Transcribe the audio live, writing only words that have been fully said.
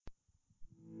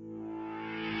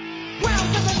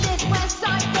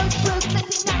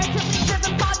Fantasy narratively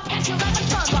driven podcast, you'll have a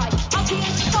fun ride. I'll be in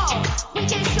the fall. We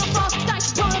get so frost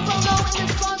dice, rolling below in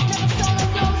the swamp, never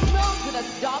stolen rose with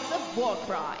us Dogs of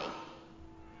Warcry.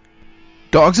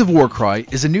 Dogs of Warcry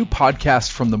is a new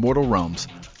podcast from the Mortal Realms,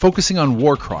 focusing on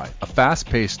Warcry, a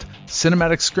fast-paced,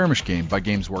 cinematic skirmish game by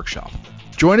Games Workshop.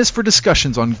 Join us for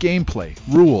discussions on gameplay,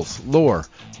 rules, lore,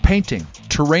 painting,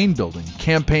 terrain building,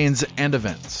 campaigns, and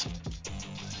events.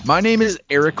 My name is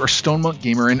Eric, or Stone Monk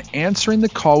Gamer, and answering the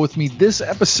call with me this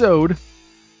episode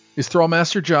is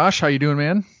Thrallmaster Josh. How you doing,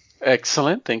 man?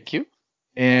 Excellent, thank you.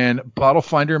 And Bottle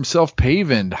Finder himself,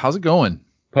 Paven. How's it going?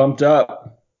 Pumped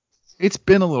up. It's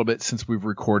been a little bit since we've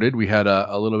recorded. We had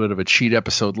a little bit of a cheat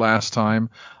episode last time,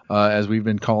 as we've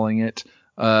been calling it.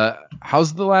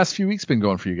 How's the last few weeks been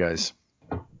going for you guys?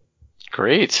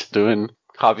 Great, doing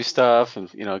hobby stuff and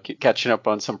catching up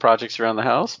on some projects around the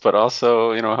house, but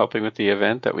also helping with the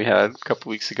event that we had a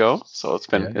couple weeks ago. So it's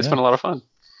been been a lot of fun.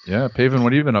 Yeah, Paven,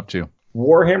 what have you been up to?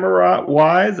 Warhammer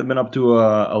wise, I've been up to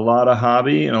a lot of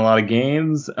hobby and a lot of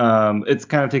games. It's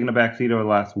kind of taken a back seat over the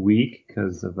last week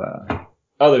because of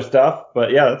other stuff, but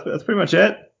yeah, that's pretty much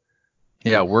it.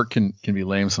 Yeah, work can be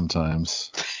lame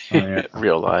sometimes. Oh, yeah.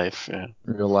 Real life, yeah.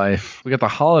 Real life. We got the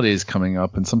holidays coming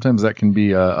up, and sometimes that can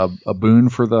be a boon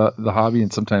for the hobby,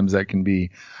 and sometimes that can be,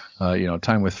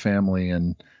 time with family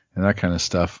and that kind of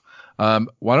stuff.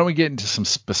 Why don't we get into some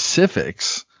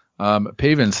specifics?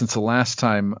 Paven, since the last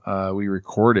time we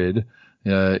recorded,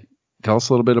 tell us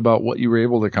a little bit about what you were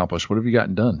able to accomplish. What have you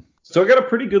gotten done? So I got a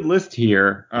pretty good list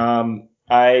here.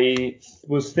 I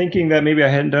was thinking that maybe I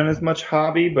hadn't done as much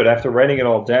hobby, but after writing it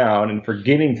all down and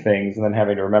forgetting things and then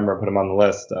having to remember and put them on the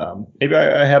list, maybe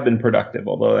I have been productive,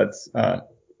 although that's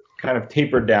kind of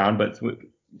tapered down, but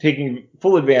taking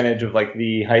full advantage of like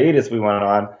the hiatus we went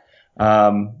on,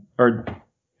 time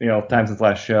since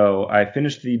last show. I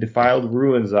finished the Defiled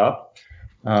Ruins up,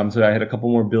 so I had a couple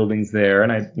more buildings there,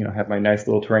 and I have my nice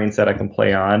little terrain set I can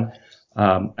play on.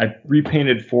 I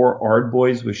repainted 4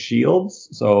 Ardboys with shields.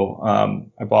 So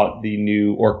I bought the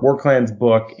new Orc War Clans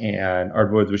book, and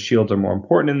Ardboys with shields are more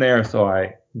important in there. So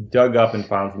I dug up and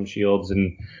found some shields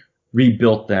and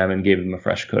rebuilt them and gave them a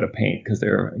fresh coat of paint because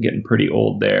they're getting pretty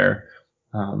old there.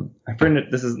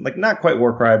 This is like not quite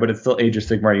Warcry, but it's still Age of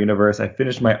Sigmar universe. I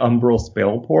finished my Umbral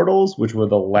Spell Portals, which were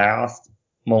the last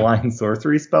malign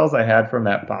sorcery spells I had from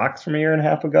that box from a year and a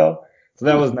half ago. So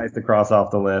that was nice to cross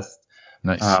off the list.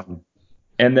 Nice.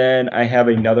 And then I have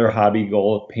another hobby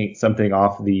goal of paint something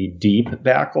off the Deep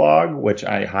backlog, which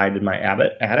I hide in my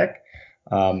attic.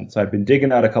 So I've been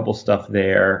digging out a couple stuff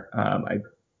there.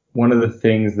 One of the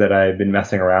things that I've been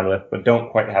messing around with, but don't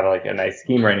quite have like a nice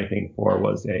scheme or anything for,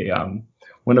 was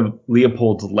one of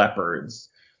Leopold's Leopards,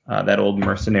 that old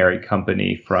mercenary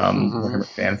company from Warhammer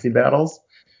Fantasy Battles.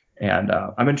 And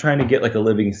I've been trying to get like a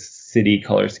Living City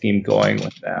color scheme going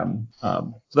with them.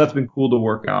 So that's been cool to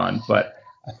work on, but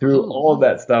I threw all of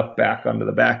that stuff back into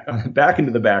the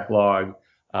backlog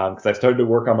because I started to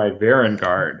work on my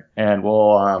Varengard, and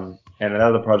and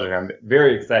another project I'm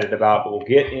very excited about, but we'll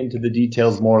get into the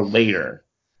details more later.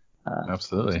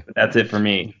 Absolutely. But that's it for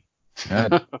me.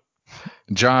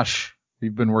 Josh,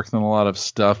 you've been working on a lot of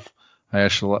stuff. I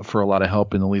asked for a lot of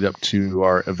help in the lead up to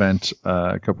our event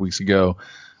a couple weeks ago.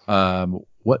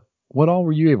 What all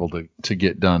were you able to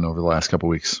get done over the last couple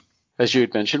weeks? As you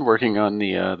had mentioned, working on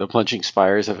the Plunging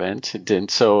Spires event, and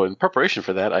so in preparation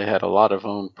for that, I had a lot of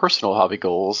own personal hobby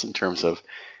goals in terms of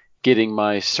getting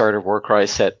my starter Warcry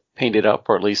set painted up,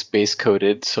 or at least base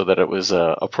coated, so that it was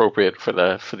appropriate for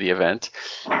the event.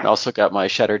 I also got my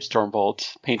Shattered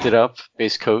Stormbolt painted up,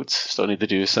 base coats. Still need to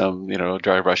do some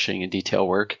dry brushing and detail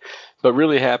work, but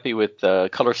really happy with the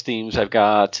color schemes I've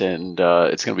got, and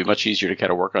it's going to be much easier to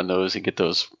kind of work on those and get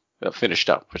those finished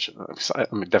up, which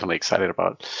I'm definitely excited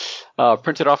about.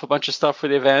 Printed off a bunch of stuff for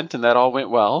the event, and that all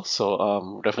went well. So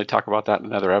we'll definitely talk about that in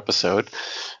another episode.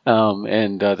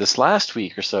 And this last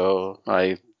week or so,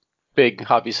 my big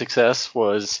hobby success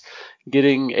was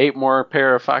getting 8 more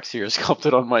pair of Foxeers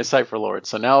sculpted on my Cypher Lord.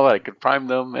 So now I could prime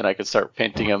them, and I could start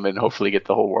painting them, and hopefully get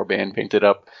the whole warband painted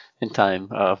up in time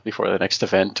before the next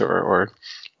event, or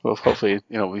hopefully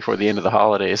before the end of the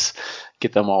holidays,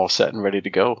 get them all set and ready to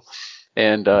go.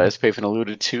 And as Paven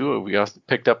alluded to, we also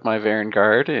picked up my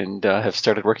Varengard and have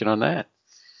started working on that.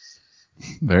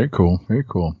 Very cool. Very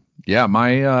cool. Yeah,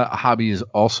 my hobby has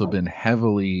also been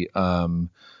heavily kind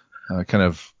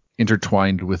of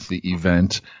intertwined with the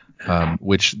event,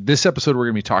 which this episode we're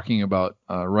going to be talking about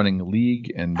running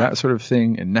League and that sort of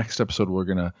thing. And next episode we're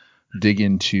going to dig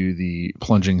into the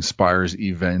Plunging Spires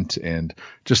event, and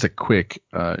just a quick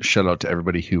shout out to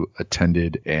everybody who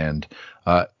attended and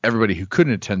everybody who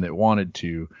couldn't attend that wanted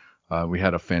to. We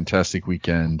had a fantastic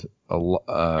weekend. A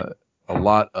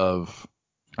lot of,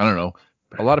 I don't know,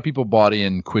 a lot of people bought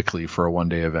in quickly for a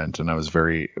one-day event, and I was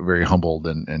very, very humbled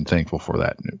and thankful for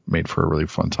that. It made for a really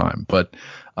fun time. But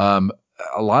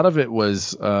a lot of it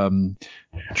was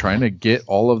trying to get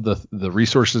all of the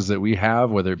resources that we have,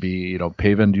 whether it be,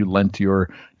 Paven, you lent your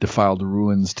Defiled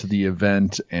Ruins to the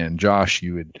event, and Josh,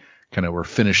 you had kind of were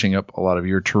finishing up a lot of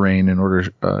your terrain in order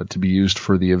to be used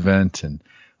for the event, and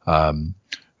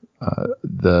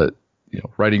the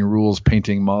writing rules,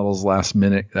 painting models last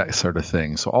minute, that sort of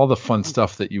thing. So all the fun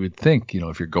stuff that you would think,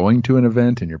 if you're going to an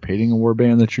event and you're painting a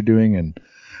warband that you're doing, and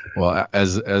well,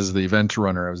 as the event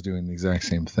runner, I was doing the exact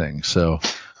same thing. So,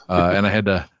 and I had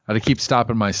to keep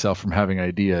stopping myself from having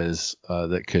ideas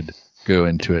that could go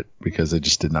into it because I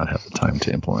just did not have the time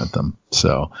to implement them.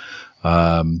 So,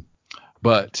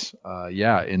 but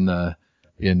in the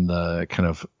kind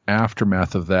of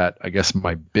aftermath of that, I guess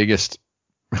my biggest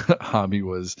hobby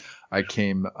was I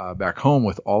came back home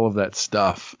with all of that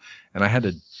stuff, and I had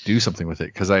to do something with it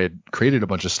because I had created a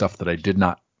bunch of stuff that I did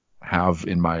not have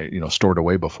in my stored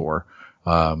away before,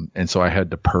 and so I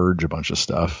had to purge a bunch of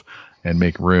stuff and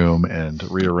make room and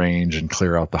rearrange and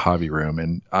clear out the hobby room,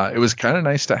 and it was kind of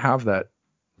nice to have that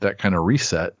kind of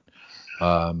reset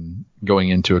going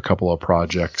into a couple of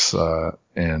projects,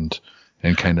 and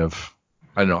kind of,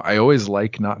 I don't know, I always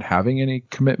like not having any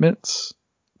commitments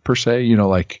per se,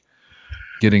 like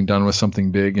getting done with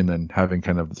something big and then having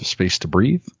kind of the space to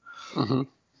breathe. Mm-hmm.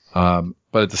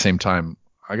 But at the same time,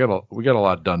 we got a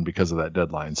lot done because of that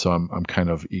deadline. So I'm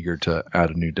kind of eager to add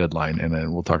a new deadline, and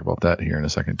then we'll talk about that here in a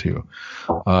second too.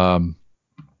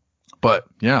 But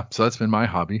yeah, so that's been my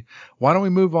hobby. Why don't we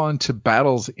move on to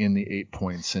battles in the 8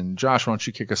 points? And Josh, why don't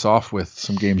you kick us off with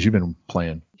some games you've been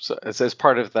playing? So as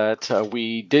part of that,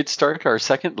 we did start our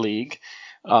second league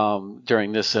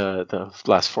during this the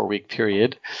last 4-week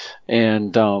period,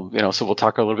 and so we'll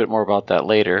talk a little bit more about that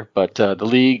later. But the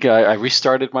league, I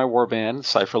restarted my warband,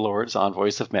 Cypher Lords,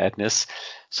 Envoys of Madness.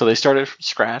 So they started from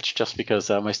scratch just because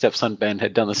my stepson Ben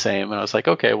had done the same, and I was like,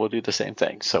 okay, we'll do the same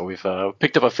thing. So we've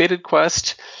picked up a Fated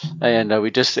Quest, and we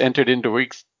just entered into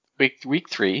week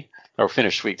 3. Or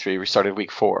finished week 3. We started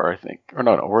week 4, I think. Or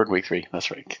no, we're in week 3. That's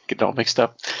right. Get it all mixed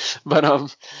up. But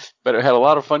it had a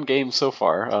lot of fun games so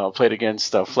far. Played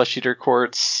against Flesh Eater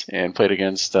Courts and played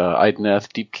against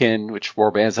Idoneth, Deepkin, which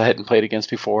warbands I hadn't played against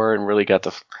before, and really got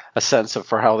a sense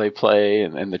for how they play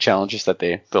and the challenges that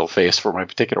they'll face for my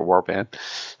particular warband.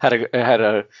 Had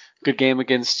a good game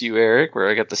against you, Eric, where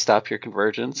I got to stop your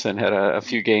convergence, and had a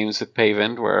few games with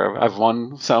Paven where I've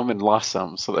won some and lost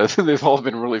some. So they've all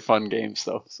been really fun games,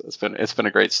 though. So it's been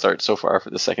a great start so far for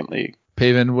the second league.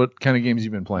 Paven, what kind of games you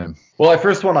been playing? Well, I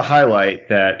first want to highlight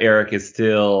that Eric is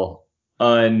still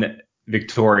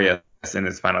unvictorious in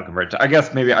his final convergence. I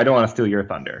guess maybe I don't want to steal your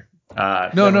thunder.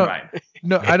 No, mind.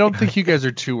 No, I don't think you guys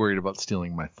are too worried about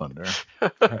stealing my thunder.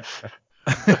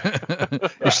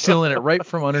 You're stealing it right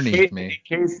from underneath me.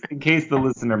 In case the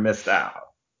listener missed out,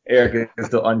 Eric is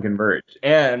still unconverged.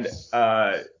 And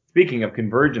speaking of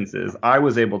convergences, I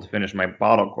was able to finish my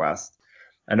bottle quest.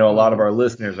 I know a lot of our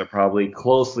listeners are probably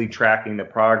closely tracking the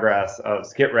progress of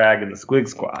Skitrag and the Squig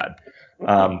Squad,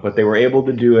 but they were able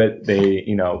to do it. They,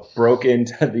 broke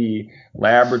into the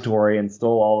laboratory and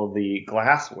stole all of the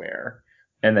glassware,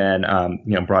 and then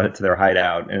brought it to their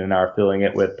hideout, and are filling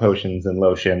it with potions and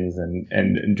lotions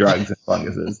and drugs and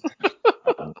funguses.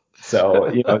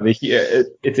 So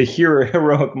it's a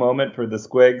heroic moment for the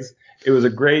Squigs. It was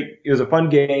a fun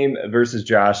game versus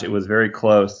Josh. It was very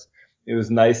close. It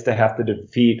was nice to have to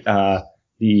defeat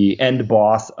the end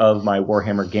boss of my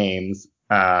Warhammer games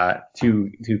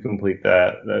to complete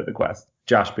the quest.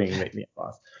 Josh being the end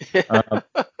boss.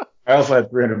 I also had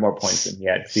 300 more points than he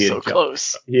had. He had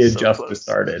just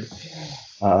started.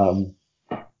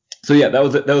 So yeah, that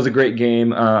was a great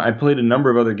game. I played a number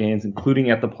of other games,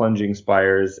 including at the Plunging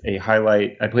Spires.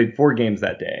 I played 4 games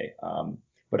that day.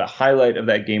 But a highlight of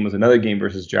that game was another game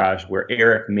versus Josh, where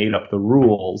Eric made up the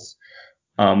rules.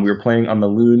 We were playing on the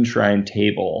Loon Shrine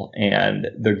table, and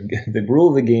the rule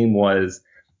of the game was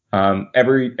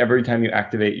every time you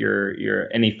activate your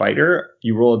any fighter,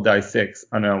 you roll a die 6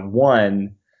 on a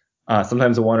 1.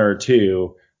 Sometimes a 1 or a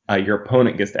 2, your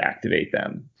opponent gets to activate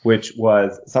them, which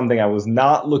was something I was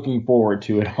not looking forward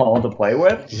to at all to play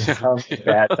with.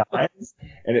 Bad times.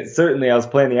 And I was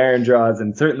playing the Iron Jaws,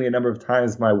 and certainly a number of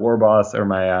times my war boss or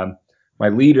my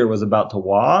leader was about to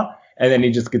wah, and then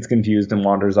he just gets confused and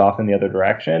wanders off in the other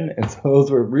direction. And so those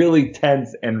were really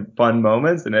tense and fun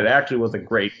moments, and it actually was a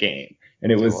great game. And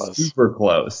it was super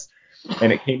close.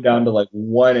 And it came down to like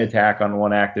one attack on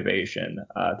one activation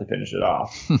to finish it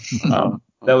off.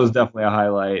 That was definitely a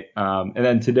highlight. And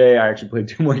then today I actually played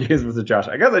 2 more games with Josh.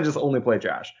 I guess I just only play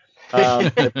Josh. I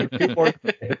played 2 more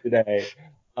games today.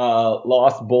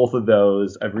 Lost both of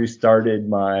those. I've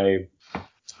restarted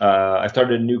I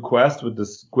started a new quest with the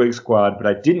Squig Squad, but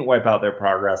I didn't wipe out their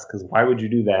progress because why would you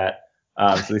do that?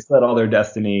 So they still had all their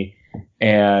destiny,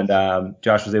 and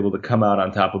Josh was able to come out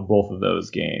on top of both of those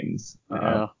games.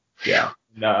 Yeah.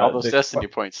 All those destiny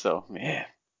points, though, man.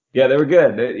 Yeah, they were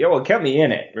good. It kept me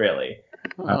in it, really.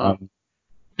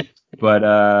 But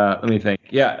let me think.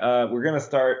 Yeah, we're going to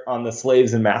start on the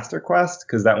Slaves and Master quest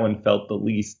because that one felt the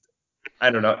least, I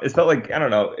don't know. It felt like, I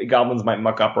don't know, goblins might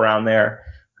muck up around there.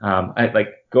 I like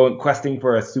going questing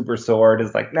for a super sword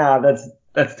is like, nah,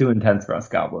 that's too intense for us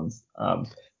goblins. But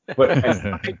my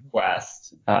side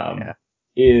quest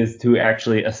is to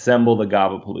actually assemble the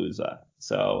Gobapalooza.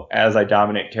 So as I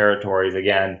dominate territories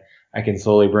again, I can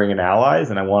slowly bring in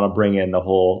allies, and I want to bring in the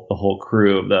whole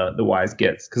crew of the Wise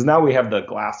Gits because now we have the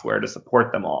glassware to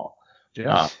support them all.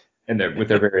 Yeah. With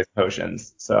their various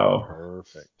potions. So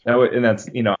perfect. And that's,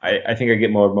 I think I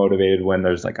get more motivated when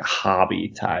there's like a hobby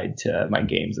tied to my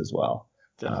games as well.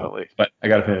 Definitely. But I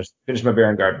got to finish my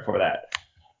Baron Guard before that.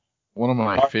 One of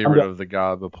my favorite of the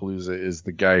Gobapalooza is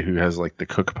the guy who has like the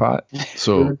cook pot.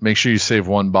 So make sure you save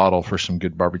 1 bottle for some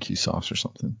good barbecue sauce or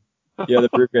something. Yeah, the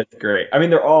brew pit's great. I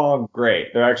mean, they're all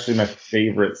great. They're actually my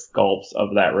favorite sculpts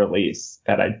of that release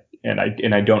that I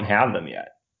don't have them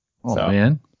yet. Oh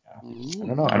man. I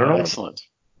don't know. Excellent.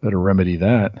 Better remedy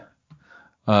that.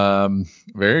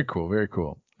 Very cool. Very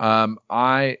cool.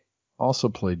 I also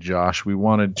played Josh. We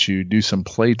wanted to do some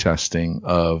play testing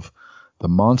of the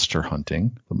monster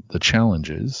hunting, the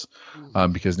challenges,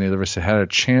 because neither of us had a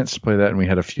chance to play that, and we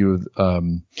had a few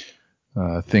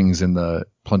things in the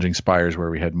Plunging Spires where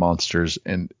we had monsters,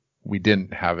 and we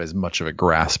didn't have as much of a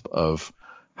grasp of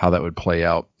how that would play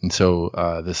out. And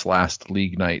so this last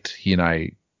league night, he and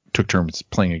I took turns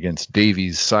playing against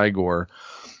Davies Cygor,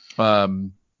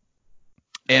 and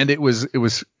it was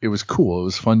cool. It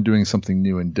was fun doing something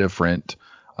new and different,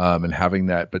 and having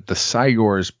that. But the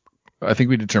Cygors, I think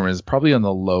we determined, is probably on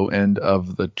the low end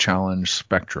of the challenge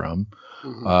spectrum,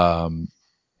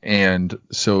 and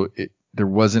so there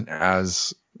wasn't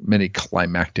as many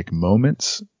climactic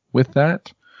moments with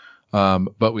that.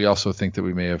 But we also think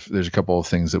that there's a couple of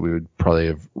things that we would probably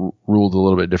have ruled a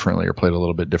little bit differently or played a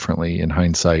little bit differently in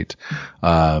hindsight.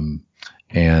 I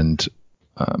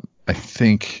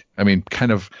think,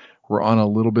 kind of we're on a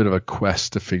little bit of a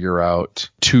quest to figure out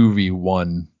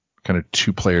 2v1, kind of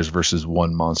 2 players versus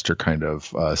 1 monster kind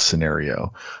of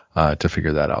scenario to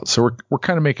figure that out. So we're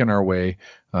kind of making our way.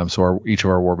 So each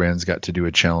of our warbands got to do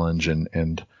a challenge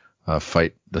and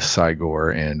fight the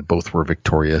Cygor, and both were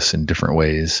victorious in different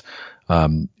ways.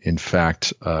 In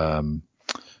fact, my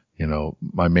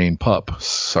main pup,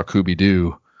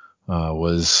 Sakubi-Doo,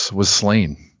 was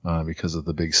slain because of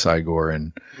the big Cygor,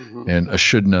 and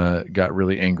Ashudna got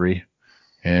really angry,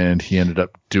 and he ended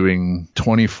up doing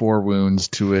 24 wounds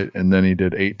to it, and then he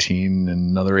did 18 and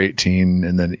another 18,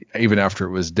 and then even after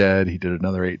it was dead, he did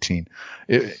another 18.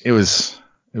 It was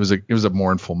a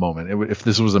mournful moment. If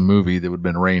this was a movie, that would have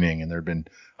been raining, and there'd been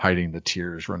hiding the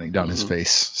tears running down his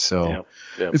face. So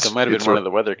it might have been one of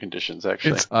the weather conditions,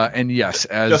 actually. And yes,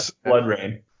 as just blood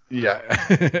rain. Yeah,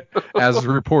 as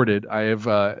reported, I've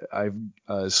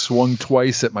swung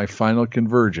twice at my final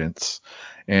convergence,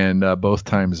 and both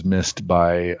times missed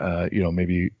by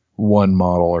maybe 1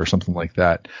 model or something like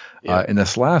that. Yeah. And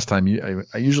this last time,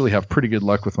 I usually have pretty good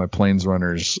luck with my plains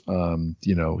runners,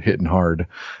 hitting hard,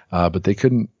 but they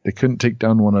couldn't take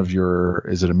down one of your.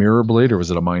 Is it a mirror blade or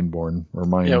was it a mindborn or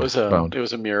mind? Yeah, it was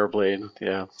a mirror blade.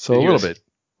 Yeah, so a little bit,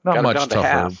 not much tougher,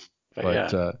 half,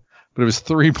 but it was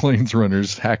 3 plains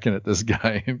runners hacking at this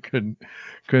guy and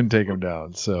couldn't take him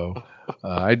down. So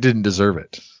I didn't deserve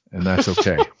it, and that's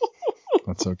okay.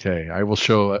 That's okay. I will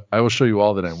show you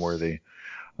all that I'm worthy.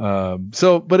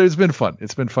 But it's been fun.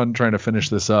 It's been fun trying to finish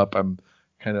this up. I'm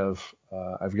kind of,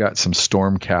 I've got some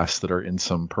Stormcasts that are in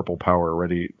some purple power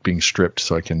already being stripped,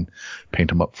 so I can paint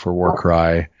them up for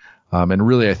Warcry. And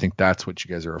really, I think that's what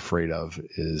you guys are afraid of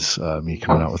is me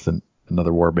coming out with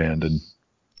another warband and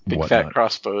big whatnot. Fat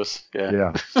crossbows.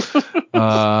 Yeah.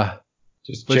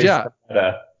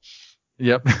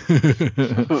 Yep.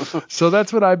 So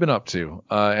that's what I've been up to,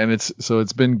 and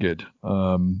it's been good.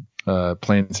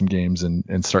 Playing some games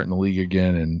and starting the league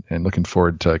again, and looking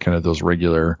forward to kind of those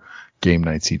regular game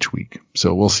nights each week.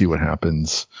 So we'll see what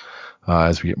happens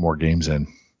as we get more games in.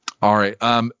 All right.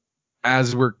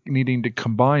 As we're needing to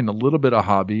combine a little bit of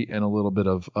hobby and a little bit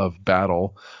of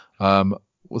battle,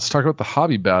 let's talk about the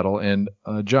hobby battle. And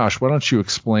Josh, why don't you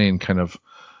explain kind of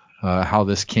how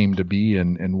this came to be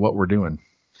and what we're doing?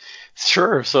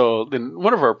 Sure. So in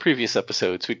one of our previous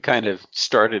episodes, we kind of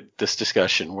started this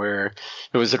discussion where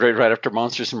it was right after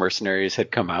Monsters and Mercenaries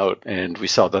had come out, and we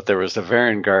saw that there was a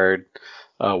Varangard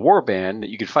warband that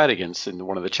you could fight against in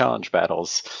one of the challenge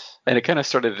battles. And it kind of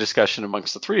started a discussion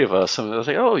amongst the three of us. And I was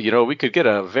like, oh, we could get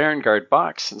a Varangard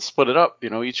box and split it up.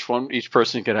 Each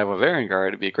person could have a Varangard.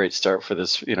 It'd be a great start for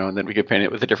this, and then we could paint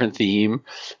it with a different theme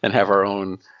and have our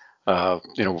own,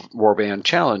 warband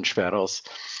challenge battles.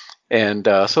 And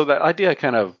so that idea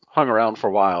kind of hung around for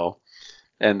a while.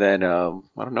 And then, I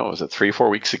don't know, was it 3-4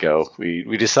 weeks ago,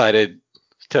 we decided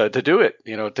to do it,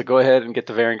 to go ahead and get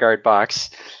the Varangard box,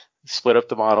 split up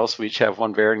the models. We each have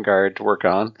one Varangard to work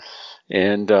on.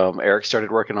 And Eric started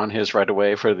working on his right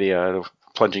away for the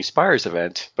Plunging Spires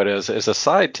event. But as a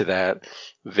side to that,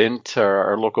 Vint,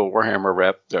 our local Warhammer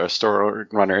rep, store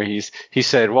runner, he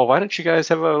said, well, why don't you guys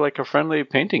have a friendly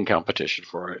painting competition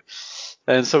for it?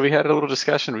 And so we had a little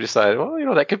discussion. We decided,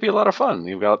 well, that could be a lot of fun.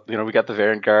 We got the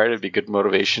Varangard. It'd be good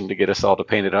motivation to get us all to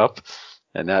paint it up.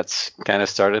 And that's kind of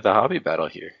started the hobby battle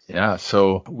here. Yeah,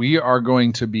 so we are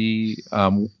going to be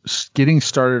getting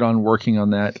started on working on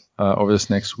that over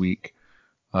this next week.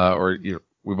 We've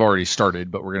already started,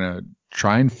 but we're going to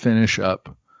try and finish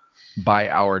up by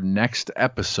our next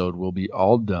episode. We'll be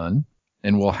all done,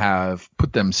 and we'll have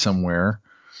put them somewhere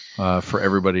for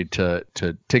everybody to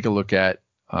take a look at.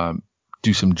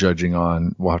 Do some judging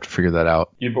on. We'll have to figure that out.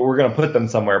 Yeah, but we're going to put them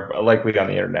somewhere likely on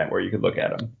the internet where you could look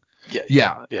at them.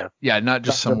 Yeah. Not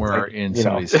just somewhere in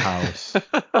somebody's house.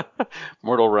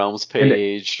 Mortal Realms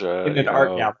page. In an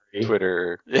art gallery.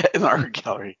 Twitter. Yeah, in the art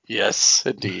gallery. Yes,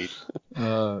 indeed.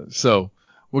 So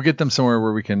we'll get them somewhere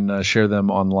where we can share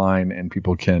them online and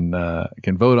people can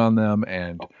vote on them.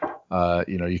 And,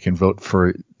 you can vote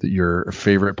for your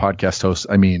favorite podcast host.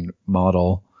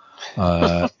 Model.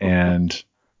 And...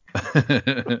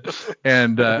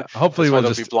 and hopefully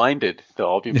they'll be blinded. They'll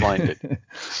all be blinded.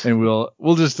 And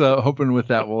we'll just hoping with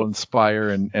that we'll inspire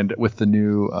and with the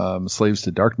new Slaves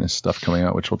to Darkness stuff coming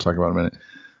out, which we'll talk about in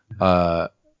a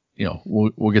minute.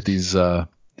 We'll get these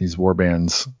war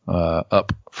bands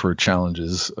up for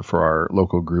challenges for our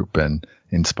local group and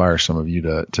inspire some of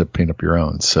you to paint up your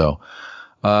own. So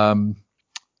all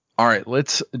right,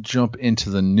 let's jump into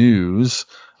the news.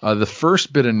 The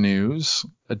first bit of news,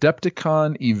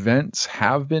 Adepticon events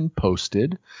have been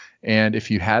posted, and if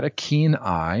you had a keen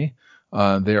eye,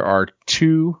 there are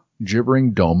 2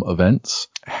 Gibbering Dome events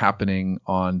happening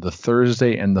on the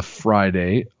Thursday and the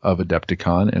Friday of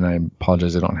Adepticon, and I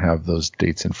apologize I don't have those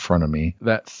dates in front of me.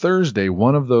 That Thursday,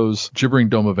 one of those Gibbering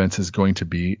Dome events is going to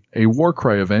be a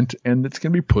Warcry event, and it's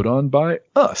going to be put on by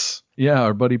us. Yeah,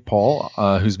 our buddy Paul,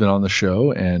 who's been on the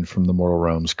show and from the Mortal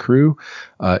Realms crew,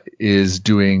 is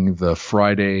doing the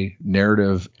Friday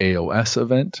Narrative AOS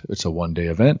event. It's a 1-day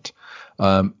event.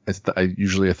 It's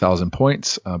usually 1,000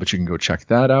 points, but you can go check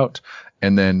that out.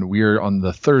 And then we're on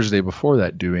the Thursday before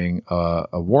that doing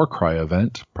a Warcry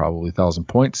event, probably 1,000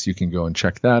 points. You can go and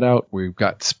check that out. We've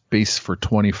got space for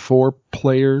 24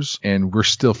 players, and we're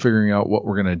still figuring out what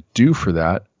we're going to do for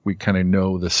that. We kind of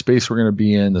know the space we're going to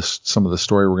be in, some of the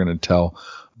story we're going to tell.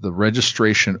 The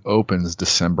registration opens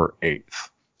December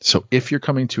 8th. So if you're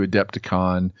coming to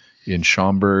Adepticon in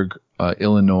Schaumburg,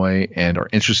 Illinois, and are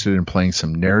interested in playing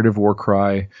some narrative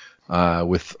Warcry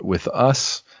with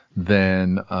us,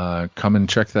 then come and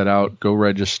check that out. Go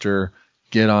register,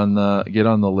 get on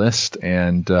the list,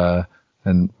 and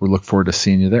we look forward to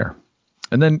seeing you there.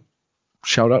 And then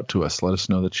shout out to us. Let us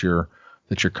know that you're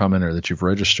coming or that you've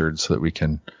registered, so that we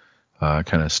can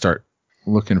kind of start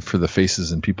looking for the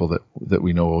faces and people that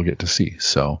we know we'll get to see.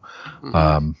 So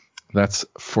that's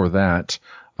for that.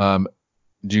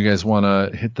 Do you guys want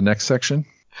to hit the next section?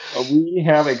 We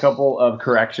have a couple of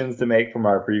corrections to make from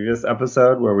our previous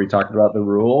episode where we talked about the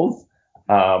rules.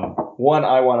 One,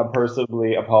 I want to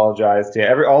personally apologize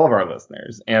to all of our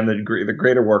listeners and the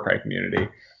greater Warcry community,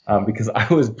 because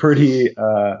I was pretty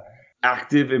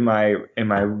active in my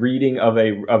reading of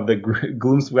the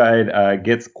Gloomspite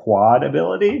gets quad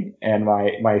ability, and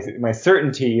my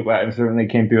certainty certainly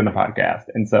came through in the podcast.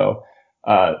 And so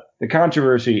the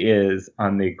controversy is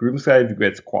on the Gloomspite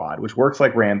gets quad, which works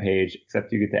like Rampage,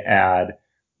 except you get to add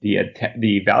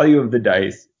the value of the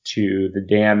dice to the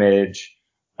damage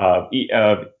of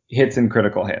hits and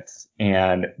critical hits.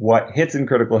 And what hits and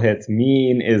critical hits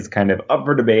mean is kind of up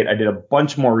for debate. I did a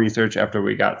bunch more research after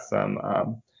we got some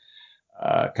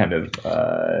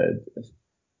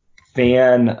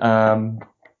fan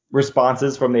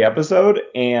responses from the episode,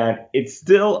 and it's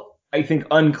still, I think,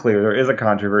 unclear. There is a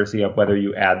controversy of whether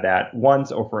you add that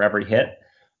once or for every hit.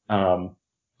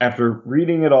 After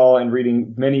reading it all and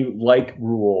reading many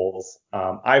rules,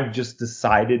 I've just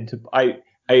decided to.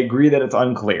 I I agree that it's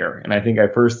unclear, and I think I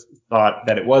first thought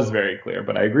that it was very clear,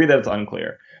 but I agree that it's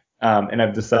unclear. And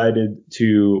I've decided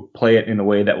to play it in a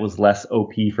way that was less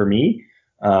OP for me.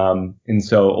 And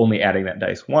so only adding that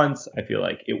dice once, I feel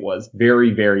like it was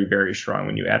very, very, very strong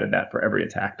when you added that for every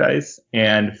attack dice.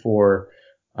 And for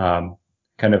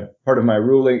kind of part of my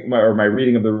ruling or my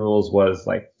reading of the rules was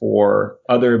like for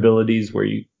other abilities where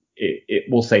it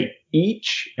will say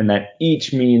each, and that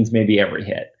each means maybe every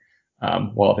hit.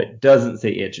 Well, if it doesn't say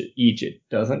each, it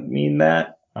doesn't mean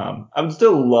that. I would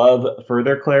still love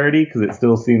further clarity because it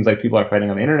still seems like people are fighting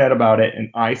on the internet about it, and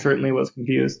I certainly was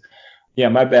confused. Yeah,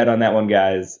 my bad on that one,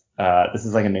 guys. This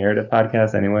is like a narrative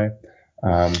podcast anyway.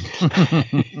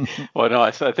 Well, no,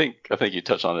 I think you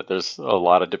touched on it. There's a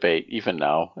lot of debate even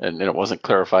now, and it wasn't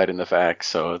clarified in the facts,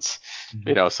 so it's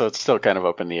so it's still kind of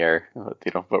up in the air.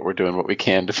 But we're doing what we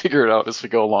can to figure it out as we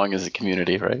go along as a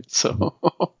community, right? So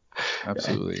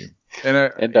absolutely.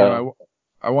 And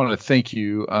I wanted to thank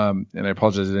you, and I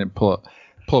apologize I didn't pull up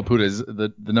Puda's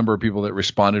the number of people that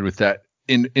responded with that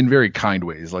in very kind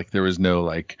ways. Like there was no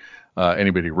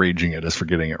anybody raging at us for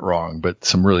getting it wrong, but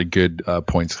some really good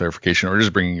points clarification or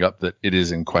just bringing up that it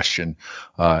is in question.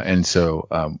 And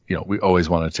so we always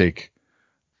want to take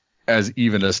as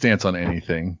even a stance on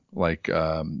anything, but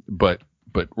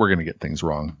we're going to get things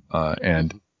wrong.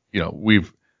 And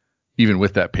we've even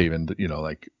with that Paven,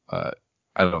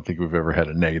 I don't think we've ever had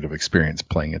a negative experience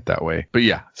playing it that way. But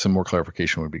yeah, some more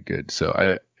clarification would be good. So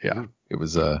it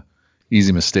was a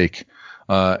easy mistake.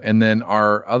 And then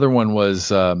our other one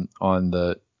was on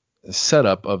the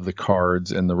setup of the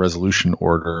cards and the resolution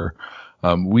order.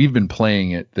 We've been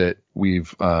playing it that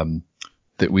we've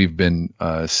been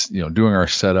doing our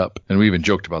setup, and we even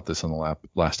joked about this on the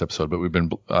last episode, but we've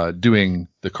been doing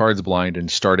the cards blind and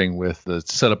starting with the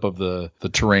setup of the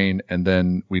terrain, and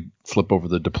then we flip over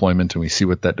the deployment and we see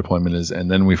what that deployment is, and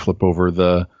then we flip over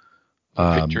the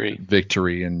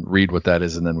victory and read what that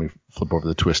is, and then we flip over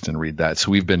the twist and read that. So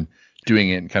we've been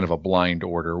doing it in kind of a blind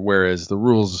order, whereas the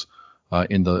rules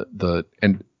in the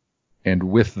and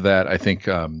with that, I think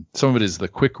some of it is the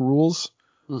quick rules.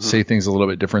 Say things a little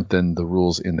bit different than the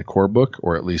rules in the core book,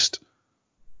 or at least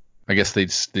I guess they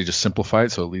just simplify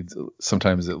it. So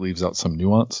sometimes it leaves out some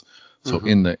nuance. So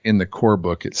in the core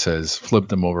book, it says flip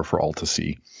them over for all to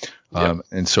see.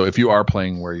 And so if you are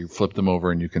playing where you flip them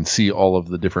over and you can see all of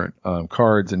the different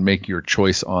cards and make your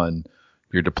choice on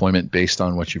your deployment based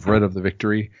on what you've read of the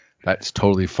victory, that's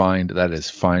totally fine. That is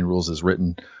fine. Rules as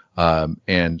written.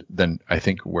 And then I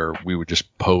think where we would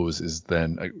just pose is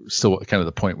then still kind of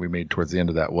the point we made towards the end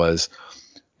of that was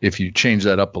if you change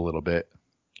that up a little bit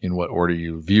in what order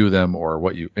you view them or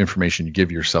what information you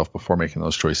give yourself before making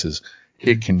those choices,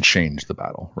 it can change the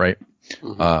battle, right?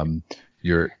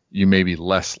 You may be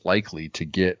less likely to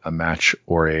get a match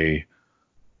or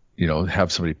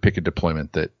have somebody pick a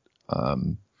deployment that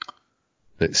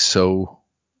so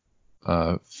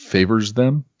favors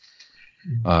them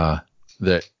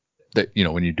that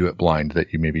when you do it blind,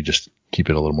 that you maybe just keep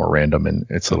it a little more random and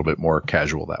it's a little bit more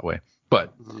casual that way.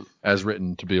 But as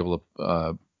written, to be able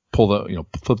to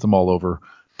flip them all over,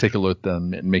 take a look at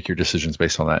them, and make your decisions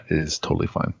based on that is totally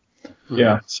fine.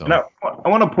 Yeah. So and I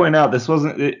want to point out this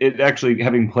wasn't it actually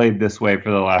having played this way for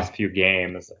the last few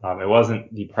games. It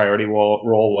wasn't the priority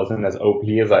roll wasn't as OP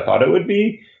as I thought it would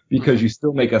be because you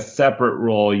still make a separate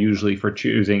roll usually for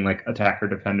choosing like attacker,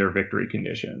 defender, victory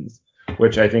conditions,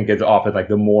 which I think is often like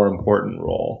the more important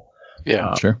role.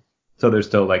 Yeah, sure. So there's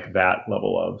still like that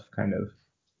level of kind of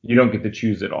you don't get to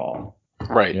choose it all.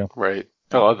 Right, right.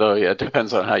 Although, it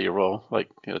depends on how you roll. Like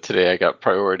today I got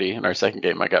priority. In our second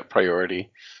game I got priority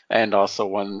and also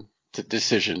one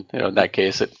decision. In that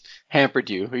case it hampered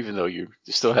you, even though you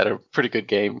still had a pretty good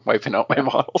game wiping out my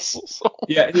models. So.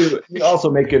 Yeah, you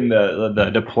also making the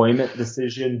deployment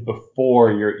decision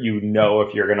before if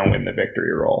you're going to win the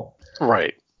victory roll.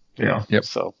 Right. Yeah. Yep.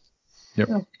 So. Yep.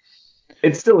 Yeah.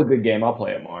 It's still a good game. I'll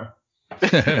play it more.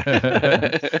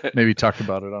 Maybe talk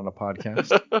about it on a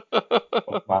podcast.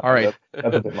 All right.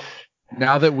 That's a bit much.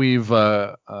 Now that we've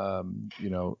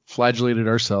flagellated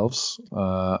ourselves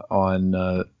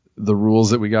on the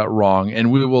rules that we got wrong,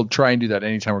 and we will try and do that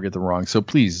anytime we get them wrong. So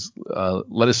please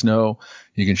let us know.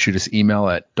 You can shoot us email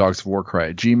at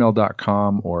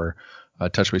dogsofwarcry@gmail.com or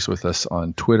touch base with us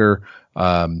on Twitter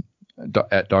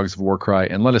at Dogs of Warcry,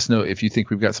 and let us know if you think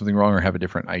we've got something wrong or have a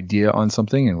different idea on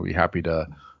something, and we'll be happy to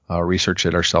research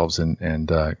it ourselves and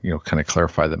kind of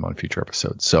clarify them on future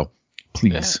episodes. So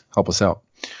please help us out.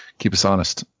 Keep us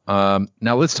honest. Now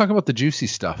let's talk about the juicy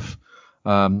stuff.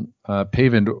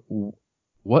 Paven,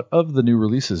 what of the new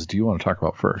releases do you want to talk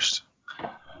about first?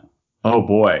 Oh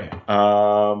boy.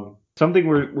 So something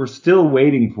we're still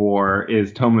waiting for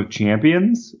is Tome of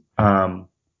Champions. And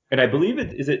I believe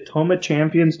is it Tome of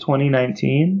Champions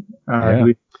 2019? Do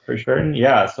we for certain?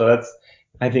 Yeah. So that's,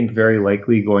 I think, very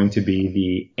likely going to be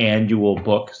the annual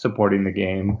book supporting the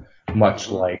game, much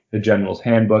like the General's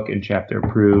Handbook and Chapter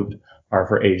Approved are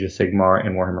for Age of Sigmar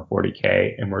and Warhammer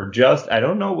 40K. And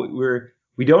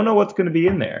we don't know what's going to be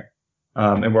in there.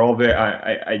 And we're all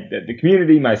the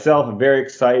community, myself, I'm very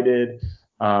excited.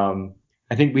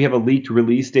 I think we have a leaked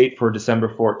release date for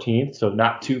December 14th, so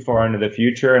not too far into the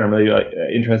future, and I'm really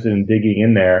interested in digging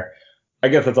in there. I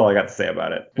guess that's all I got to say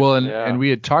about it. Well, and we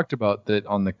had talked about that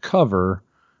on the cover,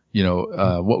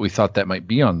 what we thought that might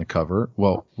be on the cover.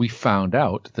 Well, we found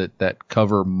out that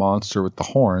cover monster with the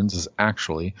horns is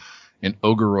actually an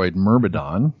Ogreoid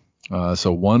Myrmidon.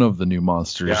 So one of the new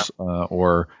monsters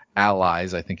or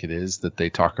allies, I think it is, that they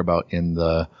talk about in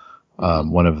the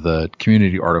one of the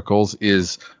community articles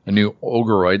is a new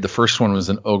Ogreoid. The first one was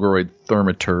an Ogreoid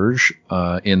Thaumaturge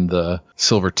in the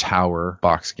Silver Tower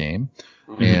box game.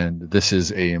 Mm-hmm. And this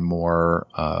is a more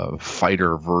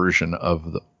fighter version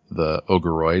of the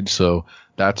Ogreoid. So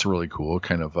that's really cool.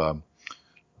 Kind of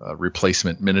a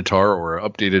replacement Minotaur or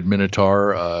updated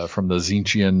Minotaur from the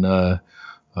Tzeentchian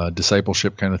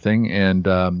discipleship kind of thing. And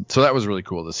so that was really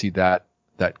cool to see that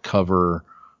cover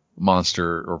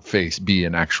monster or face be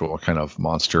an actual kind of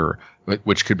monster,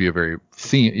 which could be a very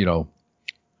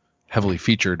heavily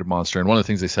featured monster. And one of the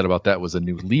things they said about that was a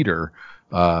new leader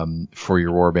for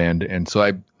your warband. And so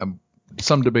I'm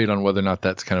some debate on whether or not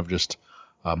that's kind of just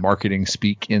marketing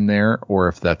speak in there, or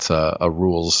if that's a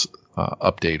rules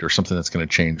update or something that's going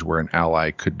to change where an ally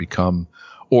could become,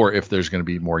 or if there's going to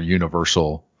be more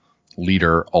universal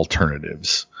leader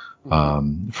alternatives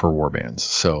for warbands.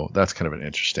 So that's kind of an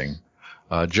interesting.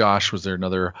 Josh, was there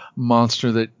another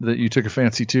monster that you took a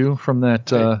fancy to from that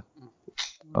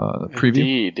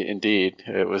preview? Indeed.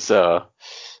 It was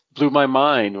blew my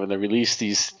mind when they released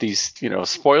these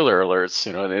spoiler alerts.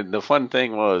 And the fun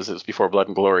thing was, it was before Blood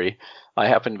and Glory. I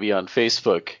happened to be on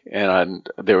Facebook, and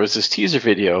there was this teaser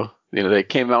video. They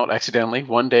came out accidentally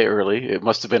one day early. It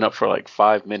must have been up for like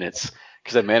 5 minutes,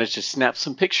 because I managed to snap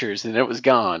some pictures and it was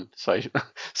gone. So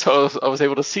I was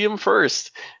able to see them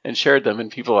first and shared them. And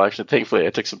people actually, thankfully,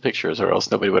 I took some pictures, or else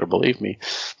nobody would have believed me.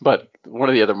 But one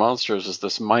of the other monsters is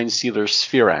this Mindsealer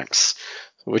Sphyrax,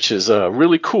 which is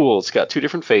really cool. It's got 2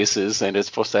 different faces, and it's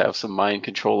supposed to have some mind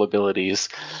control abilities.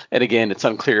 And again, it's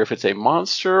unclear if it's a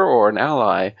monster or an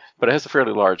ally, but it has a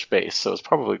fairly large base, so it's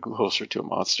probably closer to a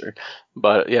monster.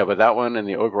 But that one and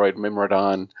the Ogreoid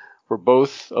Myrmidon were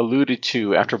both alluded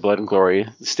to after Blood and Glory,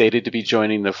 stated to be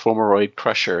joining the Fomoroid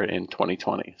Crusher in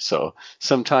 2020. So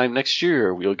sometime next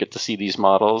year, we'll get to see these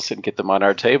models and get them on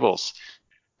our tables.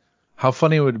 How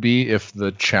funny would it be if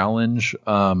the challenge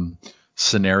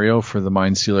scenario for the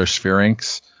Mindsealer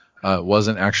Sphyrax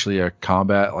wasn't actually a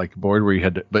combat board where you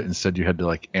had to, but instead you had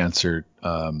to answer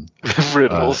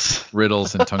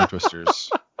riddles and tongue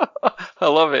twisters. I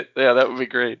love it. Yeah, that would be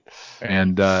great.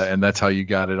 And that's how you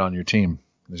got it on your team.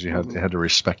 Because you had to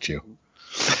respect you,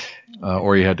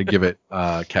 or you had to give it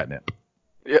catnip.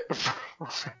 Yeah,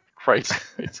 right.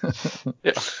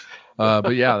 Yeah.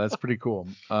 But yeah, that's pretty cool.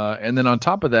 And then on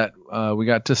top of that, we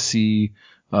got to see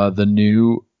the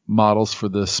new models for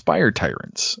the Spire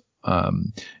Tyrants,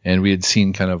 and we had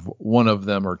seen kind of one of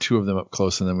them or 2 of them up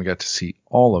close, and then we got to see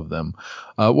all of them.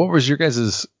 What was your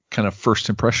guys' kind of first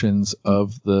impressions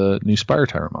of the new Spire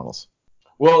Tyrant models?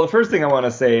 Well, the first thing I want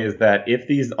to say is that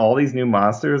if all these new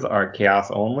monsters are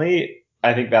chaos only,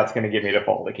 I think that's going to get me to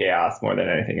fall to chaos more than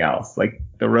anything else. Like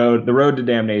the road to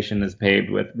damnation is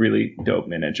paved with really dope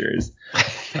miniatures.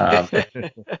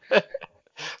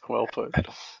 Well put.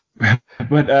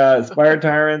 But Spire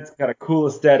Tyrants got a cool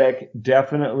aesthetic.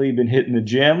 Definitely been hitting the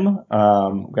gym.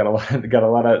 Got a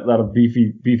lot of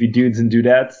beefy dudes and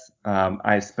dudettes.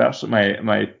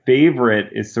 My favorite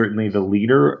is certainly the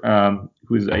leader,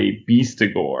 who's a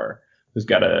Beastigore, who's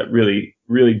got a really,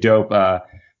 really dope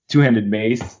 2-handed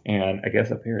mace and I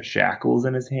guess a pair of shackles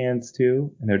in his hands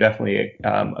too. And they're definitely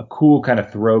a cool kind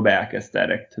of throwback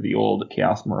aesthetic to the old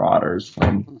Chaos Marauders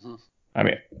from,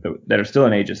 that are still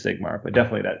in Age of Sigmar, but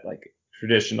definitely that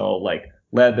traditional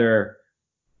leather,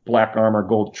 black armor,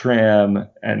 gold trim,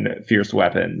 and fierce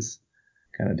weapons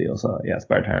kind of deal. So yeah,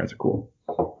 Spire Tyrants are cool.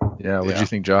 Yeah, what do you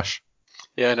think, Josh?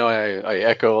 Yeah, no, I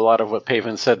echo a lot of what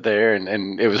Paven said there,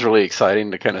 and it was really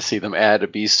exciting to kind of see them add a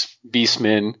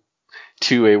Beastman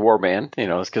to a warband,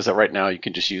 because right now you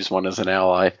can just use one as an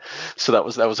ally. So that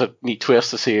was a neat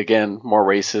twist to see, again, more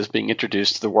races being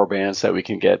introduced to the warbands that we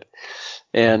can get.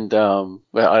 And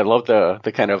I love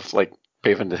the kind of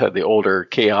Paven had the older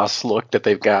Chaos look that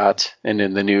they've got, and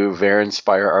in the new Varen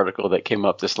Spire article that came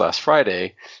up this last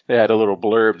Friday, they had a little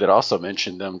blurb that also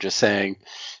mentioned them, just saying,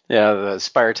 yeah, the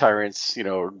Spire Tyrants,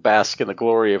 bask in the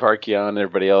glory of Archaon and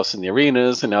everybody else in the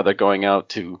arenas, and now they're going out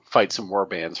to fight some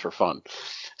warbands for fun.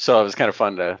 So it was kind of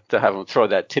fun to have them throw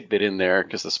that tidbit in there,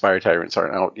 because the Spire Tyrants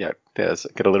aren't out yet. They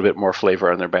get a little bit more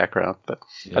flavor on their background, but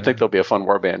yeah. I think they'll be a fun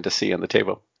warband to see on the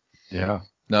table. Yeah.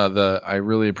 No, I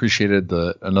really appreciated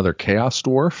another Chaos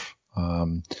Dwarf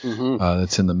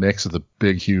that's in the mix with a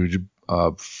big, huge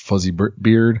fuzzy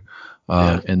beard,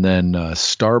 and then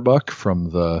Starbuck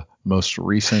from the most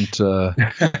recent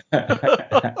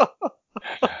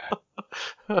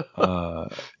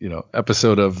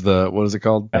episode of what is it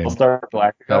called? Battlestar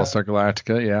Galactica. Battlestar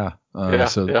Galactica, yeah.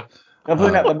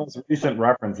 Definitely not the most recent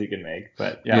reference you can make,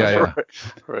 but yeah.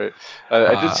 Right.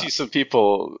 I did see some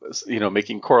people,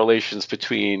 making correlations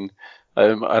between. I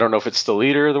don't know if it's the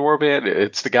leader of the warband.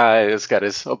 It's the guy that's got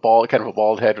a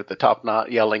bald head with the top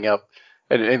knot, yelling up,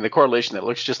 and the correlation that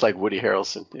looks just like Woody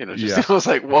Harrelson. It was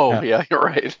like, whoa, yeah, you're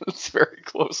right. It's very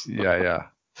close. Yeah.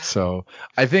 So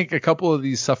I think a couple of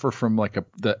these suffer from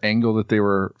the angle that they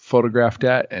were photographed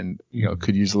at, and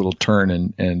could use a little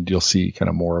turn, and you'll see kind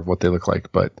of more of what they look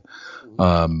like. But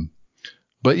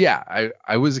yeah,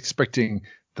 I was expecting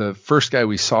the first guy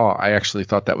we saw. I actually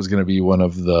thought that was going to be one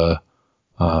of the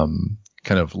kind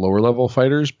of lower level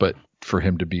fighters, but for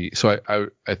him to be, so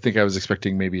I think I was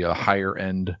expecting maybe a higher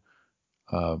end.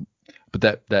 But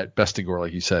that Bestigor,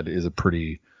 like you said, is a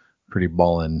pretty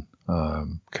ballin'.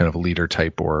 Kind of leader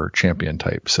type or champion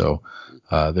type. So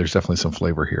there's definitely some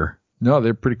flavor here. No,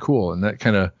 they're pretty cool. And that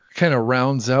kind of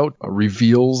rounds out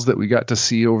reveals that we got to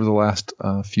see over the last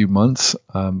few months.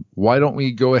 Why don't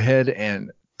we go ahead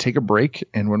and take a break?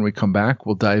 And when we come back,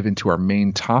 we'll dive into our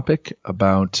main topic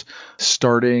about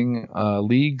starting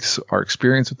leagues, our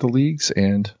experience with the leagues,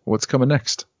 and what's coming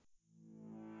next.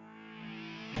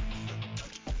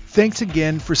 Thanks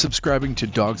again for subscribing to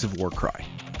Dogs of Warcry.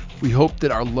 We hope that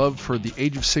our love for the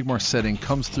Age of Sigmar setting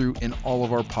comes through in all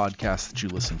of our podcasts that you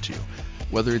listen to.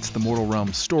 Whether it's the Mortal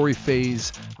Realms story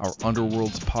phase, our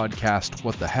Underworlds podcast,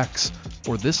 What the Hex,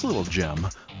 or this little gem.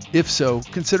 If so,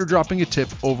 consider dropping a tip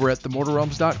over at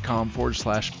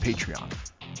themortalrealms.com/Patreon.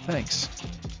 Thanks.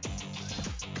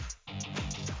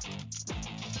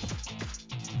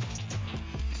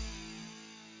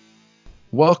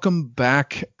 Welcome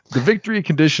back. The victory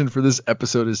condition for this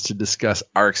episode is to discuss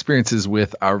our experiences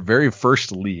with our very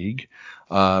first league,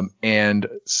 and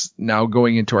now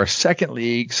going into our second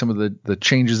league, some of the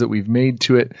changes that we've made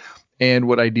to it, and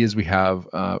what ideas we have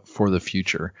for the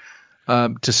future.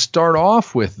 To start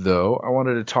off with, though, I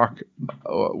wanted to talk.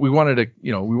 We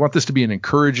want this to be an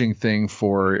encouraging thing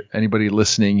for anybody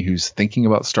listening who's thinking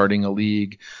about starting a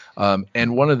league,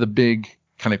 and one of the big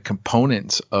kind of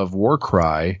components of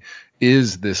Warcry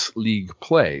is this league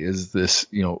play, is this,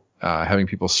 having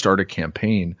people start a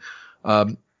campaign.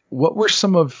 What were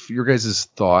some of your guys'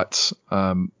 thoughts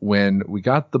when we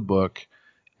got the book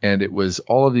and it was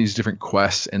all of these different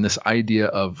quests and this idea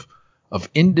of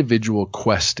individual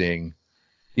questing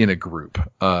in a group?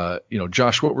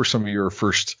 Josh, what were some of your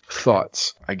first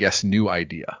thoughts, I guess, new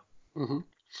idea? Mm-hmm.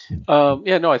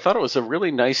 I thought it was a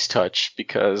really nice touch,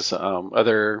 because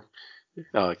other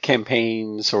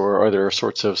campaigns or other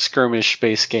sorts of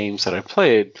skirmish-based games that I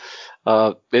played,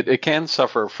 it can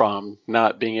suffer from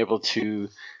not being able to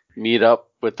meet up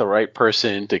with the right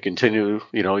person to continue,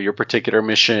 your particular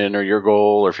mission or your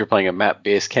goal. Or if you're playing a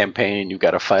map-based campaign, you've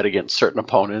got to fight against certain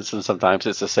opponents, and sometimes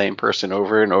it's the same person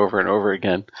over and over and over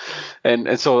again.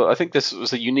 And so I think this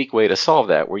was a unique way to solve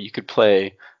that, where you could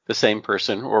play the same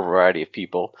person or a variety of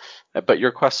people, but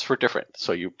your quests were different.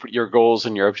 So your goals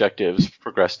and your objectives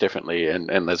progress differently.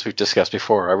 And as we've discussed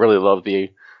before, I really love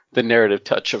the narrative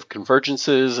touch of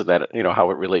convergences, and that, how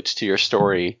it relates to your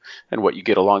story and what you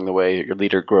get along the way. Your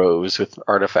leader grows with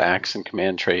artifacts and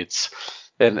command traits.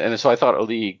 And so I thought a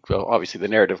league, obviously the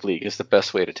narrative league, is the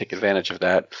best way to take advantage of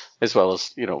that, as well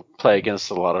as, play against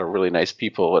a lot of really nice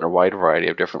people in a wide variety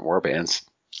of different warbands.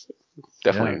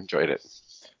 Definitely enjoyed it.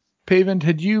 Paven,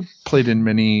 had you played in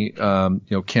many,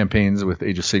 campaigns with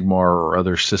Age of Sigmar or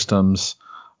other systems?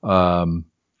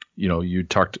 You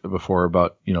talked before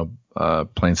about,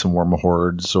 playing some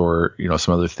Warmahordes or,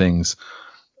 some other things.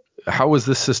 How was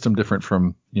this system different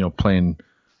from, playing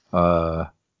kind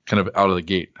of out of the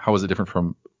gate? How was it different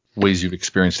from ways you've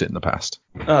experienced it in the past?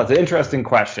 Oh, it's an interesting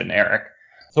question, Eric.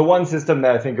 So one system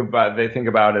that they think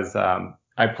about is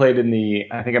I played in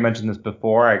I think I mentioned this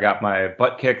before, I got my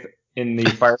butt kicked in the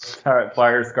Fire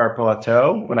Scar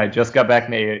Plateau when I just got back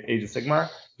in Age of Sigmar,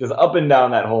 just up and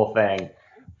down that whole thing.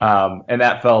 And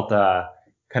that felt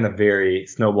kind of very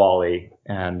snowbally.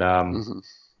 And Mm-hmm.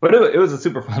 but it was a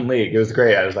super fun league. It was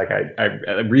great. I was like, I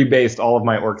rebased all of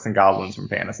my orcs and goblins from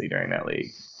fantasy during that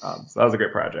league. So that was a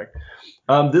great project.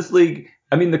 This league,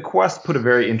 I mean, the quest put a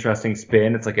very interesting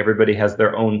spin. It's like everybody has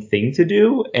their own thing to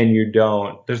do, and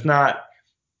there's not,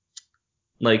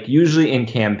 like, usually in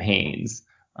campaigns,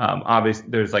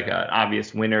 there's like an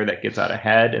obvious winner that gets out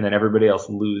ahead, and then everybody else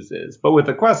loses. But with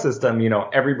the quest system,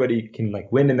 everybody can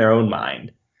like win in their own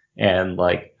mind and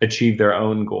like achieve their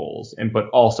own goals, but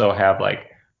also have like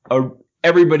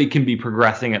everybody can be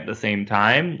progressing at the same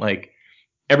time. Like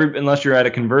unless you're at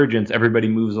a convergence, everybody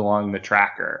moves along the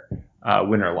tracker,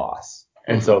 win or loss.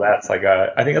 And so that's like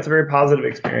I think that's a very positive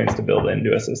experience to build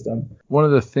into a system. One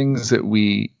of the things that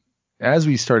as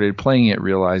we started playing it,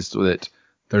 realized that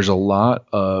there's a lot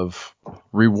of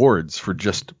rewards for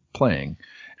just playing,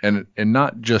 and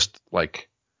not just like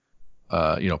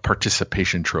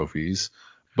participation trophies,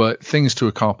 but things to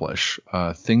accomplish,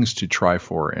 things to try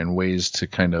for, and ways to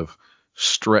kind of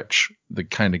stretch the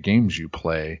kind of games you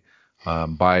play,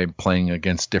 by playing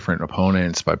against different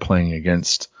opponents, by playing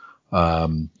against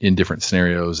in different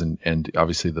scenarios, and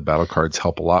obviously the battle cards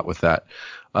help a lot with that.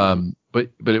 But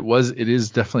it is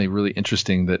definitely really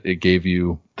interesting that it gave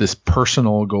you this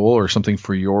personal goal or something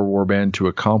for your warband to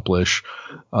accomplish,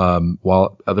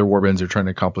 while other warbands are trying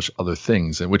to accomplish other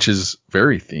things, which is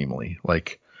very themely.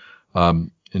 Like,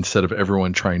 instead of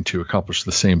everyone trying to accomplish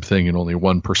the same thing and only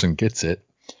one person gets it,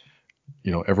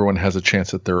 everyone has a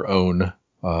chance at their own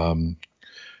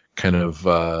kind of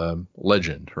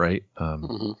legend, right?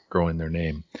 Growing their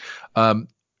name. Some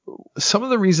of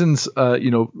the reasons,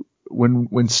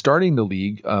 when starting the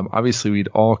league, obviously we'd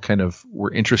all kind of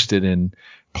were interested in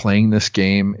playing this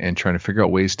game and trying to figure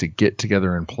out ways to get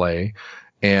together and play.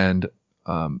 And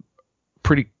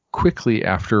pretty quickly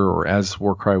after, or as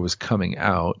Warcry was coming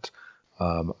out,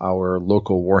 our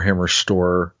local Warhammer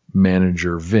store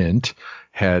manager, Vint,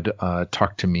 had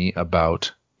talked to me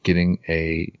about getting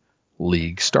a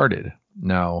league started.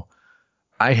 Now,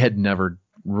 I had never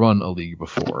run a league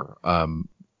before.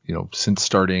 Since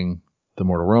starting the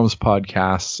Mortal Realms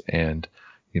podcasts and,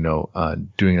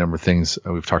 doing a number of things,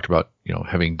 we've talked about,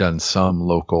 having done some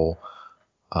local,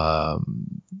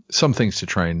 some things to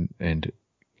try and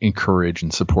encourage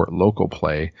and support local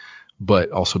play,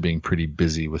 but also being pretty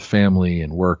busy with family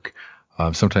and work.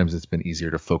 Sometimes it's been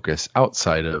easier to focus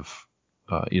outside of,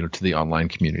 to the online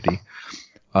community.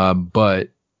 But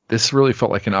this really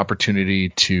felt like an opportunity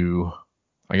to,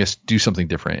 I guess, do something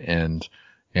different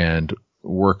and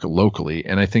work locally.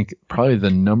 And I think probably the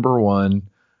number one,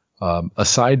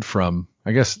 aside from,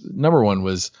 I guess, number one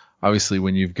was obviously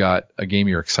when you've got a game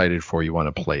you're excited for, you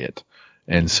want to play it.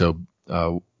 And so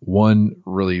one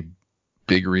really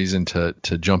big reason to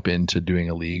jump into doing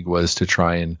a league was to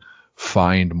try and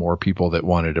find more people that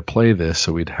wanted to play this,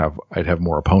 so I'd have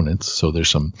more opponents. So there's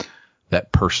some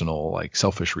that personal, like,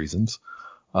 selfish reasons.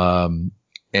 But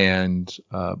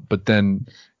then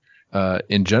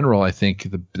in general, I think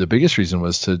the biggest reason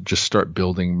was to just start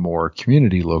building more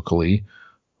community locally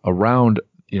around,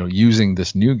 using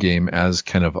this new game as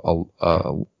kind of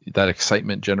that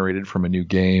excitement generated from a new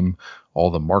game, all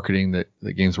the marketing that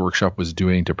the Games Workshop was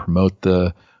doing to promote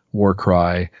the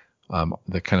Warcry,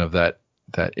 the kind of that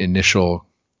initial,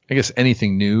 I guess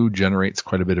anything new generates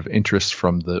quite a bit of interest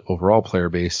from the overall player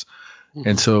base. Mm-hmm.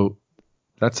 And so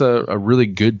that's a really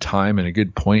good time and a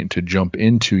good point to jump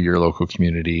into your local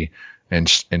community and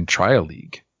try a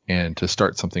league and to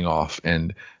start something off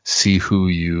and see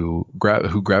who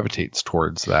gravitates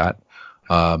towards that,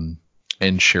 and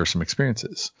share some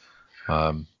experiences.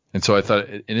 And so I thought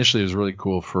initially it was really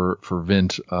cool for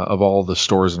Vint, of all the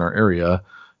stores in our area.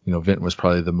 Vint was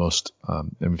probably the most,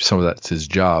 and some of that's his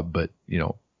job, but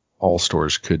all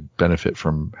stores could benefit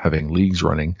from having leagues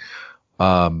running.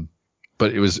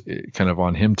 But it was kind of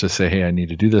on him to say, hey, I need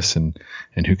to do this, and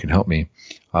who can help me?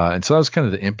 And so that was kind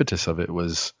of the impetus of it,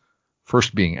 was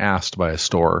first being asked by a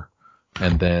store,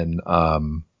 and then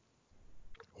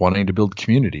wanting to build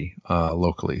community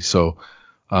locally. So,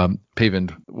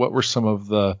 Pavind, what were some of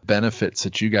the benefits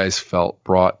that you guys felt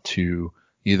brought to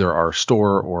either our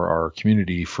store or our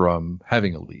community from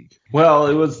having a league? Well,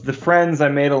 it was the friends I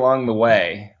made along the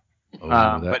way.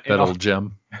 That old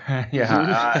gem.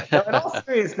 Yeah. In all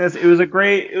seriousness, it was a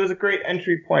great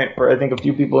entry point for, I think, a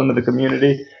few people into the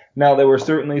community. Now, there were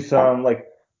certainly some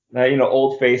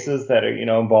old faces that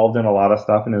are involved in a lot of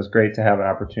stuff, and it was great to have an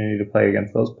opportunity to play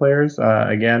against those players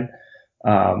again.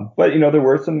 But there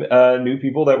were some new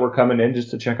people that were coming in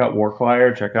just to check out Warcry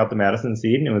or check out the Madison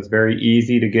Seed, and it was very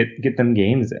easy to get them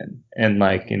games in and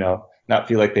not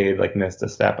feel like they had missed a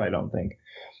step, I don't think.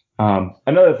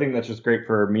 Another thing that's just great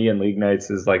for me and league nights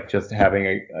is like just having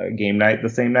a game night the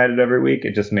same night of every week.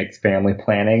 It just makes family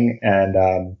planning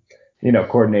and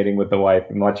coordinating with the wife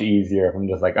much easier. If I'm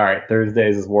just like, all right,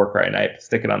 Thursdays is Warcry night,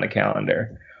 stick it on the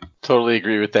calendar. Totally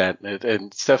agree with that. And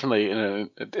it's definitely,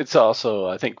 it's also,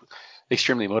 I think,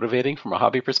 extremely motivating from a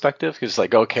hobby perspective because it's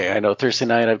like, okay, I know Thursday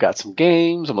night I've got some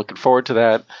games. I'm looking forward to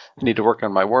that. I need to work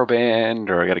on my warband,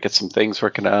 or I got to get some things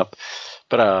working up.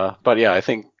 But yeah, I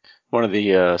think one of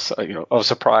the, I was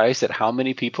surprised at how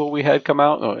many people we had come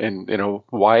out, and a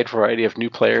wide variety of new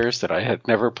players that I had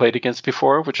never played against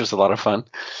before, which was a lot of fun.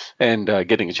 And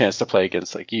getting a chance to play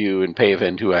against like you and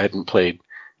Paven, who I hadn't played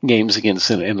games against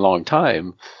in a long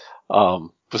time,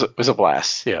 was a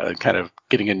blast. Yeah, and kind of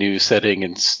getting a new setting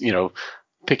and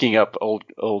picking up old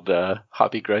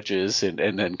hobby grudges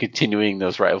and then continuing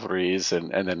those rivalries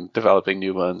and then developing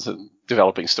new ones and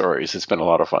developing stories. It's been a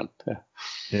lot of fun.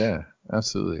 Yeah,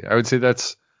 absolutely. I would say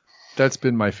that's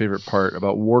been my favorite part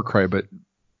about Warcry, but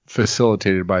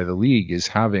facilitated by the league, is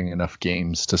having enough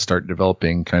games to start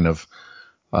developing kind of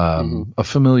a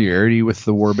familiarity with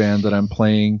the warband that I'm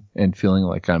playing and feeling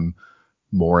like I'm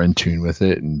more in tune with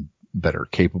it and better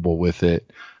capable with it.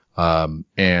 But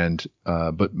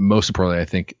most importantly, I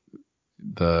think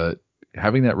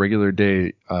having that regular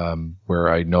day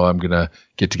where I know I'm going to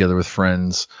get together with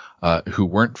friends who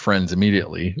weren't friends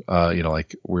immediately,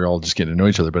 like we're all just getting to know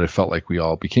each other, but it felt like we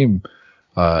all became,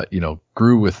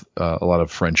 grew with a lot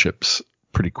of friendships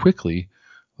pretty quickly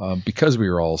because we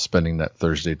were all spending that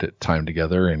Thursday time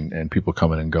together and people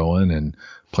coming and going and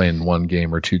playing one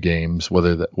game or two games,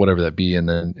 whatever that be,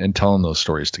 and telling those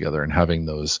stories together and having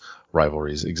those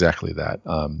rivalries. Exactly that.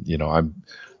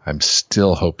 I'm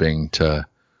still hoping to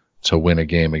win a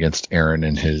game against Aaron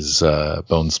and his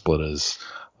bone splitters.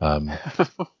 Yeah,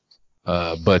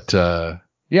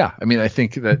 I mean, I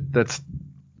think that's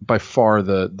by far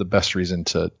the best reason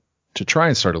to try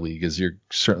and start a league is you're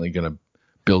certainly going to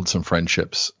build some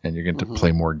friendships and you're going to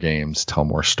play more games, tell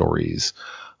more stories,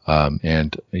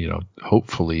 and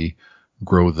hopefully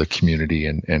grow the community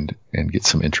and get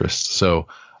some interest. So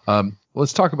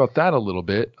let's talk about that a little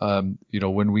bit. When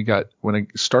I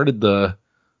started the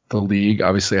league,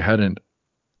 obviously I hadn't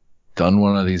done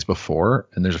one of these before,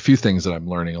 and there's a few things that I'm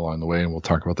learning along the way, and we'll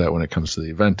talk about that when it comes to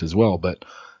the event as well. But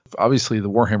obviously the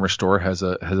Warhammer store has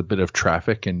a bit of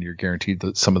traffic, and you're guaranteed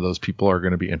that some of those people are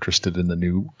going to be interested in the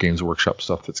new Games Workshop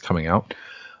stuff that's coming out.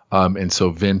 And so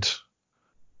Vint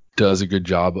does a good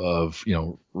job of,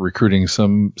 recruiting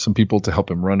some people to help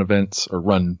him run events or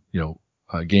run,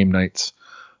 game nights.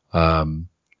 And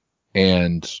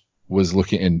was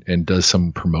looking and does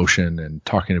some promotion and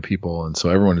talking to people. And so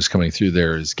everyone who's coming through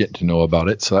there is getting to know about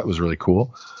it. So that was really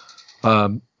cool.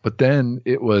 But then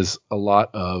it was a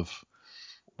lot of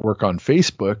work on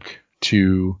Facebook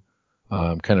to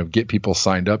kind of get people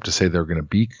signed up to say they're going to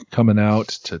be coming out,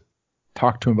 to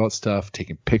talk to them about stuff,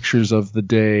 taking pictures of the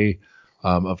day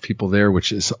of people there,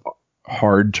 which is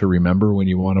hard to remember when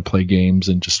you want to play games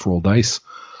and just roll dice.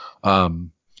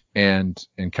 And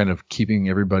kind of keeping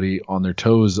everybody on their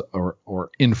toes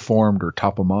or informed or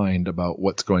top of mind about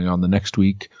what's going on the next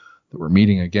week, that we're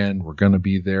meeting again, we're going to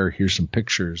be there, here's some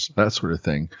pictures, that sort of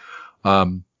thing.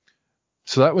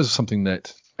 So that was something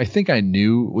that I think I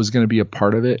knew was going to be a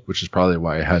part of it, which is probably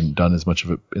why I hadn't done as much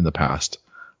of it in the past.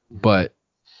 But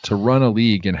to run a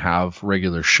league and have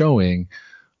regular showing,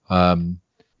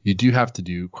 you do have to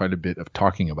do quite a bit of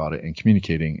talking about it and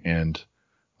communicating, and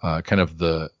kind of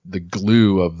the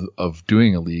glue of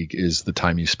doing a league is the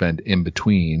time you spend in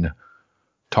between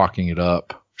talking it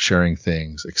up, sharing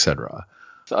things, etc.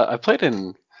 So I played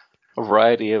in a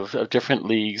variety of different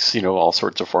leagues, all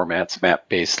sorts of formats,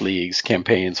 map-based leagues,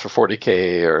 campaigns for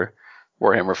 40K or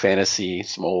Warhammer Fantasy,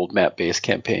 some old map-based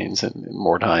campaigns and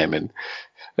more time. And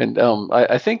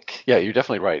I think, yeah, you're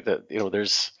definitely right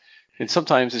that, and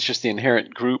sometimes it's just the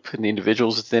inherent group and the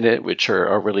individuals within it, which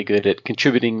are really good at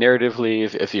contributing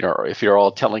narratively. If you're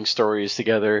all telling stories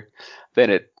together,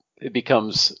 then it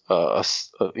becomes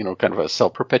kind of a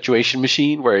self-perpetuation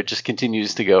machine where it just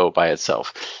continues to go by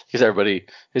itself because everybody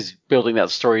is building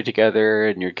that story together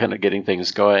and you're kind of getting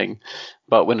things going.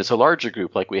 But when it's a larger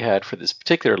group like we had for this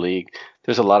particular league,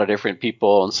 there's a lot of different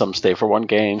people, and some stay for one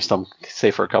game, some stay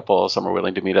for a couple, some are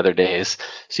willing to meet other days.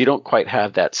 So you don't quite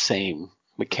have that same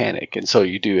mechanic, and so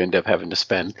you do end up having to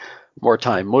spend more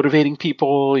time motivating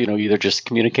people, either just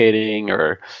communicating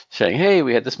or saying, hey,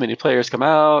 we had this many players come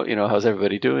out, how's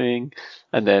everybody doing,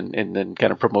 and then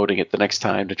kind of promoting it the next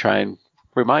time to try and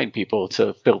remind people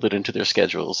to build it into their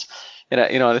schedules. And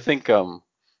I think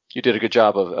you did a good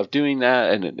job of doing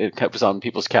that, and it was on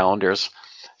people's calendars.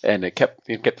 and it kept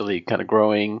the league kind of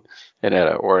growing and at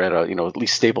at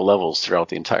least stable levels throughout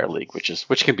the entire league,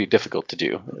 which can be difficult to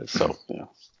do. So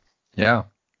Yeah.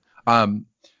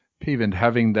 Paven,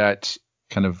 having that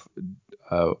kind of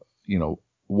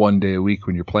 1 day a week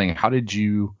when you're playing, how did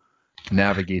you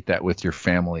navigate that with your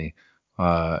family?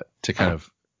 To kind of,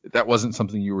 that wasn't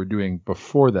something you were doing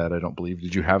before that, I don't believe.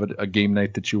 Did you have a game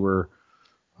night that you were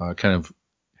kind of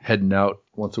heading out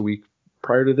once a week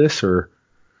prior to this, or?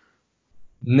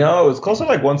 No, it was closer to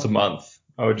like once a month.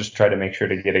 I would just try to make sure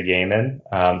to get a game in.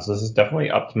 So this is definitely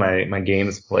up to my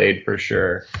games played for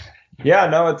sure. Yeah,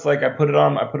 no, it's like I put it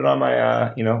on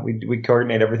my, we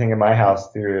coordinate everything in my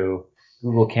house through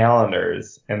Google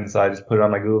Calendars. And so I just put it on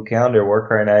my Google Calendar.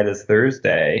 Warcry night is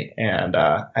Thursday. And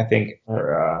I think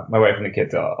for my wife and the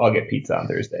kids, I'll get pizza on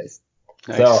Thursdays.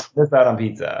 nice. So I missed out on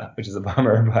pizza, which is a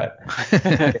bummer, but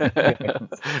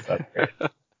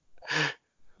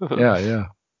Yeah.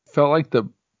 Felt like the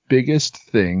biggest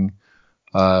thing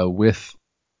with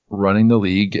running the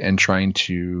league and trying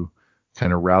to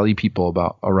kind of rally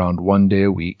people around 1 day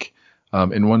a week.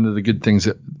 And one of the good things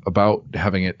about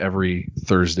having it every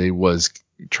Thursday was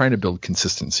trying to build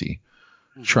consistency,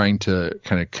 trying to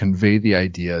kind of convey the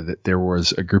idea that there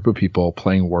was a group of people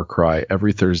playing Warcry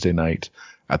every Thursday night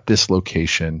at this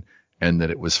location and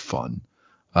that it was fun.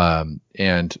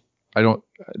 And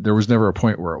there was never a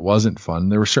point where it wasn't fun.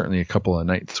 There were certainly a couple of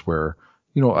nights where,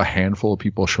 a handful of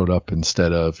people showed up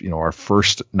instead of, our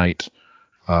first night.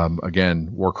 Again,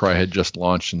 Warcry had just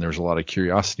launched and there was a lot of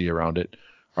curiosity around it.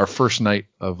 Our first night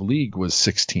of League was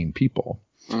 16 people.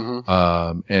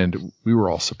 Mm-hmm. And we were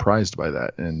all surprised by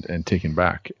that and taken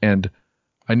back. And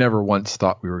I never once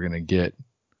thought we were going to get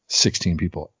 16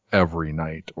 people every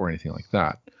night or anything like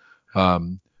that.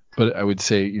 But I would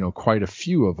say, quite a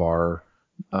few of our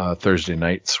Thursday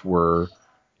nights were,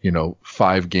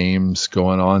 5 games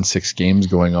going on, 6 games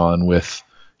going on with,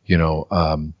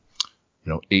 8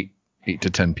 to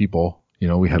 10 people.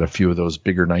 We had a few of those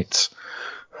bigger nights.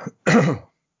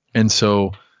 And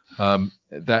so and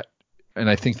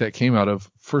I think that came out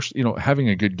of first, having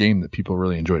a good game that people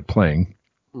really enjoyed playing,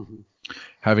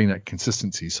 having that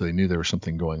consistency so they knew there was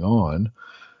something going on.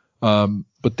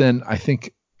 But then I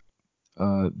think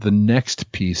the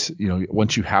next piece,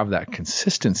 once you have that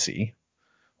consistency,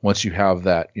 once you have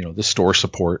that, the store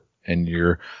support and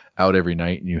you're out every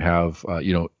night and you have,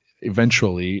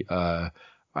 eventually,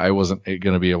 I wasn't going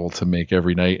to be able to make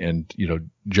every night. And,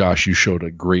 Josh, you showed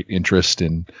a great interest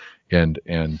in and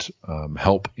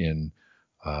help in,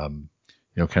 kind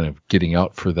of getting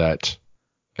out for that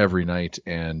every night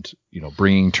and,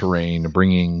 bringing terrain,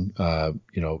 bringing,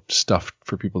 stuff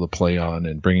for people to play on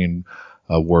and bringing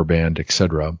a warband,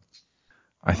 etc.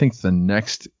 I think the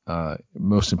next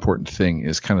most important thing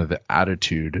is kind of the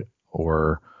attitude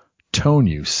or tone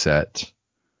you set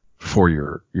for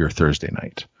your Thursday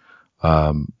night.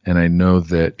 And I know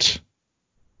that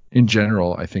in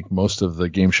general, I think most of the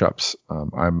game shops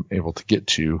I'm able to get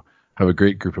to have a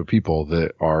great group of people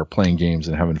that are playing games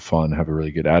and having fun, have a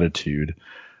really good attitude.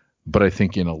 But I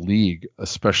think in a league,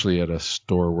 especially at a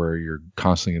store where you're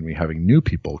constantly going to be having new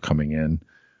people coming in,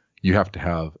 you have to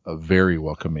have a very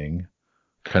welcoming,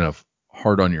 kind of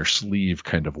hard on your sleeve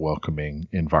kind of welcoming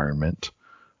environment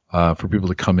for people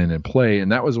to come in and play.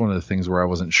 And that was one of the things where I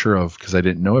wasn't sure of because I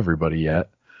didn't know everybody yet,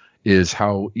 is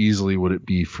how easily would it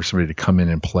be for somebody to come in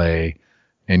and play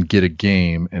and get a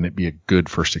game and it be a good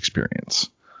first experience.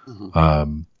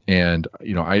 And,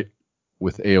 I,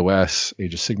 with AOS,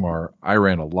 Age of Sigmar, I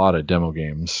ran a lot of demo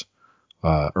games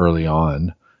early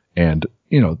on. And,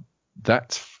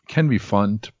 that can be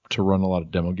fun to run a lot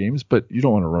of demo games, but you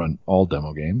don't want to run all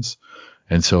demo games.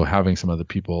 And so having some other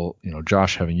people,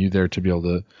 Josh, having you there to be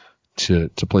able to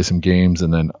play some games.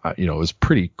 And then, it was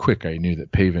pretty quick. I knew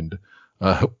that Paven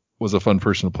was a fun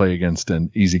person to play against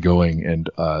and easygoing, and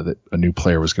that a new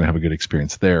player was going to have a good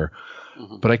experience there.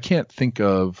 But I can't think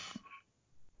of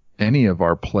any of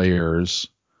our players,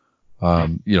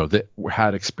 that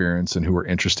had experience and who were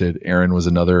interested. Aaron was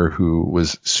another who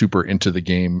was super into the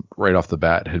game right off the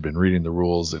bat, had been reading the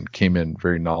rules and came in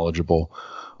very knowledgeable,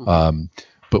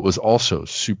 but was also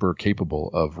super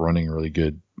capable of running really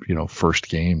good, first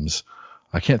games.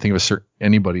 I can't think of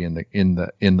anybody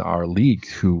in our league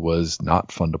who was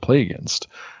not fun to play against.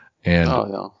 And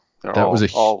They're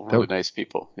all really nice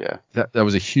people. Yeah. That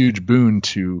was a huge boon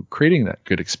to creating that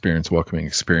good experience, welcoming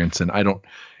experience. And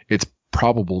it's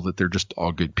probable that they're just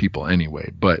all good people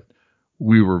anyway, but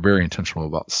we were very intentional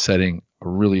about setting a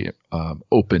really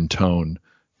open tone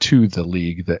to the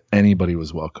league that anybody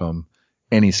was welcome,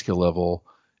 any skill level,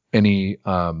 any,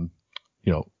 coming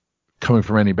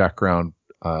from any background,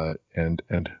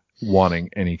 and wanting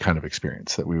any kind of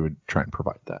experience, that we would try and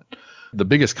provide that. The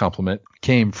biggest compliment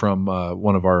came from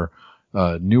one of our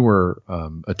newer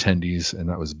attendees, and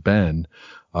that was Ben.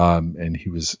 And he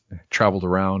was traveled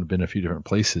around, been a few different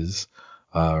places,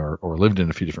 or lived in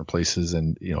a few different places.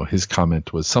 And, his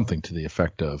comment was something to the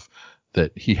effect of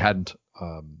that he hadn't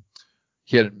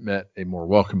met a more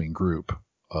welcoming group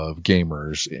of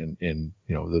gamers in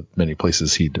the many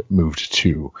places he'd moved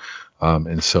to.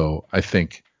 And so I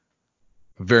think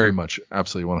very much,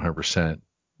 absolutely 100%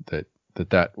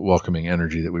 that welcoming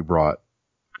energy that we brought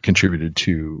contributed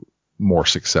to more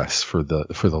success for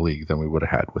the league than we would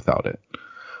have had without it.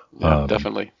 Yeah,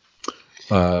 definitely.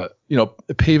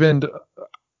 Pavind,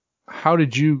 how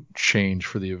did you change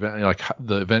for the event? Like,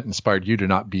 the event inspired you to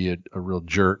not be a real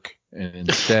jerk and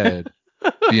instead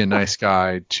be a nice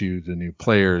guy to the new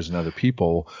players and other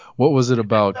people. What was it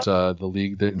about the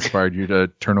league that inspired you to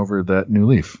turn over that new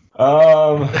leaf?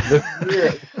 The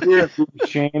fear of being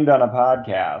shamed on a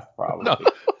podcast, probably. No,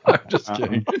 I'm just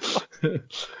kidding.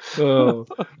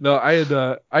 No,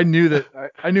 I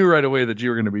knew right away that you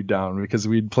were going to be down because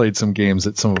we'd played some games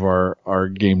at some of our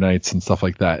game nights and stuff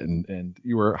like that, and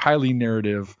you were highly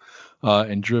narrative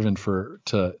and driven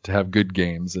to have good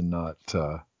games and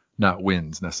not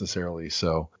wins necessarily.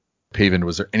 So, Pavind,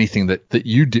 was there anything that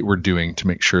you were doing to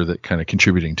make sure that kind of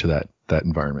contributing to that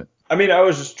environment? I mean, I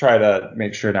was just trying to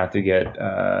make sure not to get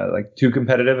too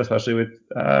competitive, especially with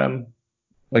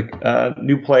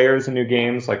new players and new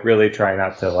games. Like, really try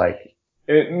not to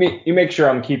you make sure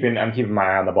I'm keeping my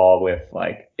eye on the ball with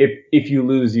if you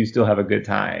lose, you still have a good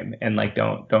time, and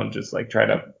don't just try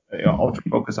to ultra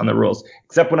focus on the rules.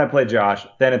 Except when I play Josh,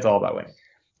 then it's all about winning.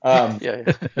 But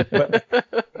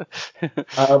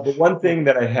one thing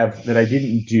that I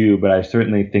didn't do, but I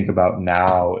certainly think about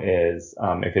now is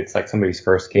if it's somebody's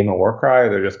first game of Warcry, or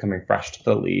they're just coming fresh to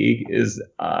the league, is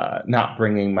not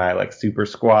bringing my super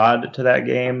squad to that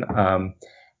game.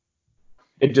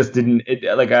 It just didn't.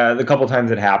 The couple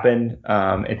times it happened,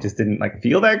 it just didn't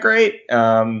feel that great.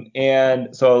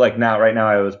 And so right now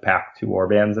I always pack 2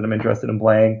 warbands that I'm interested in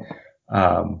playing.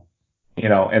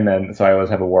 And then so I always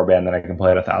have a warband that I can play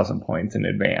at 1,000 points in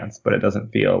advance, but it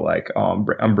doesn't feel like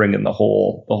I'm bringing the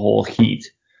whole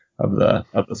heat of the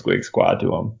Squig squad to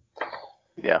them.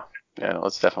 Yeah,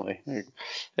 that's definitely.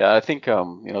 Yeah, I think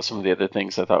some of the other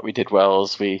things I thought we did well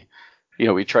is we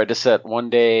tried to set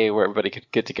one day where everybody could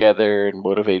get together and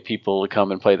motivate people to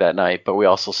come and play that night, but we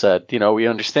also said we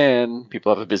understand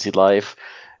people have a busy life.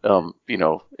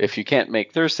 If you can't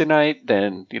make Thursday night,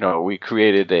 then we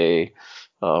created a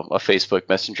Facebook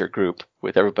Messenger group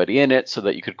with everybody in it so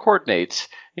that you could coordinate,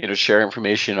 share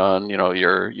information on,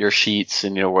 your sheets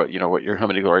and, how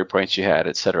many glory points you had,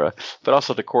 etc. But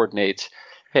also to coordinate,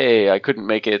 hey, I couldn't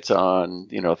make it on,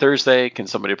 Thursday. Can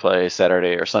somebody play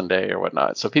Saturday or Sunday or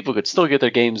whatnot? So people could still get their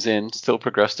games in, still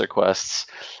progress their quests.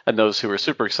 And those who were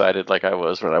super excited, like I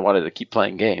was when I wanted to keep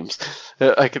playing games,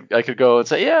 I could go and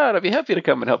say, yeah, I'd be happy to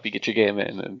come and help you get your game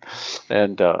in.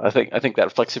 And I think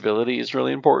that flexibility is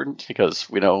really important because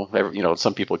we know,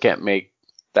 some people can't make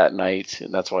that night,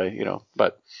 and that's why,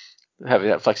 but having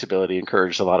that flexibility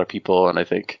encouraged a lot of people. And I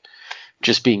think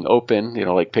just being open,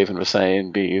 like Pavind was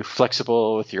saying, be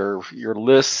flexible with your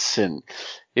lists and,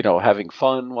 having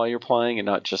fun while you're playing and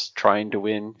not just trying to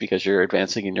win because you're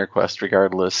advancing in your quest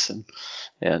regardless.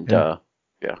 I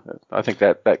think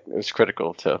that is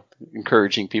critical to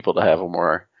encouraging people to have a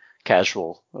more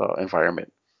casual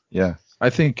environment. Yeah.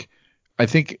 I think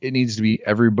it needs to be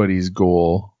everybody's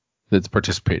goal that's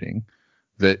participating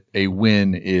that a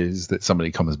win is that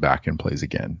somebody comes back and plays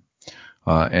again.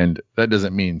 And that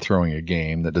doesn't mean throwing a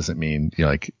game. That doesn't mean,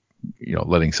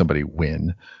 letting somebody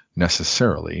win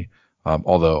necessarily.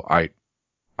 Although I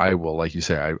will, like you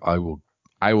say, I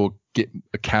will get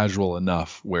casual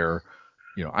enough where,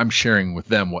 I'm sharing with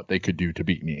them what they could do to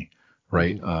beat me.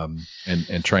 Right.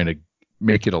 And trying to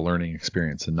make it a learning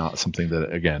experience and not something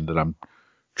that I'm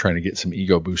trying to get some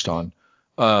ego boost on.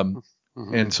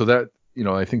 And so that,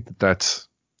 I think that's,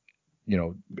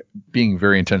 being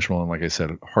very intentional and, like I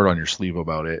said, hard on your sleeve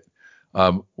about it.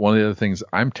 One of the other things,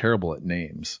 I'm terrible at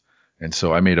names. And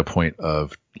so I made a point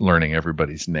of learning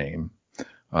everybody's name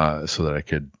so that I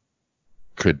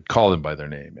could call them by their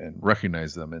name and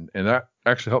recognize them. And that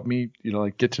actually helped me,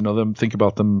 get to know them, think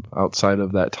about them outside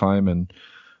of that time. And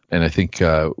I think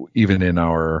even in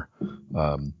our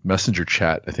messenger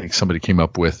chat, I think somebody came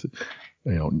up with,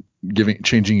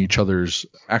 changing each other's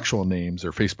actual names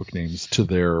or Facebook names to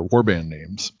their warband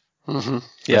names. Mm-hmm.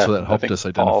 Yeah. So that helped us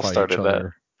identify each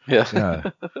other.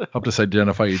 Yeah. Helped us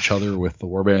identify each other with the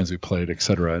warbands we played,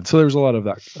 etc. And so there was a lot of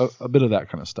that, a bit of that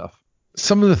kind of stuff.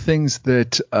 Some of the things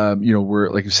that, were,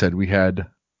 like you said, we had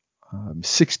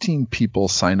 16 people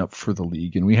sign up for the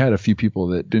league, and we had a few people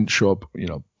that didn't show up,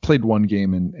 played one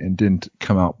game and didn't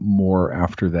come out more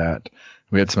after that.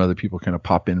 We had some other people kind of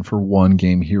pop in for one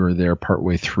game here or there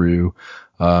partway through.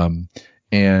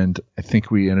 And I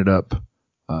think we ended up,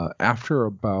 after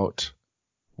about,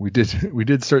 we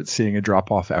did start seeing a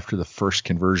drop off after the first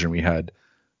conversion. We had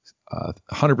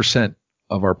 100%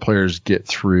 of our players get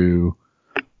through.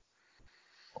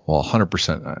 Well,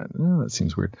 100%, that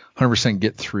seems weird. 100%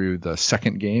 get through the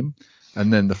second game.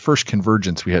 And then the first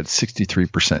convergence, we had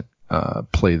 63%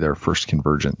 play their first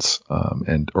convergence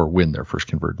or win their first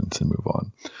convergence and move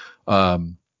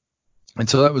on. And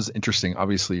so that was interesting.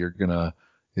 Obviously,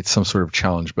 it's some sort of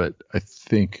challenge, but I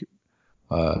think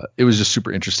it was just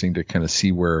super interesting to kind of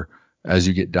see where, as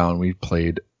you get down, we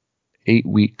played 8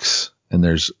 weeks, and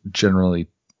there's generally,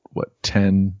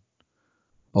 10,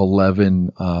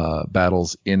 11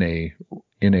 battles in a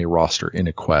roster, in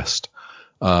a quest.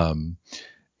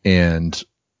 And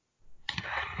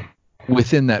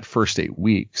within that first 8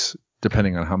 weeks,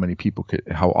 depending on how many people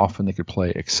how often they could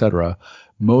play, etc.,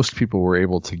 most people were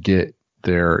able to get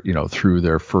their, through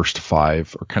their first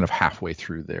 5 or kind of halfway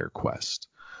through their quest.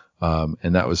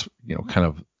 And that was, kind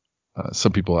of,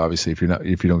 some people, obviously, if you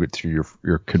don't get through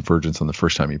your convergence on the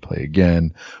first time, you play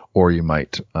again, or you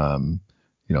might,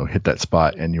 hit that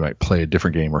spot and you might play a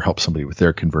different game or help somebody with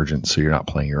their convergence, so you're not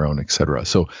playing your own, etc.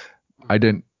 So I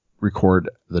didn't record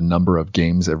the number of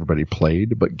games everybody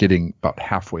played, but getting about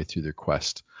halfway through their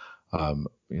quest,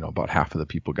 about half of the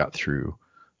people got through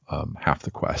half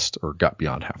the quest or got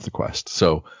beyond half the quest.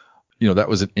 So, that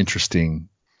was an interesting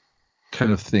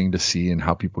kind of thing to see and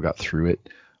how people got through it.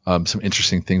 Some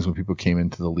interesting things when people came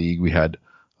into the league. We had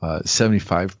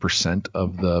 75%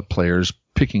 of the players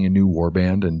picking a new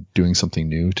warband and doing something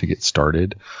new to get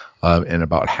started. And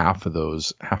about half of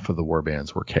the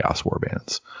warbands were chaos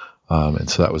warbands. And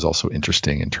so that was also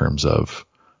interesting in terms of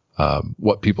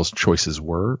what people's choices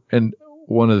were. And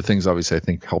one of the things, obviously, I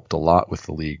think helped a lot with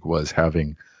the league was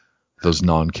having those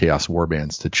non-chaos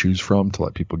warbands to choose from to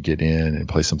let people get in and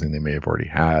play something they may have already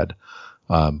had.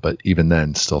 But even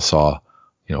then still saw,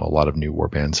 a lot of new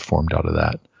warbands formed out of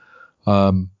that.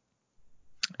 And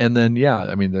then,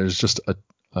 there's just a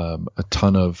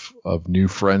ton of new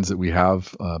friends that we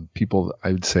have. People,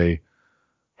 I would say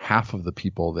half of the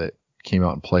people that came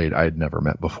out and played, I had never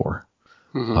met before.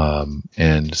 Mm-hmm.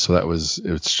 And so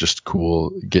it's just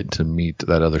cool getting to meet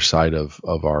that other side of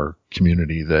our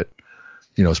community that,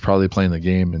 is probably playing the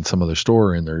game in some other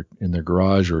store in their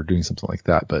garage or doing something like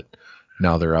that. But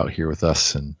now they're out here with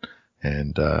us and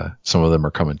some of them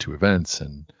are coming to events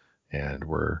and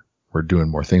we're doing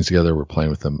more things together. We're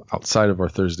playing with them outside of our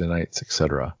Thursday nights,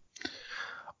 etc.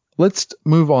 Let's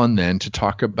move on then to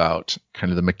talk about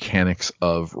kind of the mechanics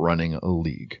of running a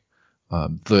league.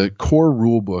 The core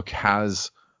rule book has,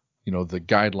 the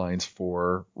guidelines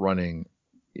for running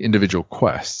individual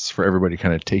quests for everybody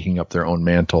kind of taking up their own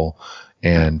mantle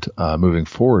and moving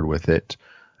forward with it.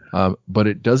 But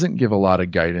it doesn't give a lot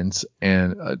of guidance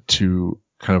and to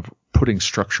kind of putting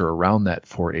structure around that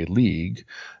for a league.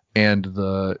 And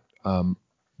the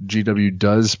GW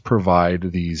does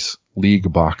provide these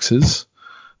league boxes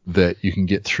that you can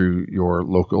get through your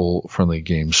local friendly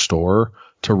game store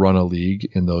to run a league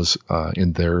in those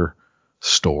in their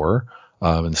store.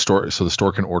 So the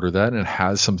store can order that, and it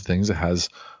has some things. It has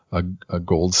a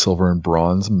gold, silver, and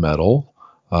bronze medal.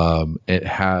 It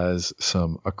has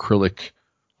some acrylic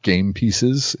game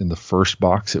pieces. In the first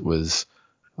box, it was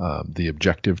the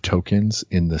objective tokens.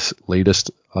 In this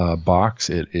latest box,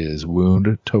 it is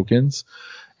wound tokens.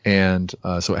 And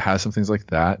so it has some things like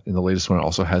that. In the latest one, it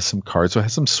also has some cards. So it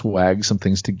has some swag, some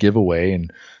things to give away,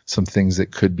 and some things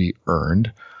that could be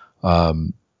earned.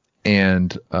 There's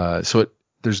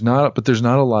not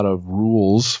a lot of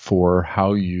rules for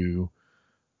how you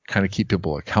kind of keep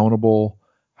people accountable,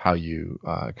 how you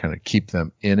kind of keep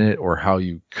them in it, or how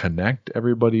you connect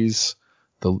everybody's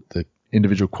the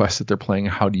individual quests that they're playing.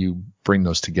 How do you bring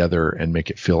those together and make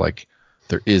it feel like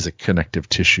there is a connective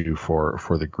tissue for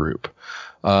the group?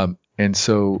 And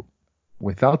so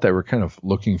without that, we're kind of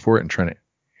looking for it and trying to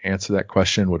answer that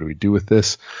question. What do we do with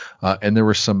this? And there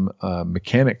were some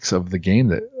mechanics of the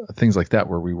game, things like that,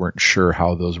 where we weren't sure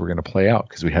how those were going to play out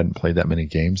because we hadn't played that many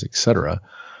games, etc.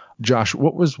 Josh,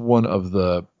 what was one of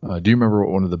the, do you remember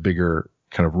what one of the bigger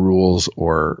kind of rules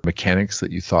or mechanics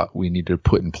that you thought we needed to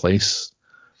put in place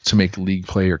to make league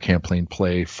play or campaign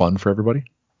play fun for everybody?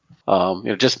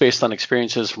 Just based on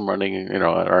experiences from running,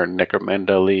 our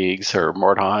Necromunda leagues or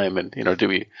Mordheim, and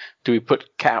do we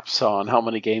put caps on how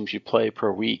many games you play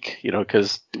per week?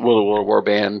 Because will a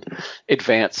warband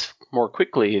advance more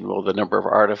quickly, and the number of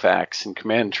artifacts and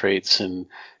command traits, and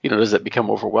does that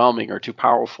become overwhelming or too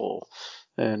powerful?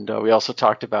 And we also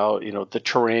talked about the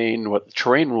terrain, what the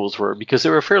terrain rules were, because they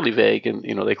were fairly vague, and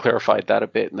they clarified that a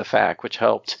bit in the FAQ, which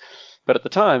helped. But at the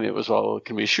time, it was,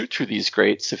 can we shoot through these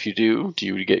grates? If you do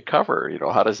you get cover?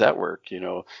 How does that work?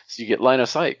 So you get line of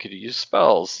sight. Could you use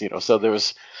spells? So there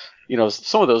was,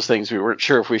 some of those things we weren't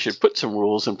sure if we should put some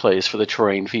rules in place for the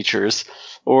terrain features,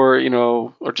 or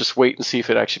just wait and see if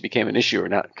it actually became an issue or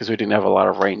not, because we didn't have a lot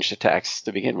of ranged attacks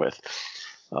to begin with.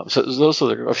 So those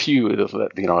are a few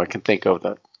that I can think of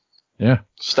that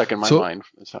stuck in my mind.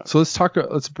 So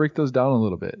let's break those down a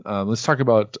little bit. Let's talk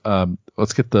about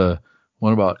let's get the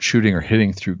one about shooting or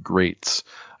hitting through grates.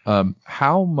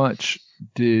 How much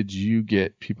did you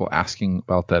get people asking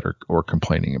about that or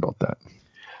complaining about that?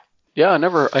 Yeah, I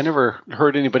never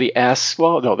heard anybody ask.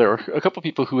 Well, no, there were a couple of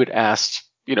people who had asked,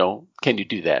 can you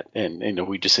do that? And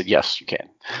we just said, yes, you can.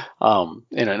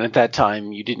 And at that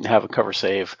time, you didn't have a cover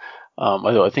save.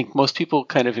 Although I think most people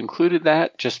kind of included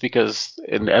that just because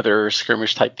in other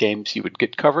skirmish type games, you would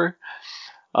get cover.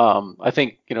 I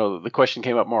think, the question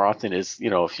came up more often is,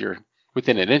 if you're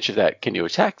within an inch of that, can you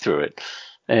attack through it?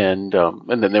 And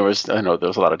then there was a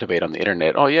lot of debate on the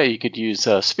internet. Oh yeah, you could use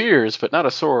spears, but not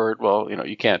a sword. Well,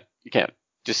 you can't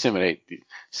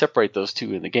separate those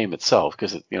two in the game itself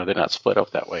because they're not split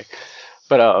up that way.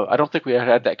 But I don't think we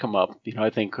had that come up. I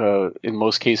think in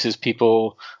most cases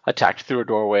people attacked through a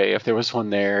doorway if there was one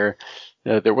there.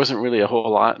 There wasn't really a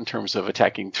whole lot in terms of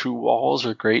attacking through walls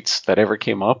or grates that ever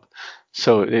came up.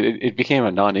 So it became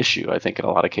a non-issue, I think, in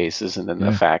a lot of cases. And then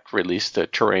the FAQ released the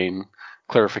terrain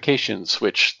clarifications,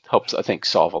 which helps, I think,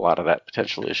 solve a lot of that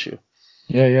potential issue.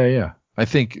 Yeah. I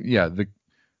think,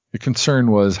 the concern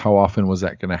was how often was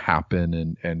that going to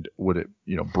happen, and would it,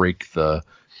 break the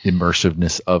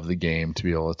immersiveness of the game to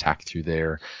be able to attack through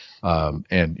there.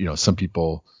 And some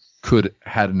people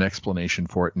had an explanation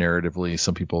for it narratively.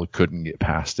 Some people couldn't get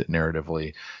past it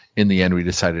narratively. In the end, we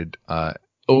decided,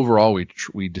 overall,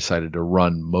 we decided to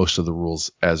run most of the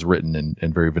rules as written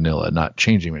and very vanilla, not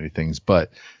changing many things. But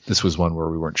this was one where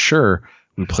we weren't sure.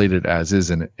 We played it as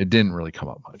is, and it didn't really come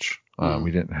up much.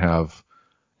 We didn't have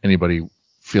anybody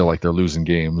feel like they're losing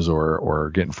games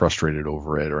or getting frustrated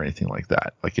over it or anything like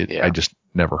that. I just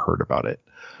never heard about it.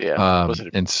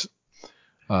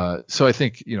 So I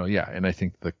think, and I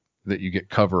think that you get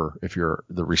cover if you're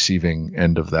the receiving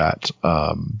end of that,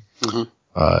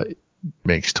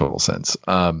 makes total sense.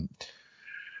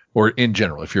 Or in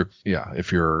general, if you're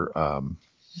on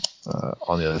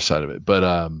the other side of it,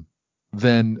 but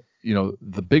then,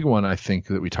 the big one I think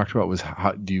that we talked about was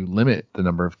how do you limit the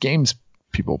number of games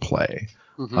people play?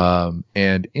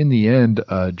 And in the end,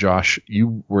 Josh,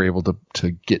 you were able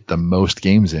to get the most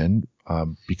games in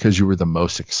because you were the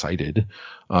most excited.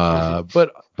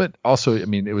 But also,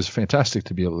 it was fantastic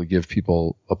to be able to give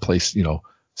people a place,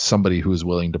 somebody who is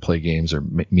willing to play games or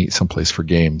meet someplace for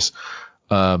games.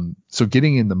 So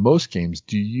getting in the most games,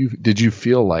 did you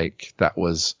feel like that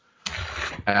was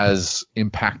as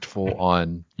impactful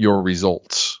on your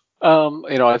results?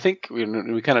 I think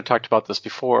we kind of talked about this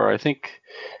before. I think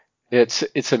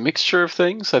it's a mixture of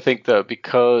things. I think that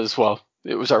because,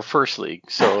 it was our first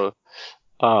league, so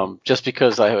just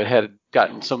because I had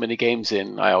gotten so many games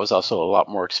in, I was also a lot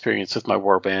more experienced with my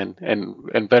warband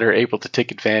and better able to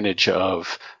take advantage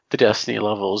of the Destiny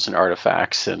levels and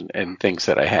artifacts and things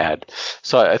that I had.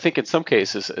 So I think in some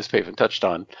cases, as Paven touched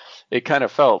on, it kind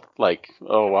of felt like,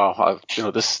 oh wow,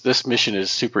 this mission is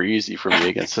super easy for me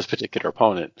against this particular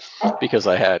opponent because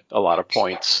I had a lot of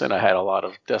points and I had a lot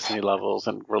of Destiny levels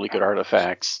and really good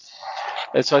artifacts.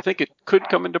 And so I think it could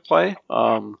come into play.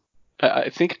 I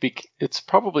think it's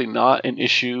probably not an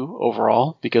issue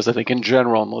overall because I think in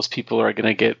general most people are going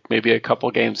to get maybe a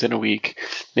couple games in a week,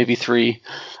 maybe 3,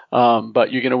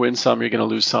 but you're going to win some, you're going to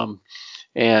lose some.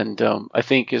 And I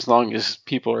think as long as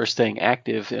people are staying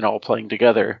active and all playing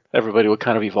together, everybody will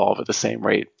kind of evolve at the same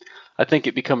rate. I think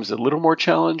it becomes a little more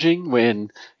challenging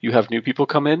when you have new people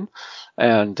come in,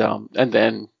 and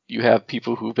then you have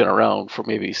people who've been around for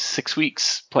maybe 6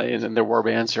 weeks playing, and their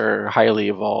warbands are highly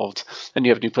evolved, and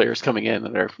you have new players coming in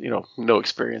and they're no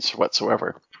experience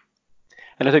whatsoever.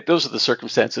 And I think those are the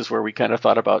circumstances where we kind of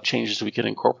thought about changes we could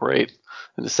incorporate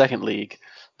in the second league,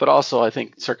 but also I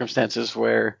think circumstances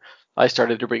where I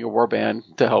started to bring a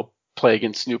warband to help play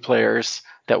against new players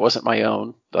that wasn't my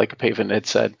own, like Paven had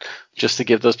said, just to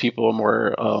give those people a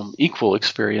more equal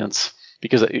experience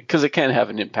because it can have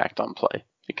an impact on play.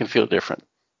 It can feel different.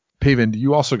 Paven,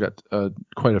 you also got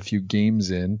quite a few games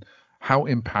in. How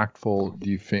impactful do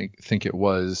you think it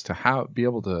was to be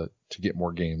able to get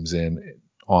more games in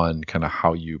on kind of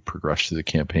how you progress through the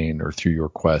campaign or through your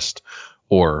quest,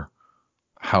 or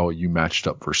how you matched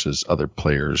up versus other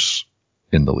players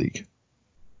in the league?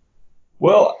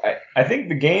 Well, I think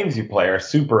the games you play are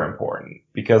super important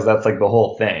because that's like the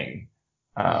whole thing.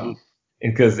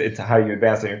 Because it's how you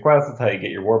advance on your quest, it's how you get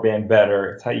your warband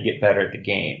better, it's how you get better at the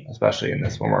game, especially in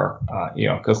this when we're,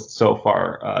 because so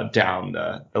far down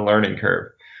the learning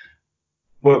curve.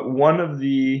 But one of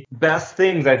the best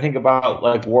things I think about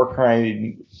like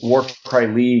Warcry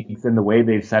leagues and the way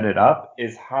they've set it up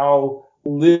is how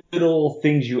little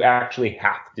things you actually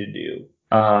have to do.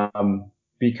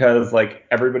 Because like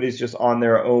everybody's just on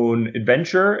their own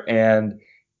adventure and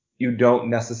you don't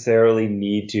necessarily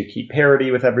need to keep parity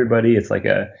with everybody. It's like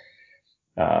a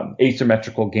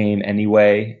asymmetrical game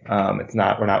anyway. We're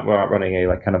not running a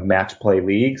like kind of match play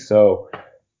league, so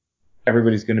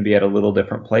everybody's going to be at a little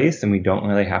different place, and we don't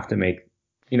really have to make,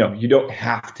 you don't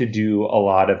have to do a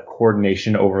lot of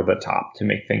coordination over the top to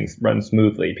make things run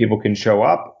smoothly. People can show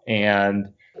up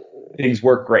and things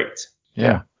work great.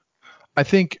 Yeah. I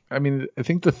think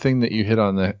the thing that you hit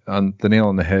on the nail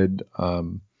on the head,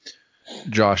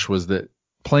 Josh, was that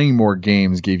playing more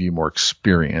games gave you more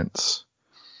experience,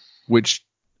 which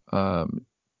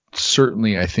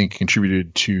certainly I think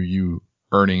contributed to you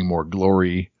earning more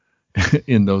glory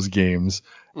in those games,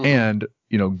 and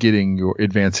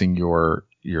advancing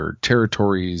your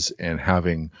territories and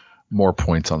having more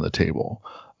points on the table.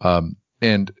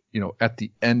 And at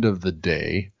the end of the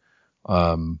day,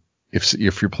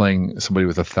 if you're playing somebody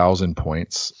with 1,000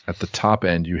 points, at the top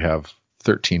end you have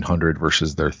 1,300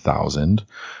 versus their 1,000,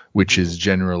 which is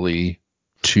generally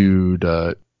two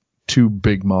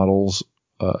big models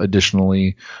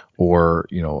additionally, or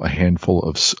a handful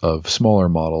of smaller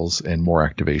models and more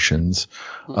activations,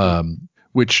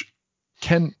 which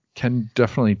can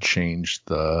definitely change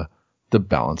the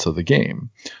balance of the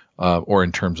game, or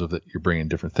in terms of that you're bringing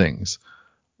different things.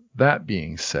 That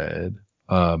being said,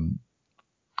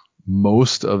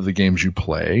 most of the games you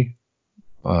play,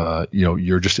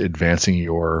 you're just advancing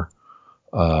your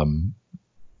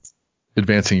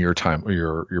time,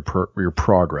 or your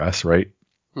progress, right?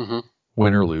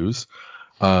 Win or lose.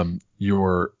 I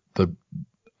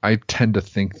tend to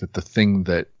think that the thing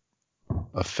that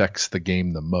affects the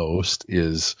game the most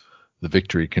is the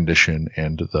victory condition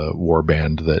and the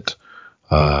warband that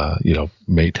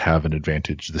may have an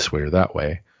advantage this way or that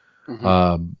way.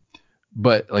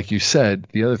 But like you said,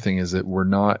 the other thing is that we're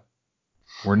not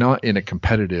in a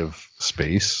competitive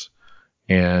space,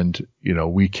 and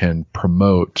we can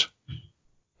promote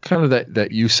kind of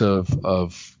that use of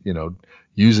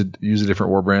use a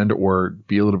different warband, or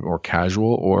be a little bit more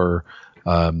casual, or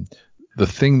the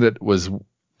thing that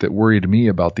worried me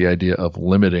about the idea of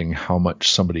limiting how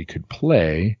much somebody could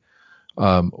play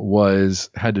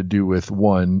had to do with,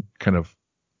 one, kind of,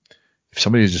 if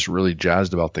somebody's just really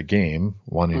jazzed about the game,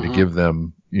 wanting to give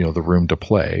them, the room to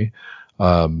play.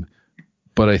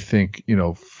 But I think,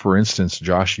 for instance,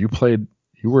 Josh, you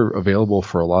were available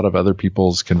for a lot of other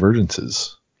people's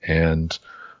convergences and,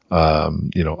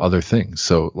 other things.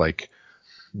 So like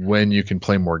when you can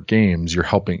play more games, you're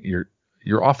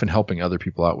often helping other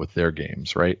people out with their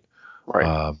games, right?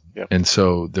 Right. Yep. And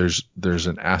so there's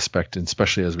an aspect, and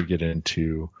especially as we get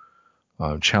into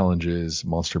challenges,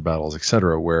 monster battles,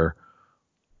 etc., where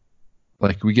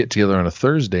like we get together on a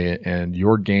Thursday and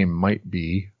your game might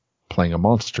be playing a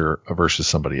monster versus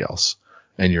somebody else,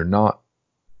 and you're not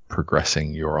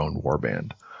progressing your own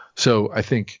warband. So I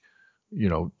think,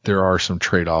 there are some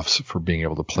trade-offs for being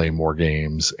able to play more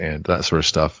games and that sort of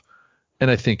stuff.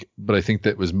 And I think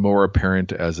that was more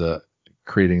apparent as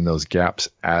creating those gaps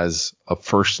as a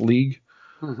first league.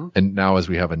 And now as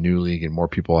we have a new league and more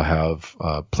people have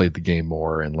played the game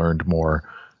more and learned more,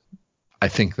 I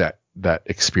think that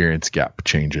experience gap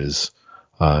changes,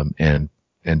 and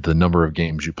the number of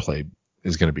games you play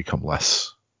is going to become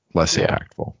less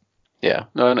impactful. Yeah.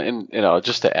 No, and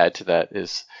just to add to that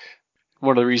is,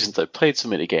 one of the reasons I played so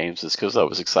many games is because I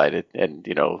was excited, and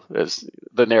as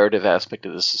the narrative aspect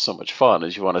of this is so much fun,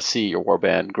 is you want to see your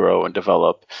warband grow and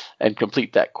develop and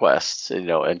complete that quest,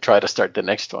 and try to start the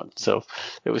next one. So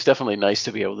it was definitely nice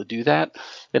to be able to do that.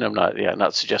 And I'm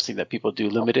not suggesting that people do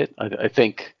limit it. I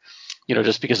think,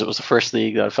 just because it was the first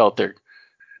league, I felt there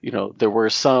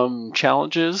were some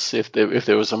challenges if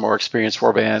there was a more experienced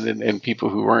warband and people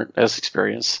who weren't as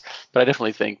experienced. But I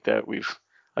definitely think that we've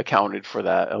accounted for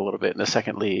that a little bit in the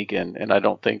second league, and I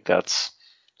don't think that's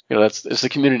as the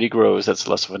community grows, that's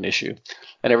less of an issue,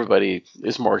 and everybody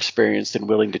is more experienced and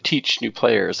willing to teach new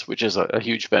players, which is a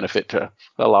huge benefit to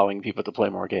allowing people to play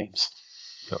more games.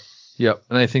 Yep.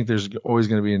 And I think there's always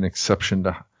going to be an exception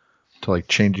to like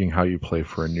changing how you play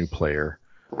for a new player.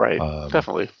 Right.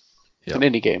 Definitely. Yeah. In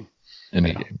any game.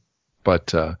 Game.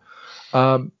 But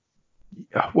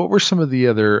what were some of the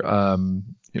other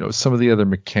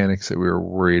mechanics that we were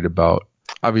worried about?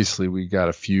 Obviously, we got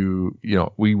a few.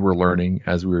 We were learning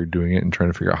as we were doing it and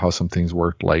trying to figure out how some things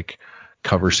worked, like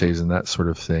cover saves and that sort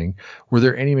of thing. Were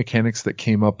there any mechanics that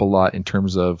came up a lot in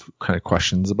terms of kind of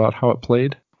questions about how it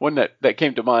played? One that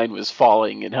came to mind was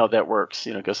falling and how that works.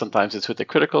 Because sometimes it's with a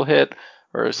critical hit,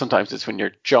 or sometimes it's when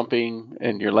you're jumping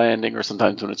and you're landing, or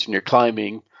sometimes when it's when you're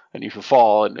climbing and you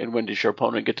fall, and when does your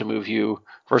opponent get to move you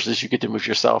versus you get to move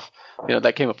yourself.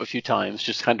 That came up a few times,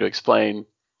 just kind of explain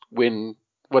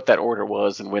what that order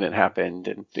was and when it happened,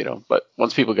 and but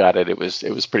once people got it, it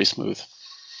was pretty smooth.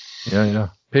 Yeah.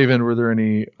 Paven, were there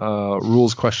any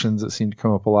rules questions that seemed to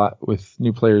come up a lot with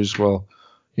new players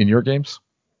in your games?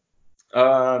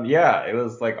 Yeah, it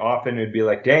was like often it'd be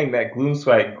like, dang, that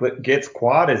Gloomspite gets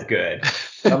quad is good.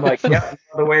 I'm like, yeah,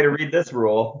 another way to read this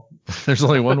rule. There's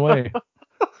only one way.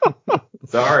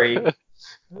 Sorry.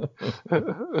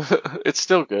 It's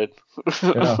still good.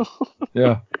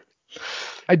 Yeah.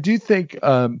 I do think,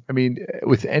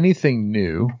 with anything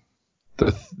new,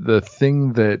 the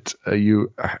thing that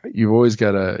you've always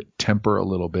got to temper a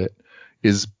little bit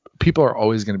is people are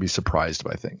always going to be surprised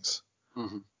by things.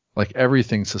 Mm-hmm. Like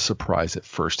everything's a surprise at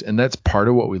first. And that's part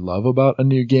of what we love about a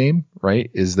new game, right?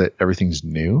 Is that everything's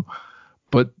new.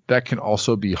 But that can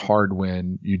also be hard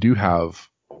when you do have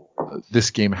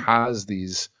this game has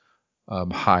these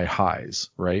high highs,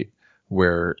 right?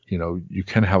 Where, you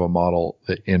can have a model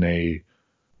that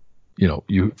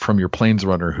you from your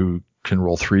planesrunner who can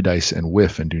roll 3 dice and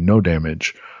whiff and do no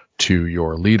damage to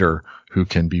your leader who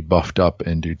can be buffed up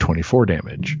and do 24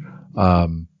 damage.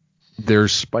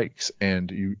 There's spikes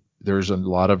and there's a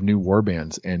lot of new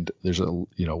warbands and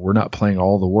we're not playing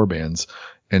all the warbands.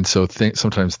 And so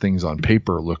sometimes things on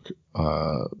paper look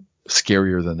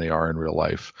scarier than they are in real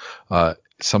life.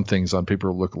 Some things on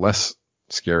paper look less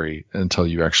scary until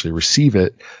you actually receive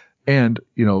it. And,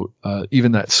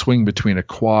 even that swing between a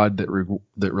quad that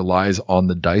relies on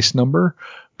the dice number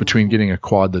between getting a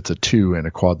quad that's a 2 and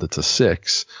a quad that's a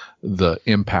 6, the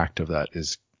impact of that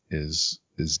is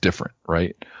different.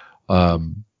 Right.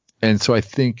 And so I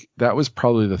think that was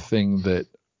probably the thing that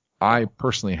I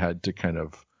personally had to kind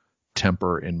of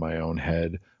temper in my own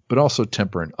head, but also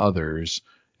temper in others,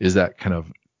 is that kind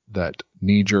of that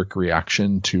knee-jerk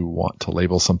reaction to want to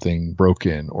label something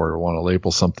broken or want to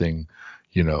label something,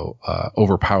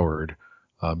 overpowered,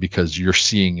 because you're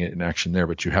seeing it in action there,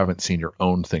 but you haven't seen your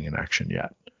own thing in action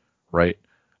yet, right?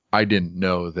 I didn't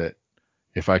know that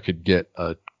if I could get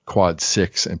a quad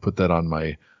 6 and put that on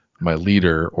my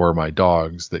leader or my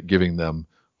dogs, that giving them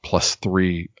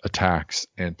 +3 attacks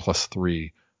and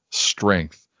 +3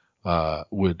 strength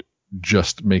would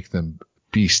just make them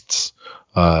beasts.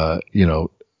 I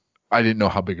didn't know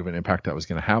how big of an impact that was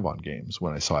going to have on games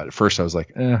when I saw it. At first I was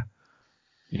like, I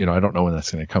don't know when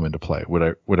that's going to come into play.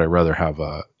 Would I rather have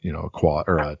a quad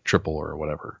or a triple or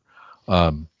whatever?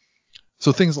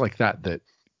 So things like that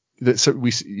so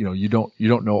we, you don't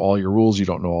know all your rules. You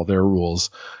don't know all their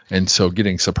rules. And so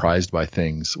getting surprised by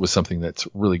things was something that's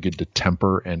really good to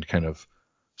temper and kind of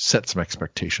set some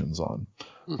expectations on.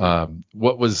 Mm-hmm.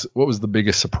 What was the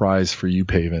biggest surprise for you,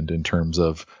 Paven, in terms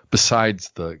of,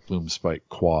 besides the Gloomspite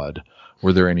quad,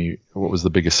 what was the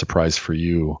biggest surprise for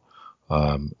you,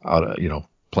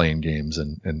 playing games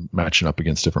and matching up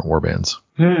against different warbands?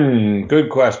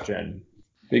 Good question.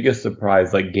 Biggest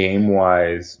surprise, like game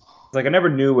wise. Like I never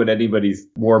knew what anybody's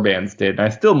warbands did, and I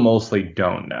still mostly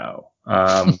don't know.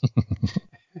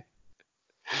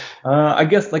 I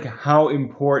guess like how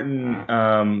important,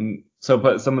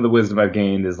 but some of the wisdom I've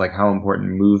gained is like how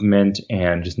important movement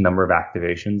and just number of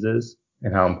activations is,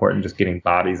 and how important just getting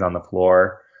bodies on the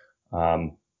floor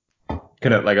can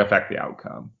like affect the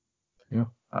outcome. Yeah.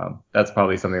 That's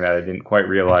probably something that I didn't quite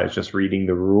realize just reading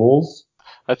the rules.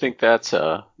 I think that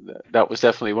was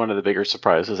definitely one of the bigger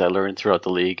surprises I learned throughout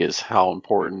the league, is how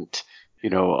important,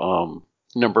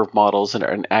 number of models and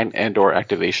or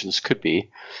activations could be.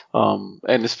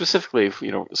 And specifically,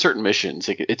 certain missions,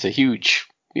 it's a huge,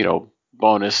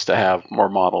 bonus to have more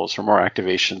models or more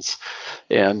activations.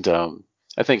 And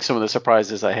I think some of the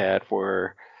surprises I had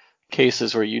were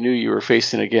cases where you knew you were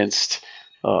facing against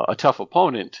a tough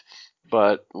opponent,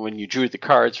 but when you drew the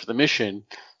cards for the mission,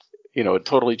 it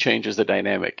totally changes the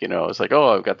dynamic. It's like,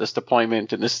 oh, I've got this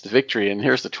deployment and this is the victory, and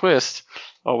here's the twist.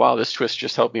 Oh, wow, this twist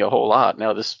just helped me a whole lot.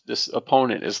 Now this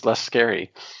opponent is less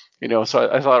scary.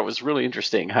 So I thought it was really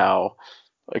interesting how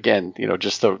again,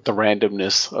 just the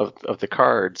randomness of the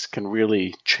cards can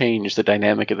really change the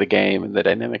dynamic of the game and the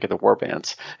dynamic of the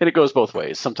warbands. And it goes both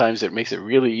ways. Sometimes it makes it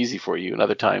really easy for you, and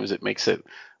other times it makes it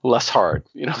less hard,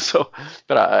 So,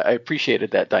 but I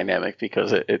appreciated that dynamic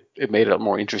because it made it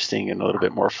more interesting and a little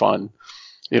bit more fun.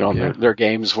 There are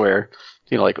games where,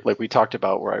 like we talked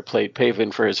about, where I played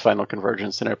Paven for his final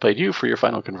convergence and I played you for your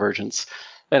final convergence.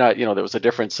 And there was a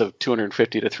difference of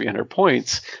 250 to 300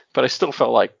 points, but I still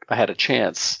felt like I had a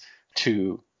chance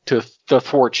to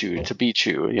thwart you, to beat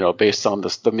you, based on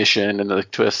the mission and the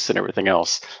twists and everything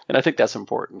else. And I think that's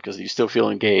important because you still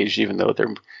feel engaged, even though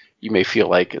you may feel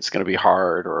like it's going to be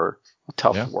hard or a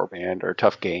tough warband or a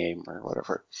tough game or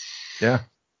whatever. Yeah.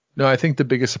 No, I think the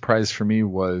biggest surprise for me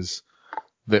was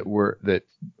that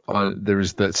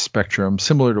there's that spectrum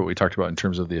similar to what we talked about in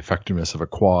terms of the effectiveness of a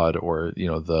quad or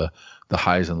the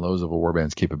highs and lows of a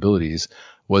warband's capabilities,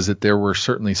 was that there were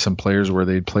certainly some players where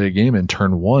they'd play a game and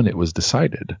turn one it was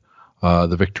decided,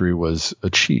 the victory was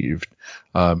achieved,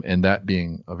 and that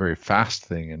being a very fast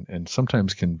thing and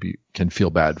sometimes can feel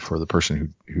bad for the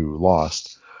person who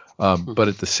lost, but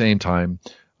at the same time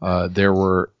there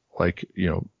were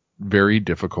very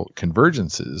difficult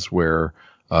convergences where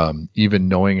even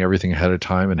knowing everything ahead of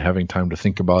time and having time to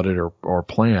think about it or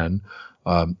plan,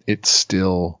 it's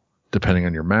still, depending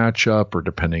on your matchup or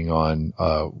depending on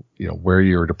where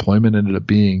your deployment ended up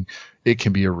being, it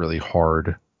can be a really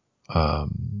hard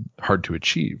to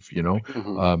achieve.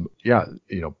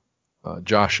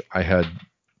 Josh, I had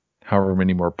however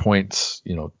many more points,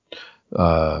 to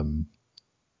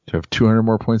have 200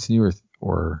 more points than you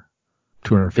or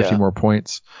 250 more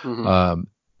points.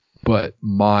 But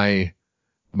my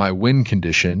win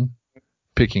condition,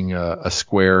 picking a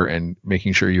square and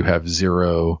making sure you have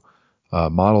 0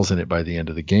 models in it by the end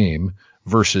of the game,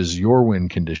 versus your win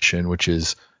condition, which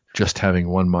is just having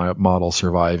one model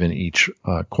survive in each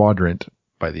quadrant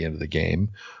by the end of the game.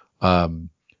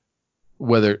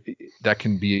 Whether that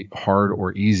can be hard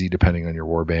or easy depending on your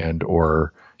warband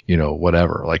or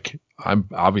whatever. Like, I'm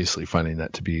obviously finding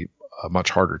that to be a much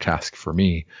harder task for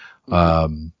me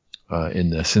in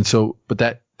this, and so but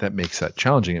that makes that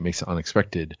challenging. It makes it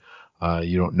unexpected.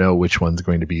 You don't know which one's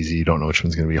going to be easy. You don't know which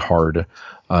one's going to be hard.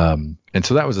 And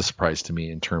so that was a surprise to me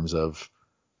in terms of,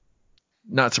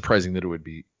 not surprising that it would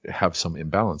have some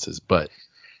imbalances, but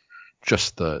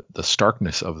just the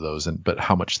starkness of those, but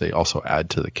how much they also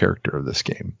add to the character of this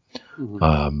game.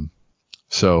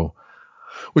 So,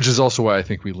 which is also why I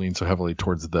think we lean so heavily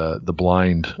towards the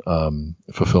blind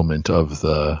fulfillment of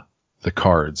the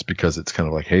cards, because it's kind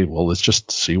of like, hey, well, let's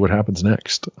just see what happens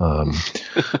next. And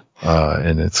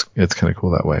it's kind of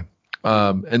cool that way.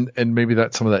 And maybe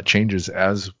that some of that changes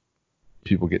as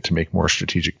people get to make more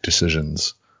strategic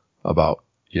decisions about,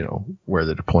 where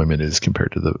the deployment is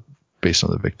compared to based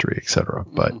on the victory, et cetera.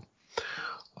 But,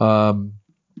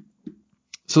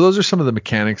 so those are some of the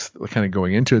mechanics kind of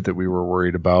going into it that we were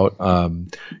worried about.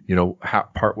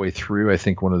 Partway through, I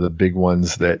think one of the big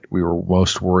ones that we were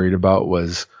most worried about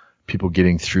was people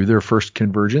getting through their first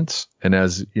convergence. And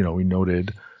as we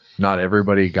noted, not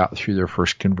everybody got through their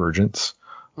first convergence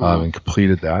and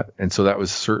completed that. And so that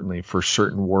was certainly for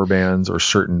certain warbands or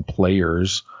certain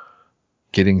players,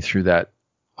 getting through that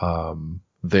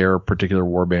their particular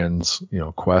warband's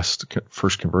quest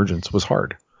first convergence was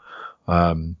hard.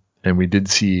 And we did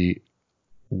see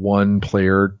one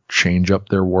player change up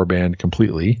their warband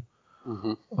completely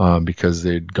because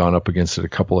they'd gone up against it a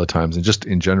couple of times and just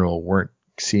in general weren't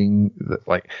seeing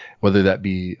whether that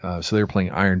be so they were playing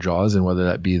Iron Jaws, and whether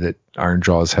that be that Iron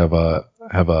Jaws have a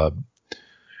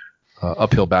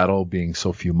uphill battle being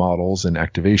so few models and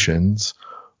activations,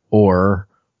 or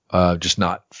just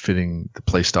not fitting the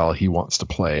play style he wants to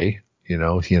play. He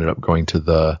ended up going to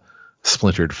the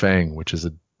Splintered Fang, which has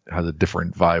a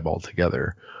different vibe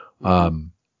altogether.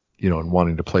 And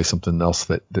wanting to play something else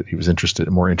that he was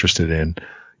more interested in.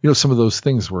 Some of those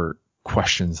things were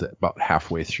questions that about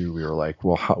halfway through we were like,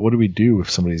 well, what do we do if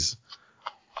somebody's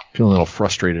feeling a little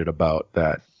frustrated about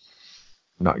that,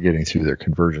 not getting through their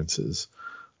convergences?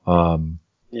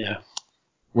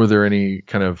 Were there any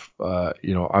kind of,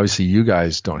 obviously you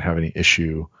guys don't have any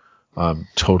issue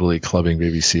totally clubbing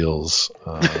baby seals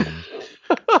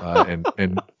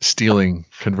and stealing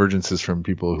convergences from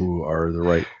people who are the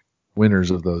right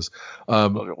winners of those.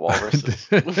 Walruses.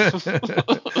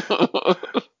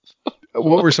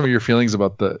 What were some of your feelings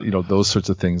about those sorts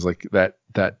of things, like that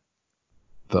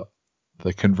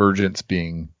the convergence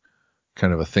being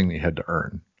kind of a thing that you had to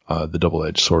earn, the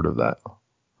double-edged sword of that?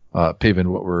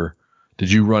 Paven,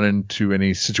 did you run into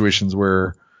any situations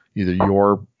where either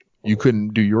you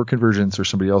couldn't do your convergence or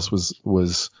somebody else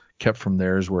was kept from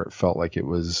theirs, where it felt like it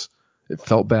was it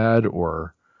felt bad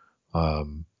or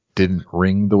didn't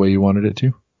ring the way you wanted it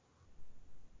to?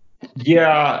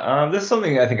 Yeah, this is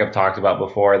something I think I've talked about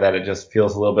before, that it just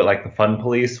feels a little bit like the fun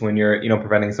police when you're,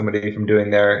 preventing somebody from doing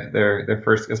their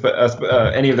first,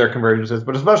 any of their convergences,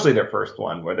 but especially their first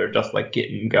one where they're just like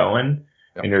getting going.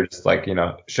 Yep. And you're just like,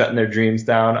 shutting their dreams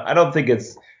down. I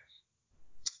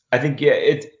think, yeah,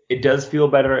 it does feel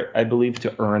better, I believe,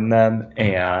 to earn them.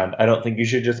 And I don't think you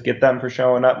should just get them for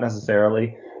showing up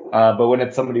necessarily. But when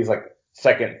it's somebody's like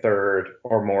second, third,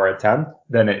 or more attempt,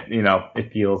 then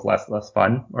it feels less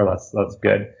fun or less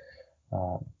good.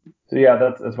 So yeah,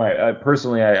 that's my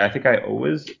personally. I think I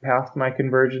always passed my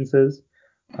convergences,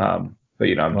 but I'm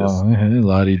just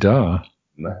la-di-da.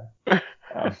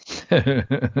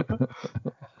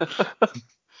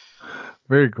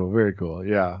 Very cool, very cool.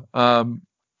 Yeah.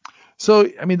 So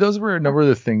I mean, those were a number of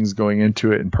the things going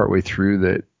into it and partway through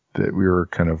that we were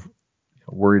kind of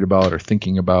worried about or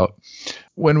thinking about.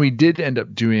 When we did end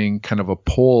up doing kind of a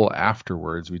poll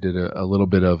afterwards, we did a little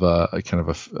bit of a kind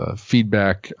of a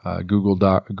feedback,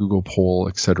 Google poll,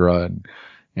 etc.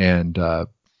 And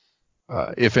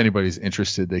if anybody's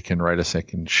interested, they can write us. I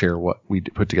can share what we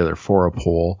put together for a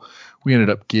poll. We ended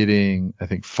up getting, I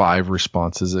think, 5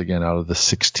 responses again out of the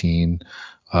 16.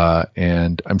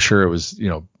 And I'm sure it was,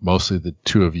 mostly the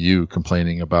two of you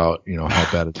complaining about,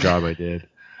 how bad a job I did.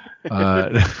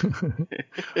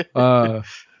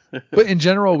 But in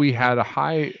general, we had a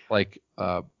high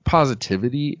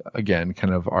positivity. Again,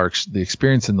 kind of the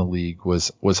experience in the league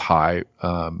was high.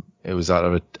 It was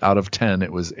out of 10,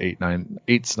 it was 8s,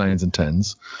 9s, and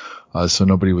 10s. So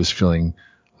nobody was feeling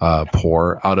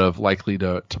poor. Out of likely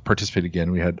to participate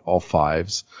again, we had all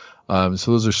 5s.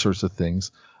 So those are sorts of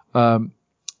things.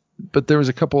 But there was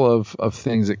a couple of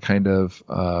things that kind of,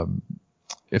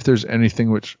 if there's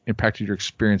anything which impacted your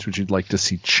experience, which you'd like to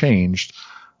see changed,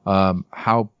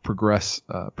 how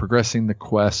progressing the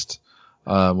quest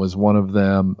was one of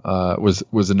them.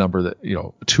 Was a number that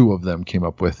 2 of them came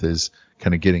up with, is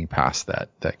kind of getting past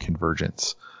that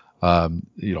convergence.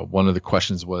 One of the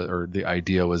questions was, or the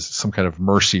idea was, some kind of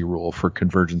mercy rule for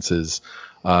convergences.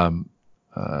 So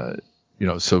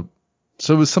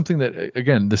it was something that,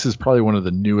 again, this is probably one of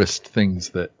the newest things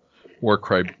that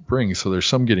Warcry brings. So there's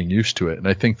some getting used to it, and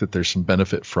I think that there's some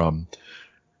benefit from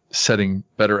setting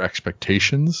better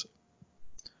expectations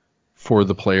for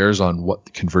the players on what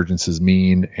the convergences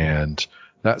mean and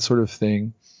that sort of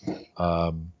thing.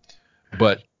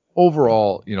 But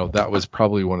overall, that was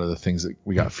probably one of the things that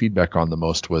we got feedback on the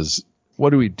most, was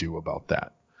what do we do about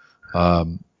that?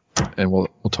 And we'll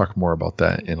talk more about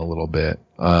that in a little bit.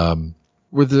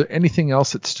 Was there anything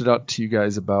else that stood out to you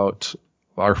guys about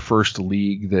our first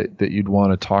league that you'd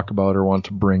want to talk about or want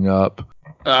to bring up?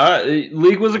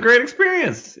 League was a great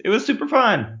experience. It was super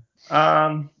fun.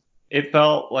 It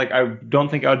felt like I don't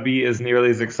think I'd be as nearly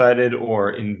as excited or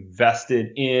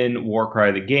invested in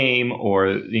Warcry the game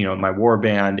or my war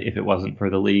band if it wasn't for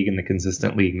the league and the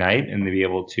consistent league night, and to be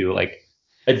able to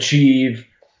achieve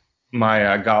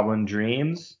my goblin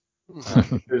dreams.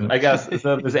 I guess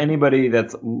so. If there's anybody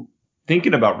that's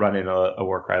thinking about running a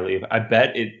Warcry league, I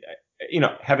bet it.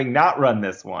 Having not run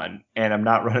this one, and I'm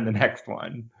not running the next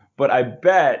one, but I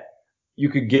bet you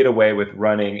could get away with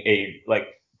running a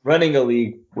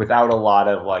league without a lot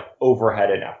of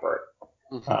overhead and effort.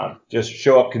 Mm-hmm. Just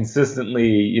show up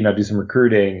consistently, do some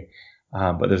recruiting,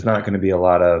 but there's not going to be a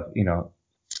lot of,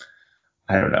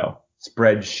 I don't know,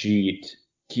 spreadsheet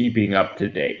keeping up to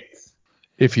date.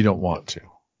 If you don't want to.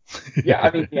 Yeah,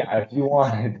 I mean, yeah, if you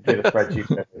want to get a spreadsheet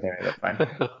for everything, that's fine.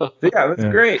 So yeah, it was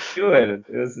great. Do it. It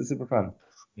was super fun.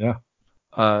 Yeah.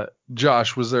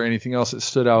 Josh, was there anything else that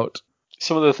stood out?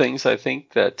 Some of the things I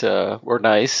think that were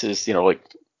nice is,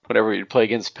 whenever you'd play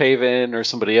against Paven or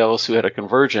somebody else who had a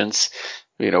convergence,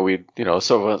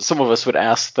 so some of us would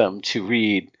ask them to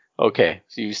read, okay,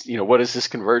 so what is this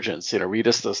convergence? Read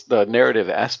us the narrative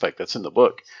aspect that's in the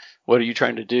book. What are you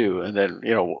trying to do? And then,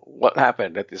 what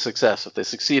happened at the success? If they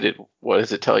succeeded, what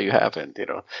does it tell you happened?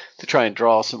 To try and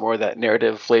draw some more of that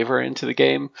narrative flavor into the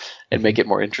game and make it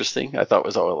more interesting, I thought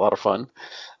was a lot of fun.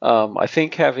 I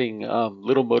think having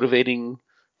little motivating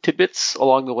tidbits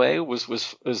along the way was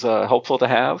helpful to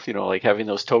have. Having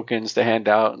those tokens to hand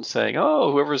out and saying,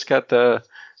 oh, whoever's got the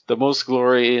most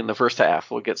glory in the first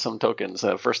half will get some tokens,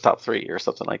 first top 3 or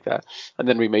something like that. And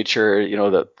then we made sure,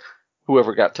 that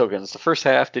whoever got tokens the first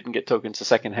half didn't get tokens the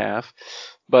second half.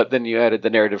 But then you added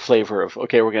the narrative flavor of,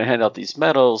 okay, we're going to hand out these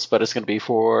medals, but it's going to be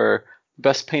for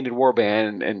best painted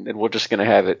warband, and we're just going to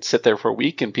have it sit there for a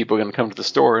week, and people are going to come to the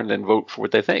store and then vote for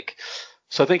what they think.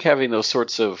 So I think having those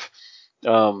sorts of,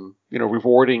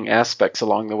 rewarding aspects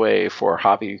along the way for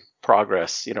hobby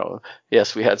progress.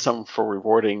 Yes, we had some for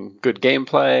rewarding good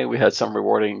gameplay. We had some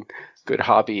rewarding good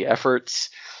hobby efforts.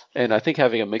 And I think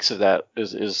having a mix of that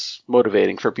is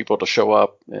motivating for people to show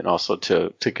up and also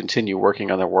to continue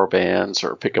working on their war bands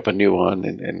or pick up a new one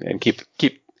and keep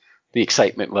the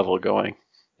excitement level going.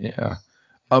 Yeah.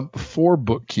 For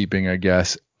bookkeeping, I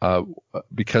guess,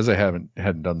 because I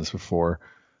hadn't done this before,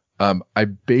 I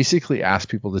basically asked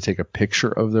people to take a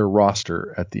picture of their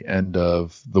roster at the end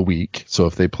of the week. So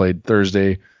if they played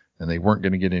Thursday and they weren't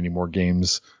going to get any more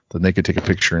games, then they could take a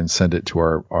picture and send it to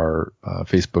our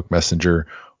Facebook Messenger,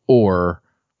 or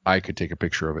I could take a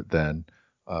picture of it then,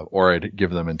 or I'd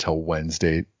give them until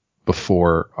Wednesday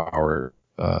before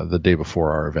the day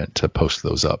before our event to post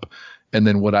those up. And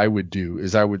then what I would do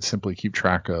is I would simply keep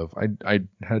track of, I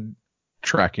had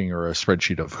tracking or a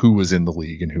spreadsheet of who was in the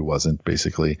league and who wasn't,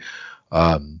 basically.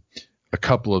 A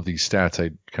couple of these stats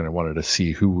I kind of wanted to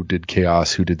see who did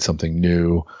chaos, who did something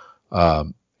new.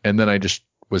 And then I just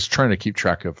was trying to keep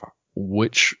track of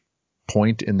which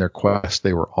point in their quest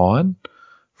they were on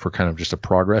for kind of just a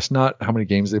progress, not how many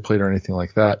games they played or anything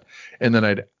like that. And then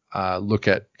I'd look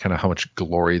at kind of how much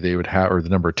glory they would have, or the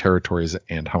number of territories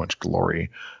and how much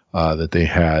glory that they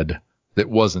had that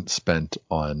wasn't spent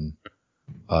on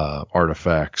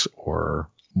artifacts or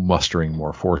mustering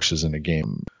more forces in a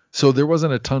game. So there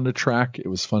wasn't a ton to track. It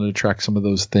was fun to track some of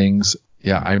those things.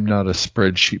 Yeah, I'm not a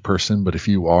spreadsheet person, but if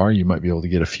you are, you might be able to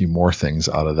get a few more things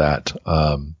out of that.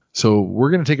 So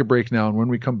we're going to take a break now, and when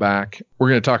we come back, we're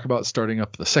going to talk about starting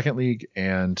up the second league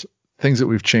and things that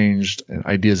we've changed and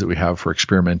ideas that we have for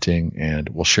experimenting, and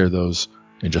we'll share those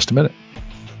in just a minute.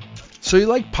 So you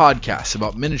like podcasts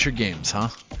about miniature games, huh?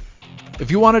 If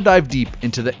you want to dive deep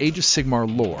into the Age of Sigmar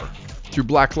lore through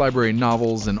Black Library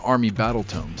novels and Army battle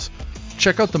tomes,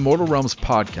 check out the Mortal Realms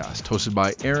podcast hosted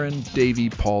by Aaron, Davey,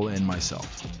 Paul, and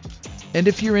myself. And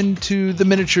if you're into the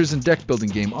miniatures and deck building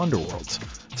game Underworlds,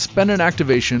 spend an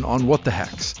activation on What the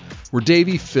Hex, where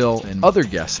Davey, Phil, and other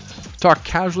guests talk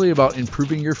casually about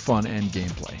improving your fun and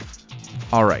gameplay.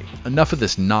 Alright, enough of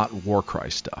this not Warcry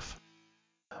stuff.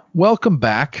 Welcome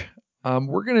back.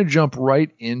 We're going to jump right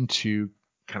into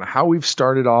kind of how we've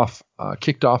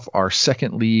kicked off our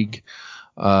second league,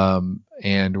 and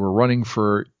we're running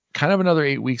for kind of another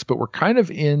 8 weeks, but we're kind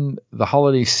of in the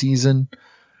holiday season.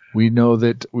 We know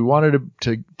that we wanted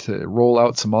to roll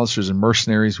out some monsters and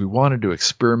mercenaries. We wanted to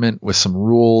experiment with some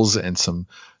rules and some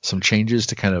changes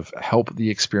to kind of help the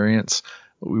experience.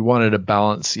 We wanted to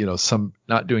balance, some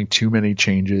not doing too many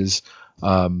changes.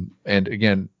 And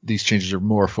again, these changes are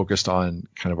more focused on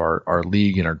kind of our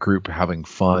league and our group having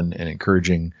fun and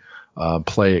encouraging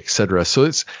play, etc.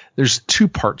 So there's two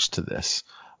parts to this.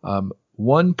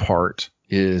 One part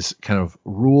is kind of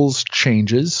rules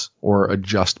changes or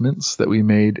adjustments that we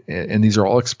made, and these are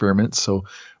all experiments. So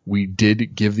we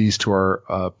did give these to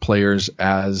our players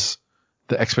as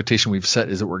the expectation we've set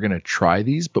is that we're going to try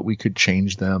these, but we could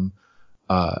change them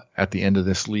at the end of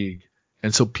this league.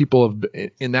 And so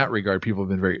in that regard, people have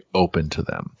been very open to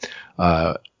them.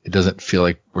 It doesn't feel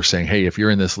like we're saying, hey, if you're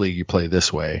in this league, you play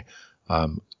this way.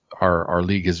 Our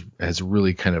league has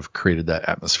really kind of created that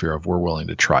atmosphere of we're willing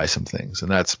to try some things, and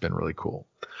that's been really cool.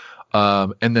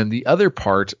 And then the other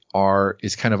part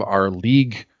is kind of our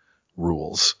league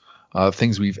rules,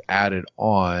 things we've added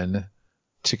on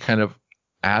to kind of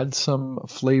add some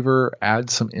flavor,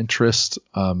 add some interest,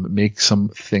 make some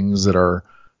things that are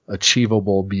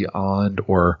achievable beyond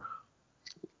or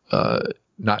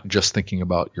not just thinking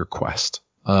about your quest.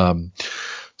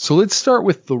 So let's start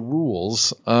with the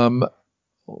rules.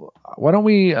 Why don't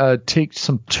we take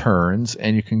some turns,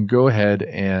 and you can go ahead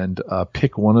and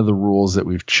pick one of the rules that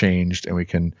we've changed, and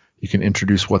you can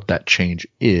introduce what that change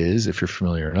is if you're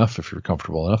familiar enough, if you're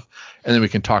comfortable enough, and then we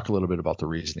can talk a little bit about the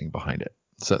reasoning behind it.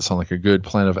 Does that sound like a good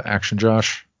plan of action,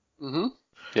 Josh? Mm-hmm.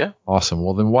 Yeah. Awesome.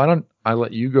 Well, then why don't I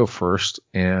let you go first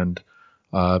and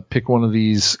pick one of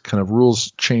these kind of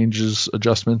rules changes,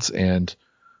 adjustments, and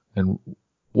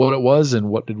what it was and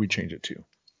what did we change it to?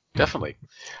 Definitely.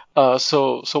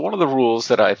 So one of the rules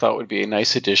that I thought would be a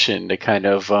nice addition to kind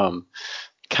of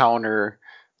counter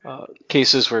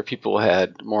cases where people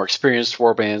had more experienced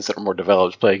warbands that are more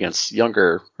developed play against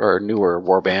younger or newer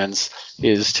warbands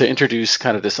is to introduce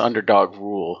kind of this underdog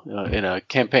rule. In a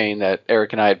campaign that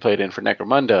Eric and I had played in for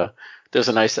Necromunda, there's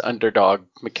a nice underdog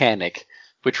mechanic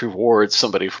which rewards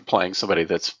somebody for playing somebody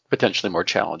that's potentially more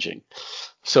challenging.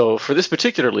 So for this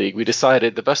particular league, we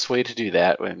decided the best way to do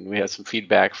that, when we had some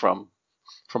feedback from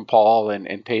Paul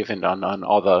and Paven on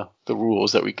all the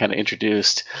rules that we kind of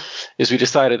introduced, is we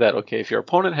decided that, okay, if your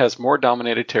opponent has more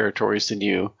dominated territories than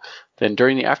you, then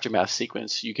during the Aftermath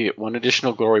sequence, you get one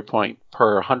additional glory point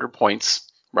per 100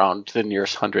 points round to the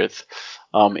nearest hundredth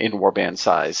in warband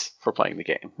size for playing the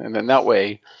game. And then that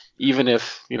way, even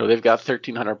if they've got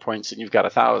 1,300 points and you've got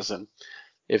 1,000,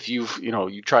 if you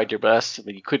tried your best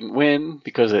but you couldn't win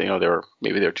because they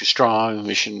were too strong, the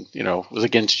mission was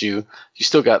against you, you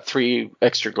still got 3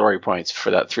 extra glory points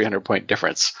for that 300 point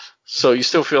difference. So you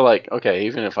still feel like, okay,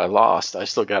 even if I lost, I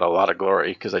still got a lot of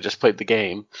glory because I just played the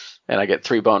game, and I get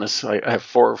 3 bonus. I have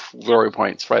 4 glory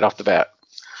points right off the bat.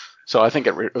 So I think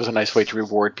it was a nice way to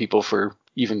reward people for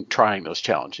even trying those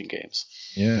challenging games.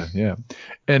 Yeah.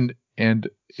 And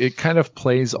it kind of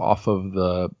plays off of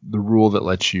the rule that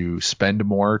lets you spend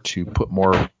more to put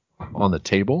more on the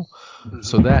table. Mm-hmm.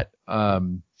 So that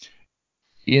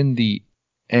in the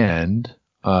end,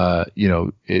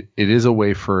 it is a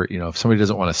way for, if somebody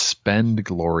doesn't want to spend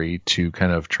glory to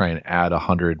kind of try and add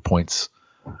 100 points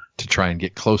to try and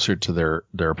get closer to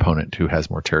their opponent who has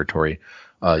more territory,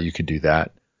 you could do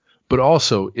that. But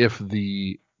also, if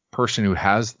the person who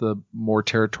has the more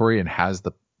territory and has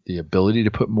the ability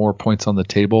to put more points on the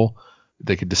table,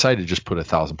 they could decide to just put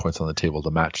 1,000 points on the table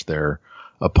to match their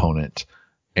opponent,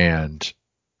 and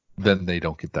then they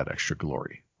don't get that extra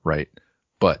glory, right?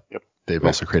 But they've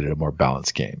also created a more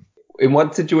balanced game. In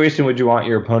what situation would you want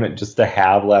your opponent just to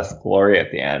have less glory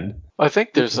at the end? I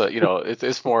think there's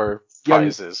it's more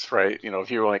prizes, right?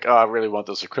 If you're like, I really want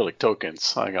those acrylic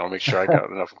tokens, I gotta make sure I got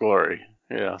enough glory.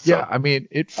 Yeah. So. Yeah. I mean,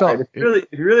 it felt. Right,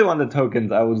 if you really want the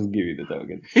tokens, I will just give you the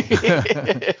tokens.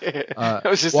 That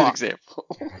was just an example.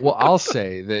 Well, I'll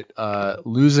say that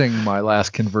losing my last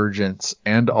convergence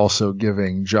and also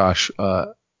giving Josh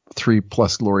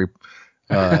 3+ glory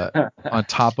on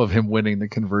top of him winning the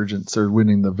convergence or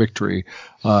winning the victory,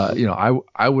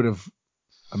 I would have.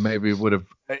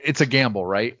 It's a gamble,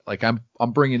 right? Like I'm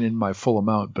bringing in my full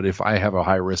amount, but if I have a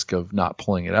high risk of not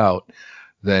pulling it out,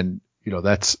 then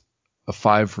that's a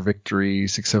 5 for victory,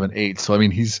 6, 7, 8. So I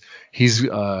mean, he's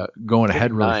going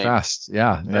ahead really fast.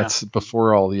 Yeah, that's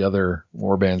before all the other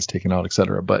warbands taken out,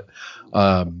 etc. But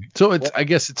so I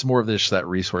guess it's more of that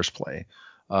resource play,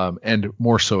 and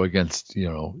more so against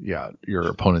your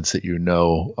opponents that you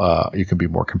can be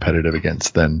more competitive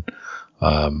against than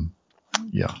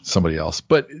somebody else.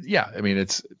 But yeah, I mean,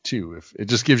 it's too, if it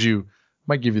just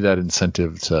might give you that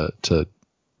incentive to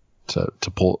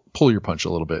pull your punch a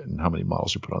little bit and how many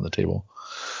models you put on the table.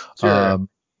 Sure.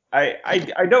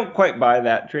 I don't quite buy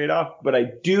that trade-off, but I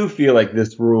do feel like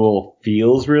this rule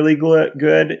feels really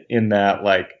good in that,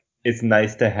 like, it's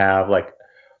nice to have, like,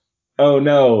 oh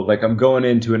no, like I'm going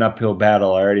into an uphill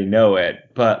battle, I already know it,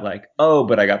 but like,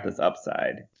 but I got this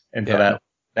upside. And so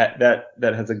that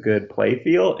has a good play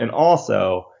feel. And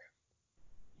also,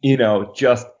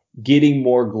 just getting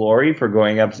more glory for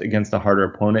going up against a harder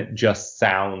opponent just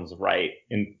sounds right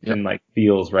and like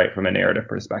feels right from a narrative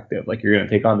perspective. Like you're going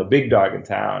to take on the big dog in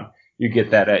town. You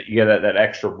get that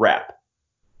extra rep.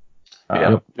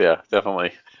 Yeah,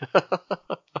 definitely.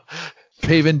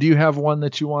 Paven, do you have one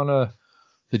that you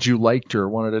liked or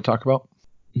wanted to talk about?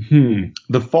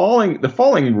 The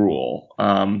falling rule,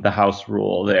 the house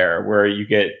rule there, where you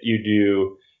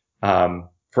do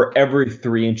for every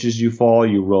 3 inches you fall,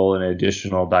 you roll an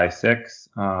additional die 6.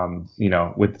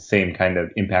 With the same kind of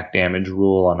impact damage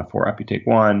rule. On a 4 up you take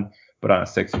 1, but on a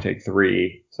 6 you take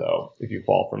 3. So if you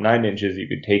fall from 9 inches, you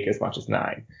could take as much as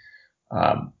 9.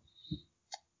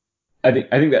 I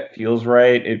think that feels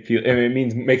right.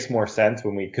 It makes more sense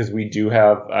because we do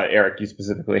have Eric. You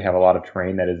specifically have a lot of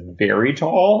terrain that is very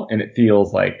tall, and it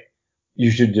feels like you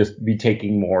should just be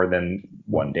taking more than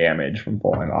 1 damage from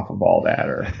falling off of all that.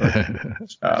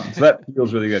 So that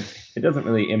feels really good. It doesn't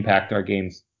really impact our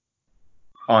games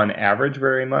on average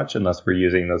very much unless we're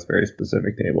using those very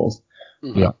specific tables.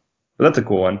 Mm-hmm. Yeah, but that's a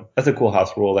cool one. That's a cool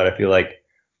house rule that I feel like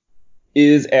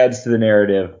adds to the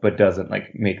narrative, but doesn't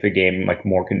like make the game like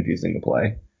more confusing to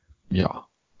play. Yeah,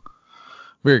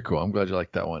 very cool. I'm glad you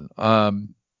like that one.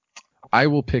 I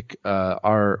will pick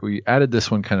we added this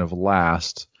one kind of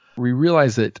last. We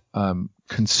realize that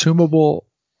consumable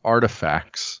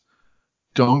artifacts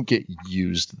don't get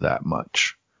used that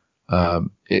much.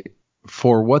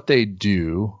 For what they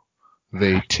do,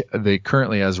 they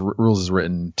currently, as rules is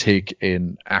written, take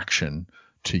an action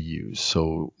to use.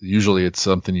 So usually it's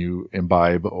something you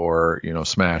imbibe or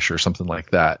smash or something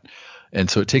like that, and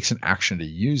so it takes an action to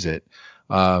use it.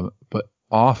 But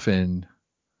often,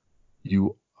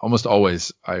 almost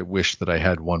always, I wish that I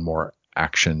had one more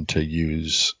action to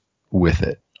use with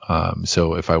it.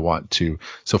 So if I want to,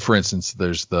 for instance,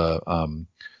 there's the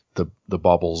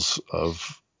bubbles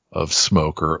of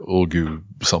smoke or Ulgu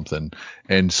something,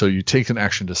 and so you take an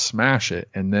action to smash it,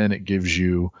 and then it gives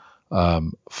you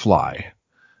fly.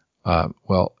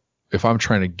 Well, if I'm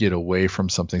trying to get away from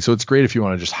something, so it's great if you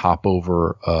want to just hop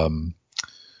over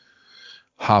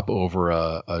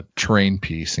a terrain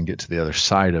piece and get to the other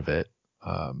side of it.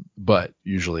 But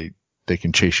usually they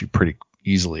can chase you pretty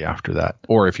easily after that.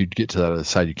 Or if you get to that other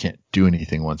side, you can't do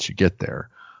anything once you get there.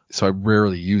 So I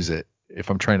rarely use it. If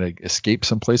I'm trying to escape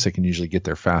someplace, I can usually get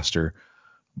there faster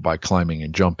by climbing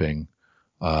and jumping,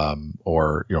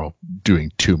 or,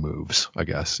 doing 2 moves, I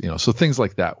guess, so things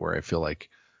like that where I feel like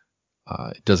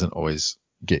it doesn't always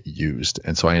get used.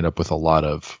 And so I end up with a lot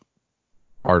of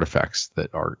artifacts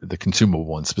that are the consumable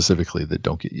ones specifically that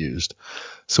don't get used.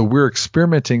 So we're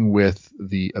experimenting with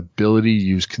the ability to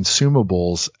use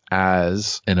consumables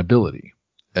as an ability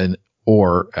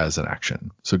or as an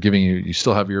action. So giving you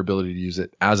still have your ability to use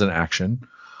it as an action.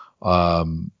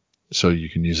 So you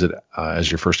can use it as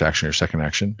your first action or second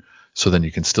action. So then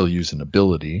you can still use an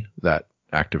ability, that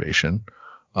activation.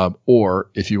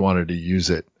 Or if you wanted to use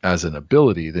it as an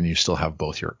ability, then you still have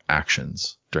both your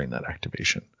actions during that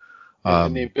activation.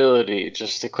 And the ability,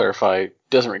 just to clarify,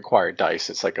 doesn't require dice.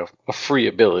 It's like a free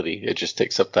ability. It just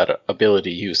takes up that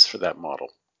ability use for that model.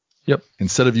 Yep.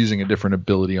 Instead of using a different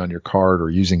ability on your card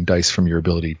or using dice from your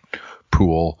ability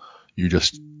pool, you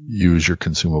just use your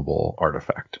consumable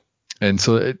artifact. And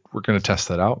so we're going to test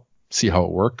that out, see how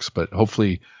it works. But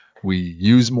hopefully we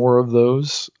use more of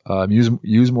those,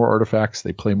 use more artifacts.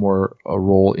 They play more a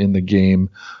role in the game.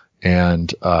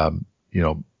 And,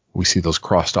 we see those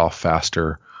crossed off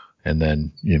faster. And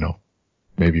then,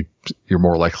 maybe you're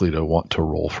more likely to want to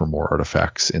roll for more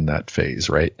artifacts in that phase,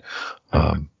 right?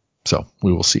 So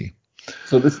we will see.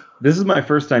 So this is my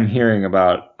first time hearing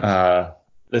about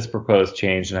this proposed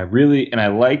change, and I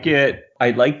like it. I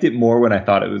liked it more when I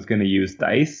thought it was going to use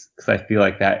dice, because I feel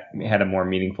like that had a more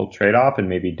meaningful trade-off and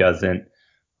maybe doesn't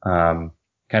kind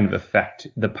of affect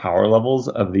the power levels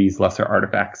of these lesser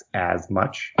artifacts as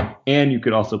much. And you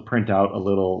could also print out a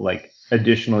little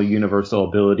additional universal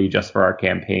ability just for our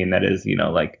campaign that is,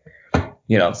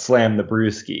 slam the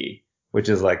brewski, which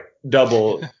is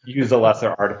double use a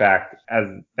lesser artifact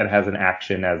that has an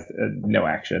action as no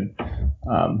action.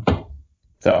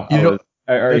 So I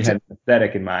already had an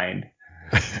aesthetic in mind.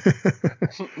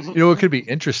 What could be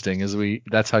interesting is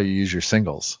that's how you use your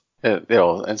singles.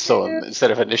 And so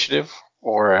instead of initiative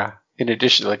or in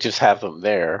addition, just have them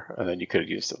there and then you could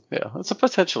use them. Yeah, that's a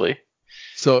potentially.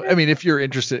 So, if you're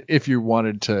interested, if you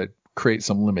wanted to create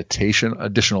some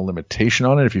additional limitation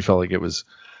on it, if you felt like it was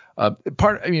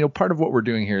part of what we're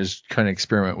doing here is kind of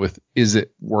experiment with, is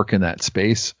it work in that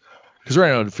space? Because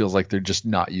right now it feels like they're just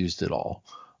not used at all.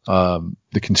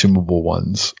 The consumable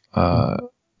ones,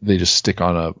 they just stick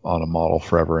on a model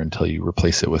forever until you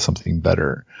replace it with something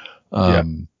better.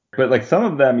 But some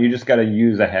of them you just got to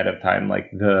use ahead of time.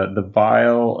 The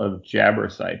vial of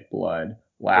Jabbersite blood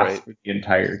lasts for the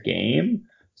entire game.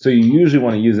 So you usually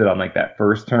want to use it on that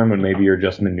first turn when maybe you're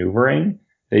just maneuvering,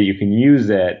 that you can use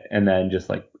it and then just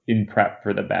in prep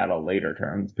for the battle later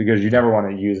turns, because you never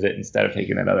want to use it instead of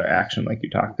taking another action like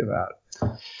you talked about.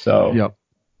 So yep.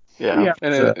 Yeah,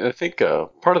 and I think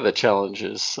part of the challenge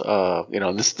is,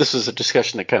 this was a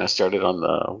discussion that kind of started on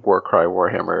the Warcry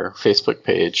Warhammer Facebook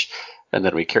page, and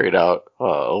then we carried out a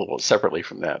little separately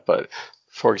from that. But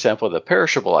for example, the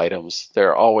perishable items,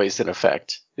 they're always in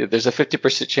effect. There's a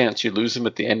 50% chance you lose them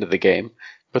at the end of the game,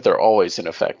 but they're always in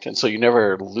effect. And so you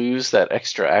never lose that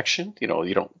extra action. You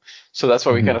don't. So that's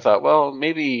why we kind of thought, well,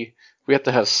 maybe we have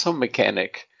to have some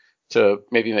mechanic to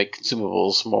maybe make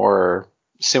consumables more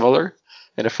similar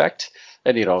in effect.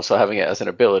 And, so having it as an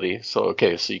ability. So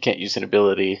you can't use an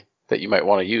ability that you might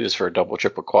want to use for a double,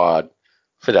 triple, quad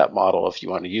for that model if you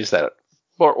want to use that.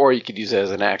 Or you could use it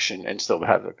as an action and still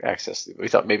have access to it. We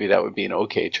thought maybe that would be an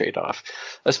okay trade-off,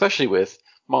 especially with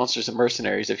monsters and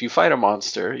mercenaries. If you fight a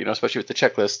monster, especially with the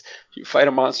checklist, you fight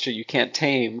a monster you can't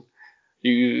tame,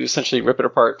 you essentially rip it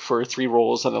apart for 3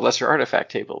 rolls on the lesser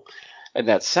artifact table. And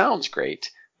that sounds great,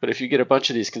 but if you get a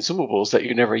bunch of these consumables that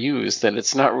you never use, then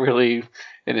it's not really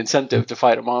an incentive to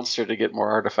fight a monster to get more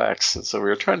artifacts. And so we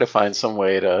were trying to find some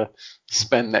way to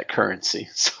spend that currency,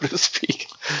 so to speak.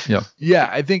 Yeah.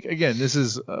 I think, again, this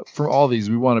is for all these,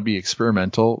 we want to be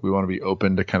experimental. We want to be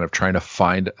open to kind of trying to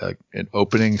find an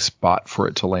opening spot for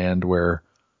it to land where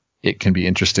it can be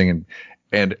interesting.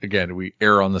 And again, we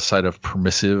err on the side of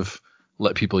permissive,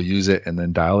 let people use it and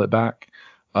then dial it back.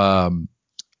 And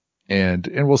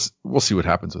we'll see what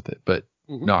happens with it. But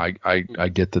no, I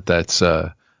get that that's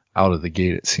out of the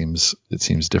gate. It seems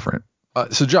different.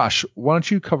 So Josh, why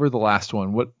don't you cover the last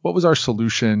one? What was our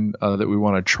solution that we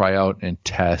want to try out and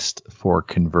test for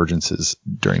convergences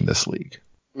during this league?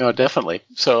 No, definitely.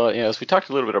 So, as we talked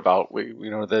a little bit about,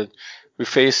 we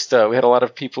faced, we had a lot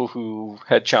of people who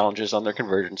had challenges on their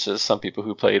convergences. Some people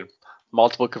who played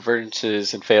multiple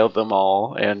convergences and failed them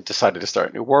all and decided to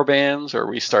start new warbands or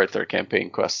restart their campaign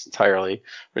quests entirely.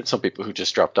 And some people who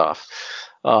just dropped off.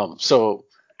 So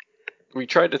we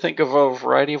tried to think of a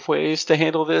variety of ways to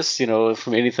handle this.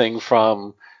 From anything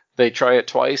from they try it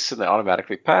twice and they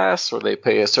automatically pass, or they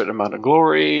pay a certain amount of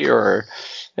glory,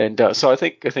 so I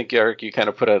think Eric, you kind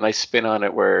of put a nice spin on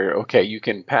it where, okay, you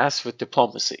can pass with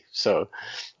diplomacy. So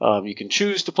you can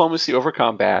choose diplomacy over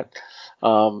combat,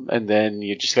 and then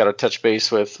you just got to touch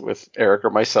base with Eric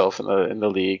or myself in the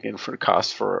league, and for the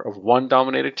cost of one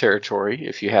dominated territory,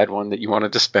 if you had one that you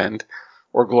wanted to spend,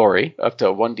 or glory, up to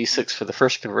 1d6 for the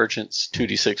first convergence,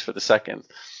 2d6 for the second.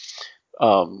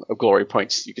 Of glory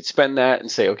points, you could spend that and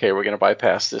say, okay, we're going to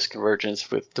bypass this convergence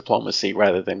with diplomacy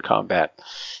rather than combat,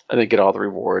 and then get all the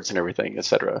rewards and everything,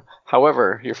 etc.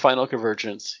 However, your final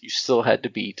convergence you still had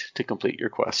to beat to complete your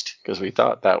quest, because we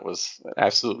thought that was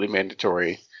absolutely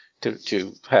mandatory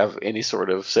to have any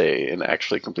sort of say in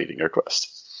actually completing your quest.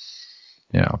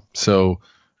 Yeah. So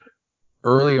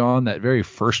early on, that very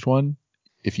first one,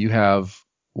 if you have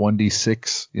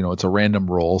 1d6, it's a random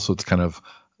roll, so it's kind of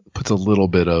puts a little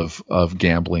bit of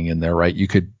gambling in there, right? You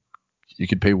could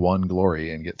pay 1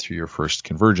 glory and get through your first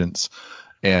convergence,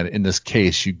 and in this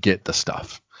case, you get the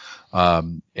stuff,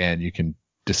 and you can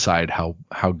decide how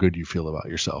good you feel about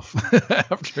yourself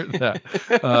after that.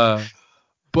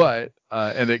 But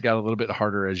it got a little bit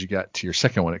harder as you got to your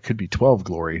second one. It could be 12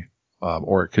 glory,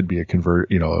 or it could be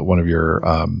one of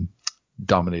your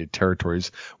dominated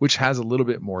territories, which has a little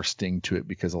bit more sting to it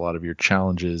because a lot of your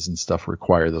challenges and stuff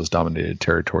require those dominated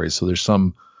territories. So there's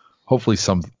hopefully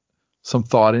some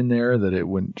thought in there that it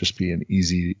wouldn't just be an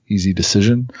easy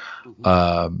decision.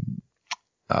 Mm-hmm.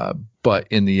 But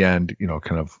in the end,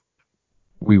 kind of,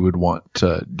 we would want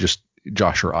to just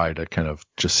Josh or I to kind of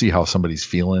just see how somebody's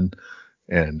feeling,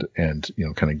 and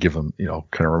kind of give them,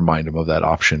 kind of remind them of that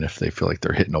option if they feel like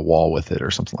they're hitting a wall with it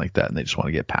or something like that, and they just want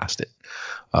to get past it.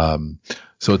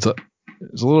 So it's a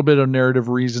little bit of narrative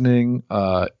reasoning.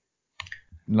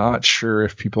 Not sure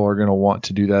if people are going to want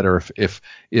to do that, or if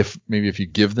maybe if you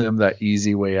give them that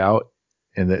easy way out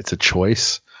and that it's a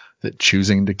choice, that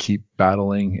choosing to keep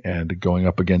battling and going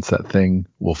up against that thing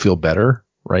will feel better,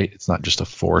 right? It's not just a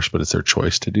force, but it's their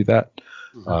choice to do that.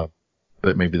 Mm-hmm.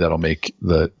 But maybe that'll make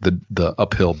the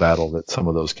uphill battle that some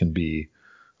of those can be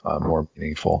more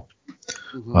meaningful.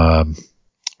 Mm-hmm.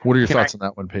 What are your thoughts on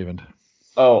that one, Paven?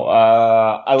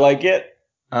 I like it.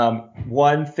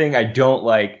 One thing I don't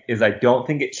like is I don't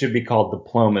think it should be called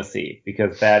diplomacy,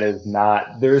 because that is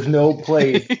not, there's no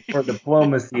place for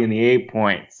diplomacy in the 8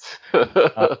 points.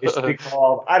 It should be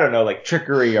called, I don't know, like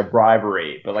trickery or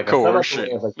bribery, but like coercion. A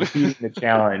subtle way of like defeating the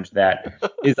challenge that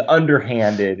is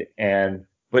underhanded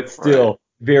but still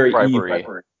very bribery.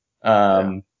 Evil.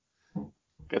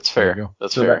 That's fair.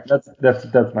 That's so fair.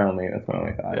 That's my only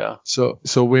thought. Yeah. So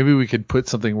maybe we could put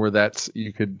something where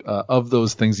you could of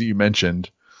those things that you mentioned,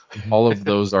 all of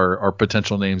those are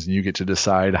potential names, and you get to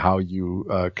decide how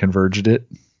you converged it.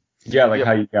 Yeah, like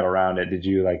how you got around it. Did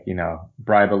you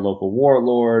bribe a local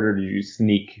warlord, or did you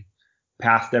sneak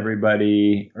past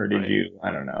everybody, or did you,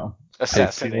 I don't know,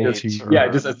 assassinate?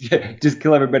 Just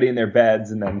kill everybody in their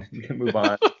beds and then move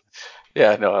on.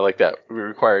 Yeah, no, I like that. We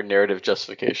require narrative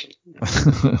justification.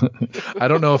 I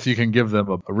don't know if you can give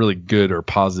them a really good or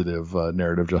positive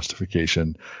narrative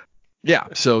justification. Yeah,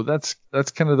 so that's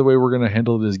kind of the way we're going to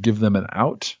handle it, is give them an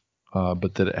out,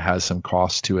 but that it has some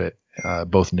cost to it,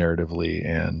 both narratively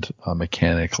and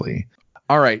mechanically.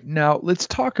 All right, now let's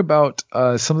talk about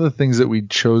some of the things that we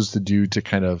chose to do to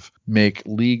kind of make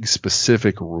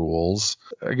league-specific rules.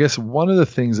 I guess one of the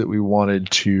things that we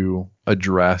wanted to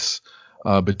address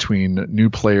between new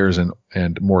players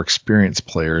and more experienced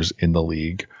players in the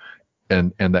league,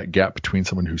 and that gap between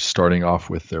someone who's starting off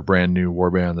with their brand new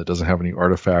warband that doesn't have any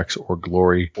artifacts or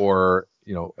glory or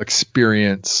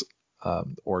experience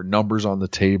or numbers on the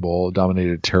table,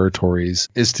 dominated territories,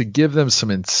 is to give them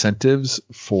some incentives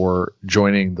for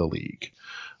joining the league.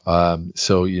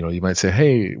 So you might say,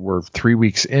 hey, we're 3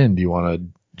 weeks in, do you want to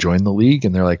join the league?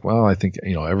 And they're like, well, I think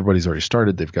everybody's already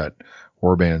started, they've got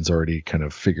warbands already kind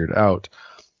of figured out.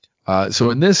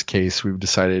 So in this case, we've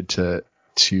decided to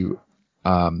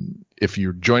if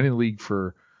you're joining the league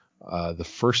for the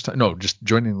first time, no, just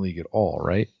joining the league at all,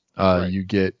 right? Right. You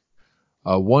get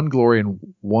 1 glory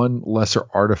and 1 lesser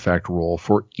artifact roll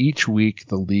for each week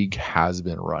the league has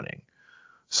been running.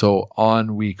 So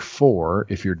on week 4,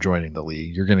 if you're joining the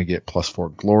league, you're going to get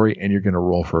 +4 glory, and you're going to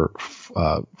roll for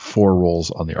 4 rolls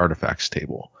on the artifacts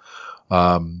table.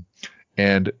 And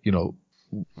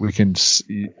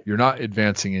you're not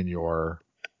advancing in your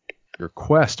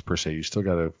quest per se. You still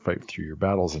got to fight through your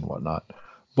battles and whatnot,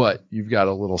 but you've got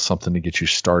a little something to get you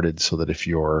started, so that if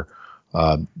you're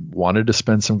wanted to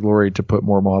spend some glory to put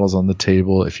more models on the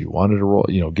table, if you wanted to roll,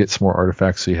 get some more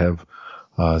artifacts, so you have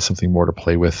something more to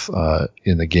play with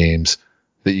in the games,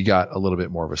 that you got a little bit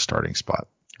more of a starting spot.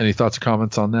 Any thoughts or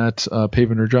comments on that,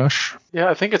 Paven or Josh? Yeah,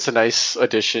 I think it's a nice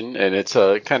addition, and it's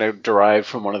kind of derived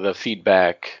from one of the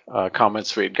feedback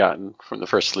comments we had gotten from the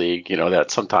first league,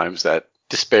 that sometimes that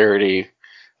disparity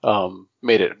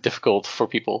made it difficult for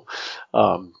people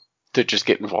to just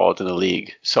get involved in the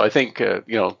league. So I think,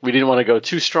 we didn't want to go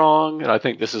too strong, and I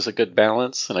think this is a good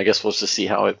balance, and I guess we'll just see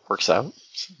how it works out.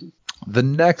 The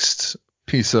next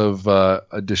piece of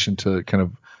addition to kind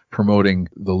of promoting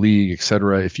the league,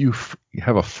 etc., if you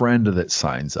have a friend that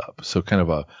signs up, so kind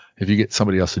of if you get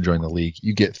somebody else to join the league,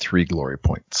 you get 3 glory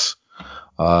points.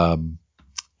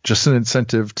 Just an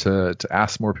incentive to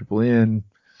ask more people in.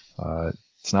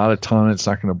 It's not a ton. It's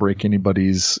not going to break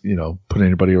anybody's, put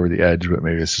anybody over the edge, but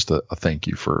maybe it's just a thank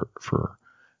you for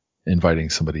inviting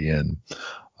somebody in.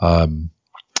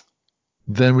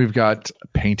 Then we've got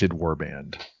Painted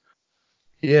Warband.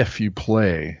 If you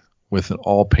play with an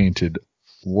all painted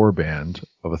warband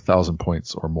of 1,000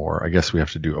 points or more, I guess we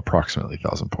have to do approximately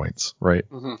 1,000 points, right?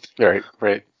 Mm-hmm.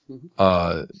 Right.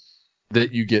 Mm-hmm.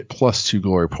 That you get +2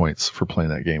 glory points for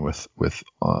playing that game with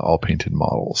all painted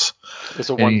models. It's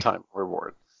a one-time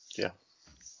reward.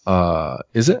 Yeah.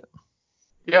 Is it?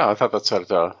 Yeah, I thought that's what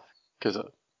because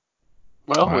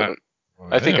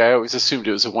I think I always assumed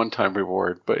it was a one-time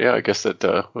reward, but yeah, I guess that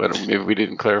maybe we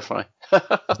didn't clarify.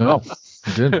 No,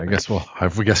 we didn't. I guess we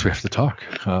have to talk.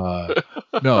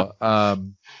 No,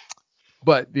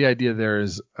 but the idea there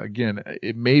is, again,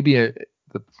 it may be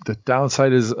the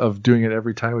downside is of doing it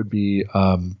every time would be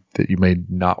that you may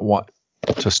not want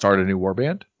to start a new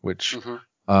warband, which, right.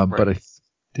 But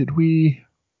did we?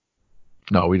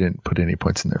 No, we didn't put any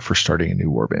points in there for starting a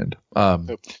new warband.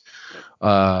 Nope.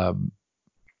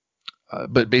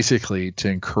 But basically to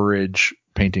encourage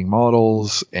painting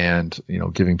models and,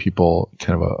 giving people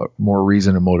kind of a more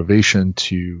reason and motivation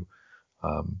to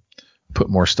put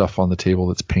more stuff on the table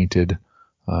that's painted.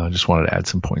 Just wanted to add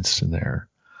some points in there.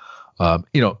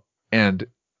 And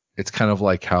it's kind of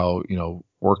like how,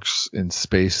 orcs in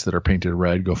space that are painted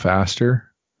red go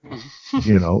faster.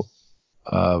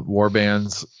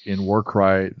 Warbands in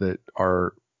Warcry that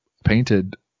are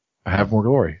painted have more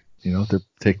glory.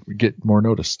 They get more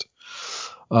noticed.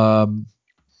 And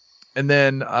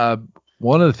then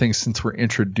one of the things, since we're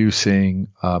introducing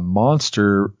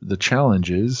monster, the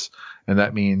challenges, and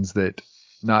that means that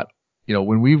not,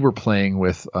 when we were playing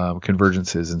with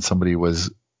convergences and somebody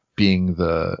was being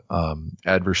the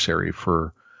adversary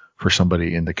for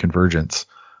somebody in the convergence,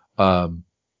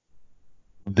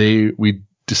 we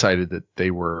decided that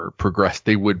they would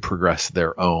progress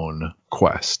their own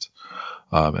quest.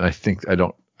 And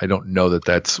I don't know that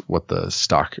that's what the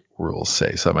stock rules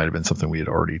say. So that might have been something we had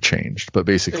already changed, but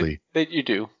basically you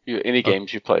do. Any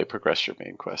games you play progress your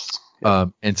main quests. Yeah.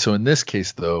 And so in this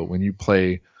case though, when you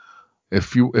play,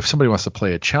 if somebody wants to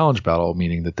play a challenge battle,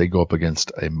 meaning that they go up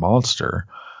against a monster,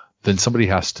 then somebody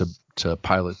has to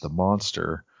pilot the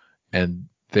monster, and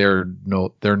they're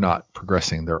not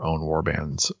progressing their own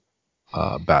warband's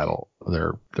battle,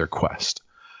 their quest.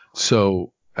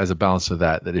 So as a balance of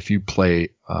that if you play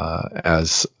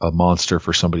as a monster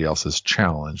for somebody else's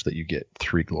challenge, that you get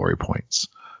 3 glory points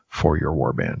for your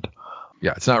warband.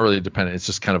 Yeah, it's not really dependent. It's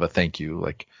just kind of a thank you,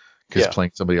 because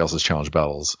playing somebody else's challenge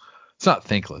battles, it's not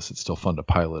thankless. It's still fun to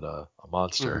pilot a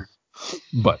monster,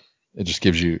 but it just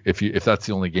gives you, if that's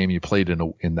the only game you played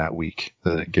in that week,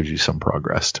 then it gives you some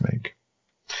progress to make.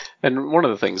 And one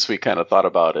of the things we kind of thought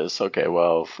about is, okay,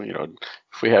 well,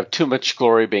 if we have too much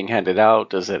glory being handed out,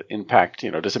 does it impact,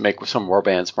 does it make some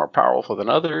warbands more powerful than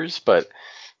others? But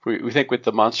we think with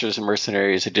the Monsters and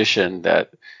Mercenaries edition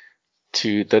that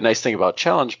the nice thing about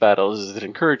challenge battles is it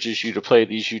encourages you to play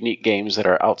these unique games that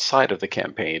are outside of the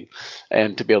campaign.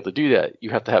 And to be able to do that, you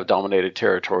have to have dominated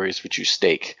territories, which you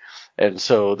stake. And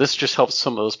so this just helps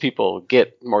some of those people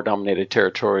get more dominated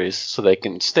territories so they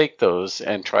can stake those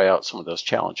and try out some of those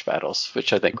challenge battles,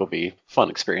 which I think will be fun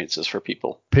experiences for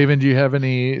people. Paven, do you have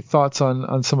any thoughts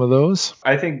on some of those?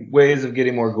 I think ways of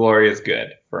getting more glory is good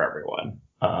for everyone.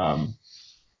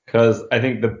 Because I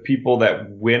think the people that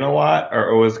win a lot are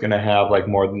always going to have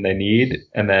more than they need.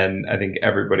 And then I think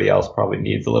everybody else probably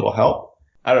needs a little help.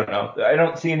 I don't know. I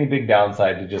don't see any big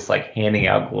downside to just handing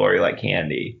out glory like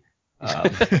candy.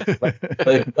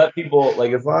 Let people,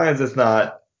 as long as it's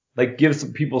not give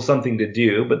some people something to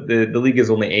do, but the league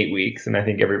is only 8 weeks, and I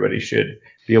think everybody should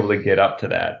be able to get up to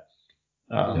that.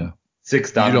 Yeah.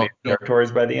 6 dominated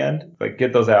territories by the end. Like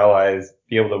get those allies,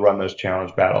 be able to run those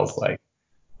challenge battles, like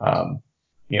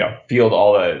field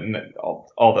all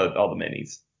the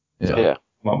minis. So, Yeah.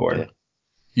 I'm on board. Yeah.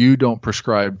 You don't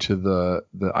prescribe to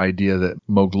the idea that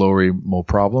mo glory, mo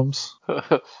problems.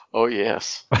 Oh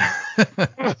yes.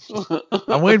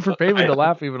 I'm waiting for Pavin to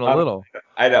laugh even a little.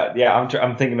 I don't. Yeah,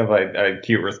 I'm thinking of a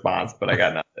cute response, but I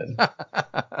got nothing.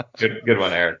 Good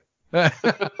one, Eric.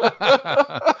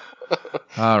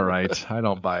 All right, I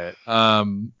don't buy it. All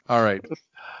right.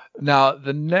 Now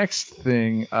the next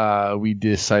thing we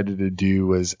decided to do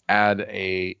was add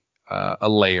a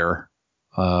layer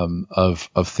of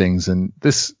things, and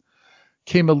this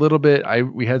came a little bit.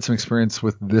 We had some experience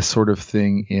with this sort of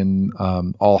thing in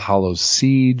All Hallows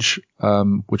Siege,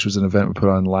 which was an event we put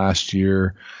on last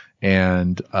year,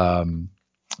 and an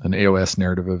AOS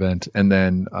narrative event, and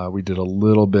then we did a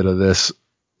little bit of this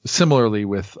similarly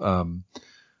with the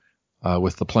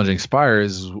Plunging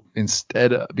Spires.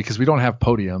 Instead, because we don't have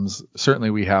podiums, certainly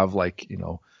we have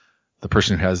the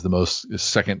person who has the most first,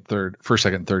 second,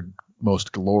 third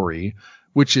most glory,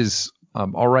 which is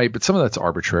all right, but some of that's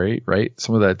arbitrary, right?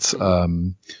 Some of that's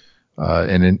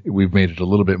we've made it a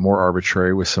little bit more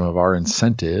arbitrary with some of our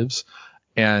incentives,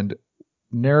 and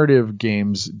narrative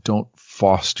games don't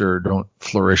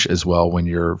flourish as well when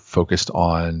you're focused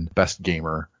on best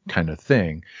gamer kind of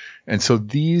thing. And so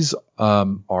these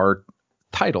are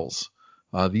titles.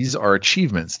 These are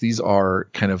achievements. These are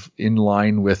kind of in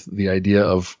line with the idea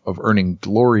of earning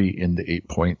glory in the 8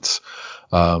 points.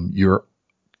 You're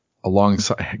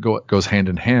alongside, goes hand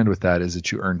in hand with that is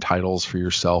that you earn titles for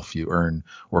yourself,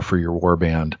 or for your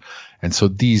warband. And so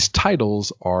these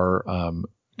titles are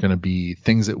going to be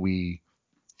things that we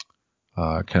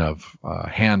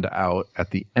hand out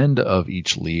at the end of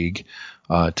each league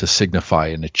to signify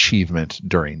an achievement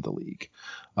during the league.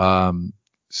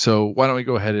 So why don't we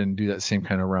go ahead and do that same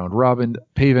kind of round robin?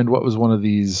 Pavin, what was one of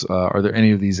these? Are there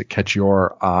any of these that catch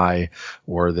your eye,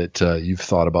 or that you've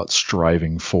thought about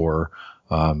striving for,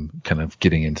 kind of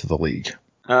getting into the league?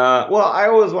 Well, I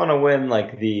always want to win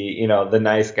the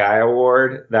nice guy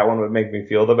award. That one would make me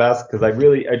feel the best, because I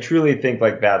truly think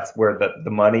that's where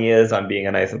the money is on being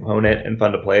a nice opponent and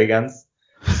fun to play against.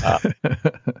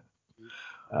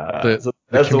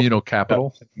 The communal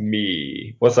capital.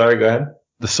 Me. Well, sorry. Go ahead.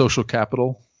 The social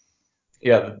capital.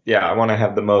 Yeah. I want to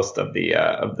have the most of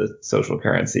the social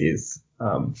currencies.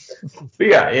 But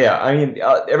yeah. I mean,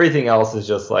 everything else is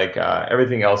just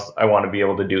everything else I want to be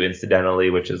able to do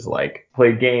incidentally, which is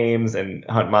play games and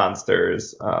hunt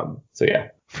monsters. So yeah.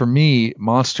 For me,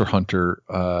 Monster Hunter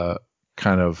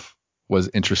kind of was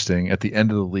interesting. At the end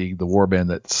of the league, the warband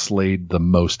that slayed the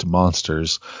most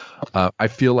monsters. I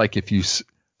feel like if you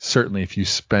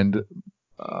spend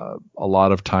a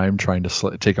lot of time trying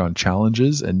to take on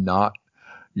challenges and not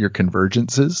your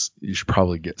convergences, you should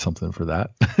probably get something for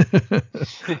that.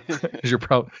 Because you're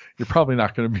probably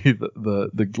not going to be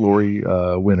the glory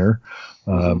winner,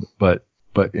 but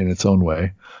in its own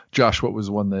way. Josh, what was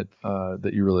one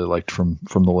that you really liked from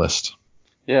the list?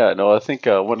 Yeah, no, I think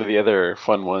one of the other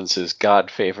fun ones is God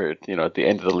favored, at the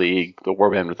end of the league, the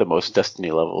warband with the most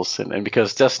destiny levels. And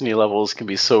because destiny levels can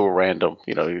be so random,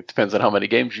 it depends on how many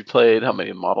games you played, how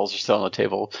many models are still on the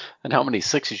table, and how many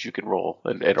sixes you can roll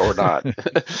or not.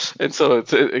 And so at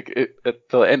the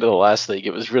end of the last league,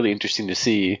 it was really interesting to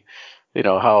see,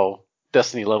 how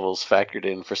destiny levels factored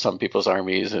in for some people's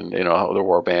armies, and, how their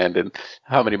warband, and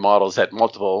how many models had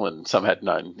multiple and some had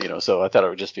none, so I thought it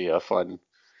would just be a fun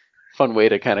way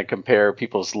to kind of compare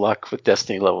people's luck with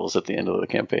destiny levels at the end of the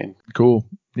campaign. Cool.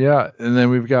 Yeah. And then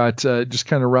we've got, just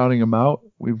kind of rounding them out,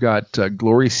 we've got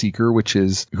Glory Seeker, which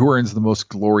is who earns the most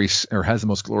glory or has the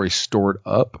most glory stored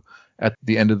up at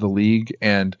the end of the league.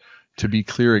 And to be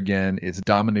clear again, it's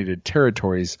dominated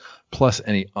territories plus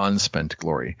any unspent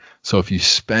glory. So if you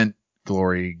spent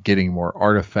glory getting more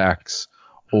artifacts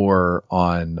or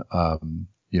on,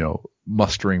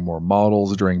 mustering more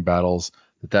models during battles,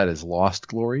 that is lost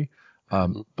glory.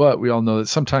 But we all know that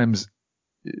sometimes,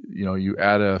 you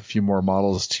add a few more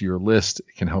models to your list,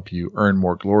 it can help you earn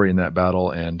more glory in that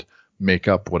battle and make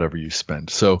up whatever you spend.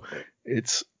 So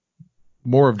it's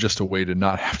more of just a way to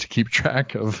not have to keep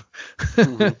track of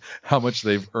how much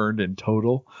they've earned in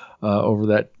total over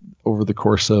the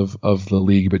course of the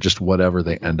league, but just whatever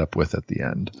they end up with at the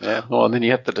end. Yeah. Well, and then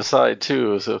you have to decide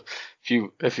too. So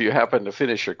if you happen to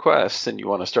finish your quest and you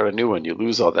want to start a new one, you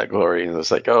lose all that glory, and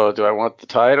it's oh, do I want the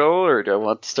title or do I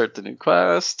want to start the new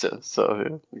quest?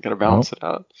 So you're gonna balance it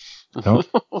out. Nope.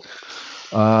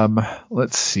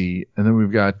 Let's see. And then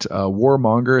we've got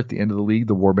Warmonger at the end of the league,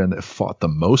 the warband that fought the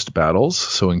most battles.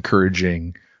 So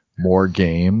encouraging more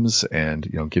games and,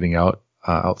 getting out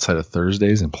outside of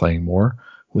Thursdays and playing more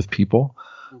with people.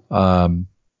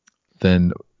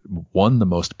 Then won the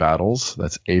most battles.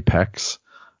 That's Apex.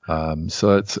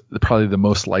 So it's probably the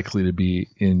most likely to be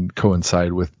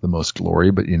coincide with the most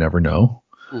glory, but you never know.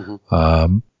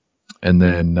 And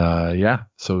then,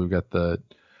 so we've got the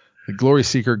Glory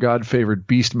Seeker, God Favored,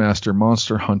 Beastmaster,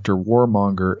 Monster Hunter,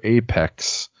 Warmonger,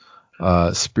 Apex,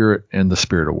 Spirit, and the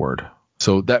Spirit Award.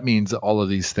 So that means all of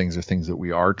these things are things that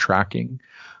we are tracking.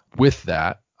 With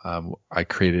that, I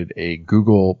created a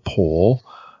Google poll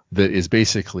that is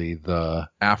basically the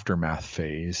aftermath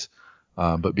phase,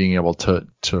 but being able to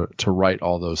write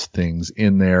all those things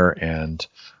in there. And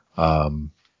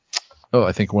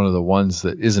I think one of the ones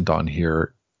that isn't on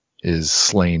here is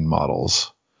slain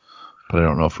models, but I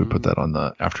don't know if we put that on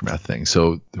the aftermath thing.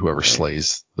 So whoever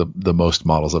slays the most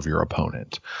models of your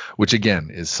opponent, which again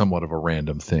is somewhat of a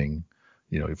random thing.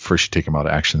 First you take them out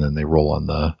of action, then they roll on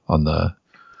the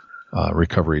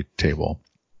recovery table.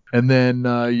 And then,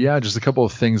 just a couple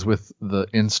of things with the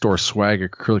in-store swag.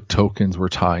 Acrylic tokens we're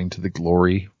tying to the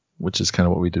glory, which is kind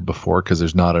of what we did before, because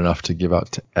there's not enough to give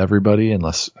out to everybody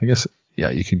unless, I guess,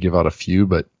 you could give out a few,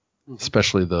 but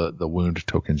especially the wound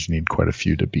tokens, you need quite a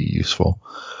few to be useful.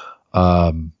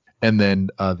 And then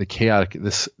the chaotic,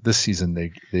 this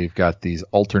season, they've got these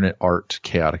alternate art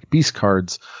chaotic beast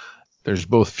cards. There's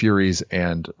both Furies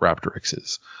and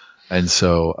Raptorixes. And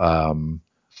so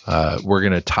we're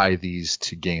going to tie these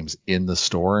to games in the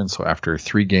store. And so after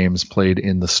 3 games played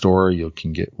in the store, you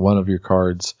can get one of your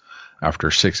cards.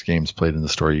 After 6 games played in the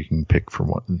store, you can pick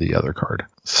from the other card.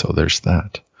 So there's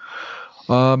that.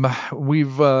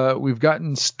 We've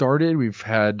gotten started. We've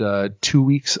had 2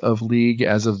 weeks of League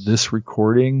as of this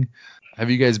recording. Have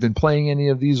you guys been playing any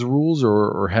of these rules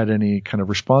or had any kind of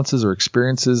responses or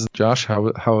experiences? Josh,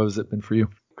 how has it been for you?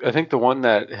 I think the one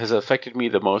that has affected me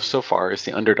the most so far is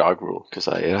the underdog rule, because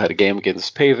I had a game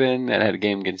against Paven and I had a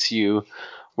game against you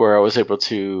where I was able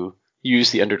to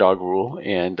use the underdog rule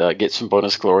and get some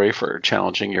bonus glory for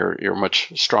challenging your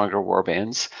much stronger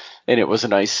warbands. And it was a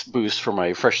nice boost for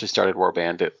my freshly started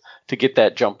warband to get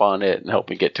that jump on it and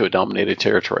help me get to a dominated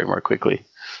territory more quickly.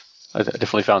 I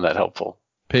definitely found that helpful.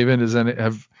 Paven,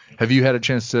 have you had a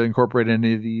chance to incorporate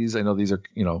any of these? I know these are,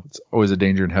 it's always a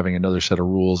danger in having another set of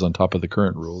rules on top of the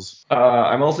current rules.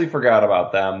 I mostly forgot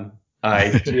about them.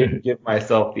 I did give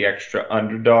myself the extra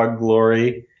underdog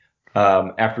glory.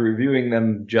 After reviewing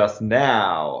them just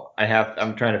now,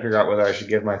 I'm trying to figure out whether I should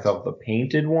give myself the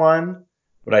painted one,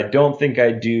 but I don't think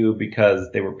I do because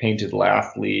they were painted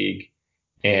last league,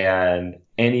 and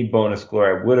any bonus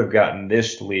glory I would have gotten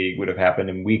this league would have happened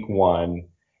in week 1.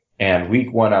 And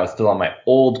week 1, I was still on my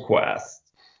old quest.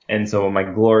 And so when my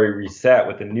glory reset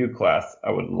with the new class,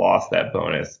 I would have lost that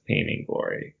bonus painting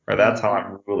glory. Or that's how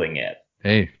I'm ruling it.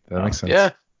 Hey, that makes sense. Yeah.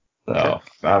 So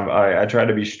I try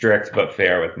to be strict but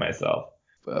fair with myself.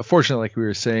 Fortunately, like we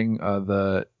were saying,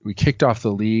 we kicked off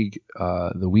the league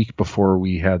the week before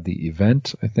we had the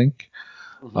event, I think.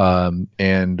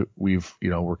 And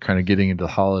we're kind of getting into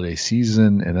the holiday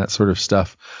season and that sort of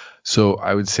stuff. So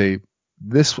I would say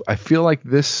I feel like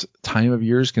this time of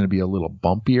year is going to be a little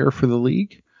bumpier for the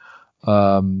league.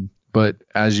 But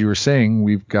as you were saying,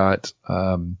 we've got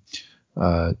Tome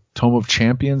of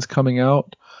Champions coming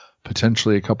out,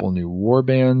 potentially a couple new war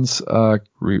bands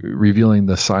revealing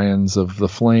the Scions of the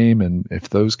Flame, and if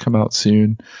those come out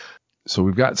soon. So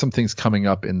we've got some things coming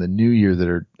up in the new year that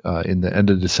are in the end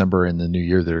of December and the new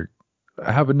year that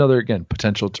have another, again,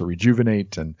 potential to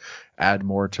rejuvenate and add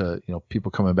more to, people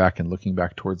coming back and looking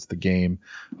back towards the game.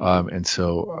 And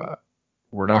so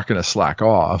we're not going to slack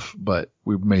off, but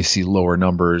we may see lower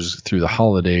numbers through the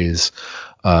holidays.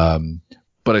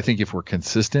 But I think if we're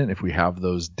consistent, if we have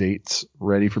those dates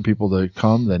ready for people to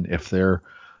come, then if they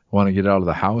want to get out of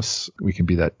the house, we can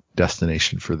be that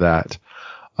destination for that.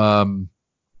 And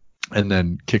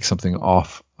then kick something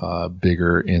off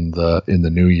bigger in the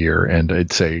new year. And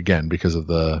I'd say, again, because of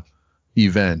the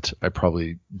event, I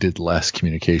probably did less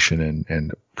communication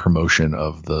and promotion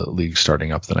of the league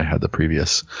starting up than I had the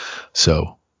previous.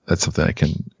 So that's something I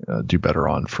can do better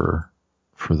on for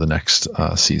the next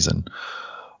season.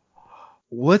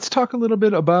 Let's talk a little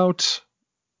bit about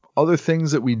other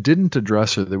things that we didn't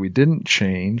address or that we didn't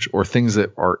change, or things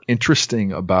that are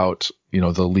interesting about,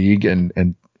 the league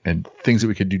and things that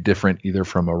we could do different, either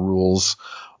from a rules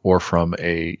or from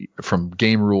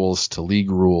game rules to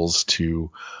league rules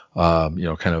to,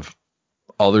 kind of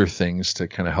other things to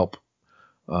kind of help,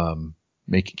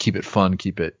 keep it fun,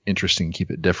 keep it interesting,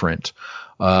 keep it different.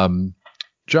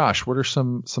 Josh, what are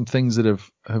some things that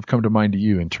have come to mind to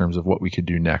you in terms of what we could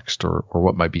do next or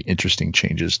what might be interesting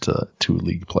changes to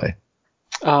league play?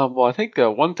 Well, I think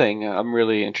one thing I'm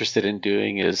really interested in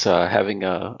doing is having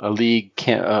a league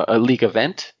a league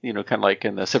event. You know, kind of like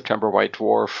in the September White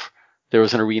Dwarf, there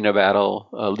was an arena battle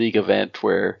league event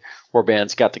where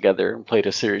warbands got together and played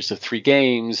a series of 3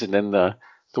 games, and then the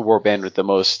warband with the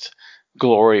most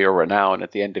glory or renown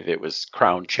at the end of it was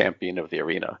crowned champion of the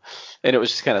arena. And it was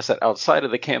just kind of set outside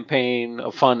of the campaign,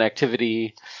 a fun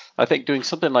activity. I think doing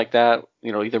something like that,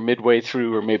 you know, either midway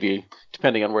through or maybe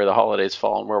depending on where the holidays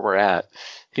fall and where we're at,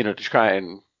 you know, to try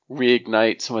and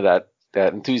reignite some of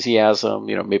that enthusiasm,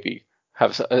 you know, maybe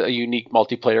have a unique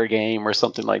multiplayer game or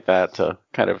something like that to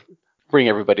kind of bring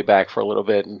everybody back for a little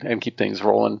bit and keep things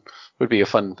rolling would be a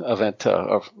fun event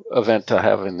to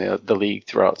have in the league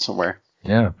throughout somewhere.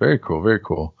 Yeah, very cool, very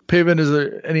cool. Paven, is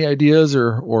there any ideas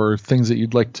or things that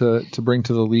you'd like to bring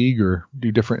to the league or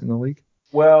do different in the league?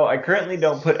 Well, I currently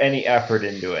don't put any effort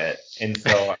into it, and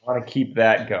so I want to keep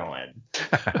that going.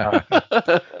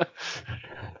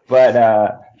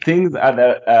 But things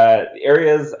that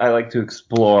areas I like to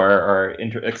explore are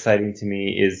exciting to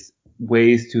me is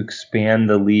ways to expand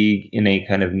the league in a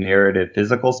kind of narrative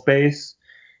physical space.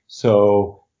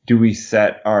 So do we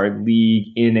set our league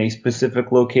in a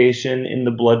specific location in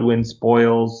the Bloodwind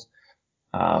Spoils?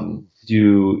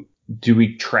 Do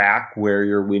we track where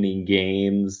you're winning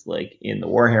games, like in the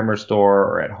Warhammer store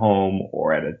or at home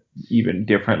or at an even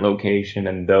different location?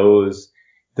 And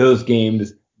those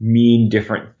games mean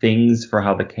different things for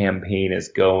how the campaign is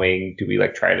going. Do we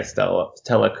like try to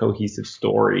tell a cohesive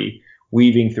story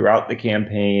weaving throughout the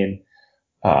campaign?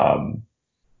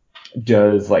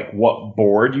 Does like what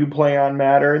board you play on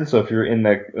matter? And so if you're in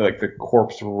the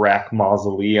corpse rack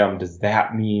mausoleum, does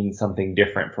that mean something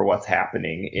different for what's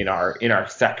happening in our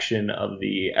section of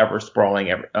the ever sprawling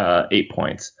 8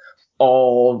 points?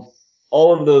 All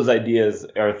of those ideas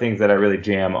are things that I really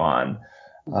jam on.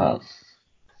 I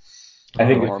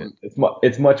think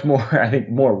it's much more, I think,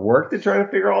 more work to try to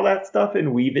figure all that stuff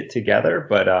and weave it together,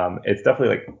 but it's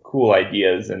definitely like cool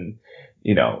ideas. And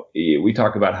you know, we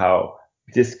talk about how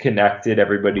disconnected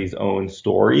everybody's own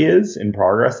story is and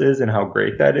progress is and how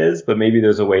great that is, but maybe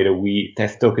there's a way that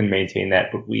still can maintain that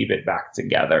but weave it back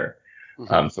together.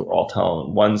 So we're all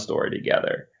telling one story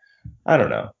together. I don't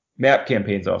know. Map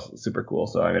campaign's also super cool,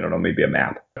 so I don't know, maybe a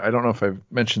map. I don't know if I've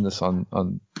mentioned this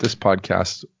on this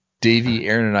podcast. Davey,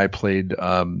 Aaron, and I played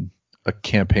a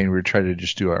campaign where we tried to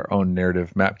just do our own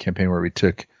narrative map campaign where we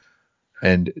took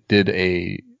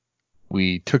the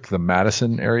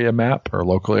Madison area map or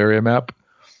local area map,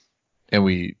 and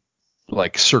we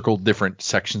like circled different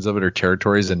sections of it or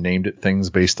territories and named it things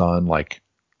based on like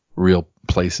real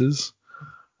places.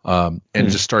 And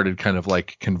just started kind of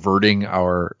like converting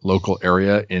our local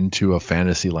area into a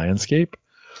fantasy landscape.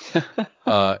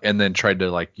 And then tried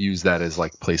to like use that as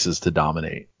like places to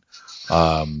dominate.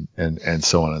 And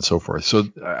so on and so forth. So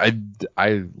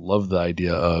I love the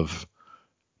idea of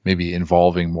maybe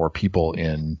involving more people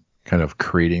in kind of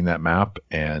creating that map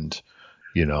and,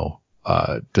 you know,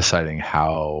 deciding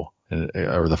how,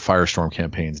 or the Firestorm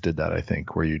campaigns did that, I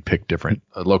think, where you'd pick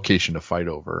a location to fight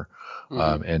over,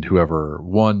 and whoever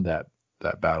won that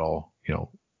battle, you know,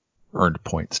 earned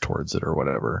points towards it or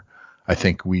whatever. I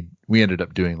think we ended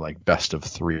up doing like best of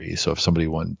 3. So if somebody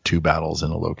won 2 battles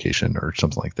in a location or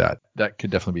something like that, that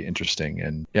could definitely be interesting.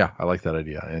 And yeah, I like that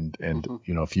idea. And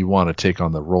you know, if you want to take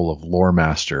on the role of lore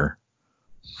master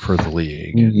for the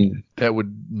league, that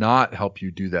would not help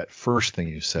you do that first thing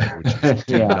you said, which is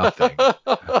do nothing.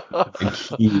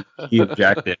 Key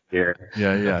objective here.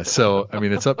 Yeah. So I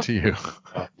mean, it's up to you.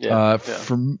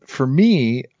 For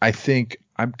me, I think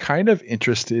I'm kind of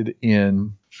interested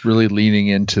in really leaning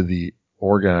into the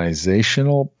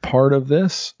organizational part of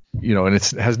this, you know, and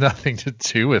it has nothing to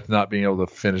do with not being able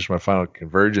to finish my final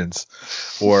convergence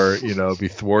or, you know, be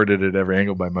thwarted at every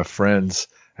angle by my friends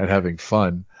and having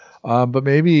fun. But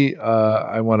maybe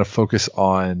I want to focus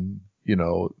on, you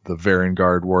know, the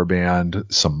Varengard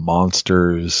warband, some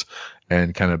monsters,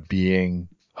 and kind of being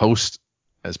host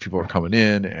as people are coming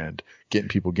in and getting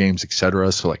people games,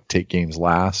 etc. So like take games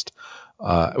last.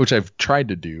 Which I've tried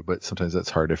to do, but sometimes that's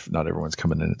hard if not everyone's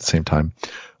coming in at the same time.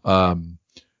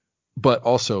 But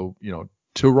also, you know,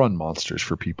 to run monsters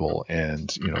for people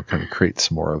and, you know, kind of create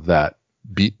some more of that.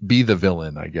 Be the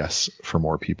villain, I guess, for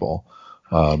more people,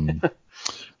 or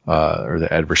the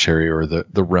adversary or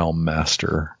the realm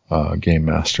master, game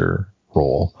master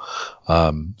role.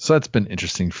 So that's been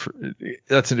interesting.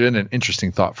 That's been an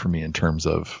interesting thought for me in terms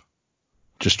of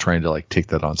just trying to like take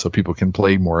that on so people can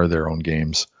play more of their own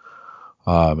games.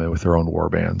 And with their own war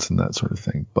bands and that sort of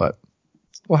thing, but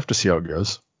we'll have to see how it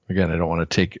goes. Again, I don't want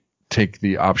to take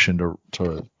the option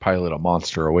to pilot a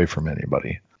monster away from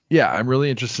anybody. yeah, I'm really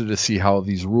interested to see how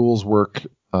these rules work,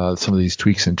 some of these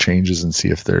tweaks and changes, and see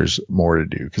if there's more to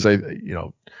do. Because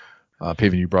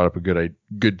Paven, you brought up a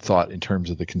good thought in terms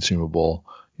of the consumable.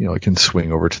 It can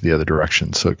swing over to the other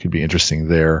direction, so it could be interesting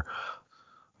there.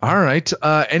 All right.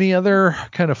 Any other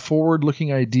kind of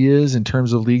forward-looking ideas in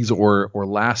terms of leagues, or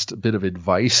last bit of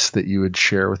advice that you would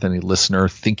share with any listener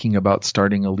thinking about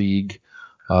starting a league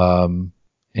and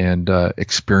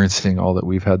experiencing all that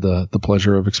we've had the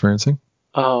pleasure of experiencing?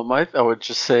 I would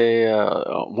just say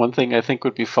one thing I think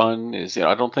would be fun is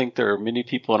I don't think there are many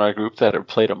people in our group that have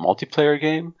played a multiplayer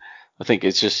game. I think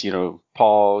it's just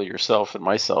Paul, yourself, and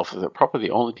myself are probably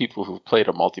the only people who've played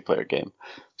a multiplayer game.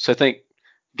 So I think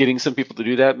getting some people to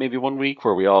do that maybe one week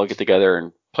where we all get together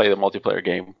and play the multiplayer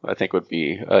game, I think would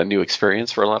be a new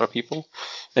experience for a lot of people.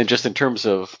 And just in terms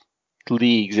of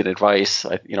leagues and advice,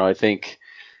 I think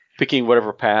picking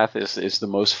whatever path is the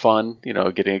most fun.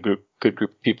 Getting a good group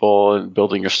of people and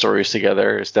building your stories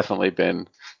together has definitely been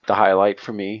the highlight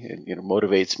for me, and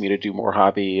motivates me to do more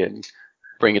hobby and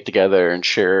bring it together and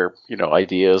share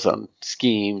ideas on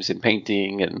schemes and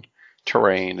painting and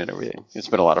terrain and everything. It's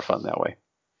been a lot of fun that way.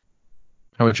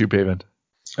 How about you, Paven?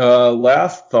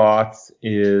 Last thoughts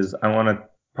is I want to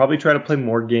probably try to play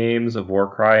more games of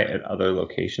Warcry at other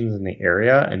locations in the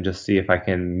area and just see if I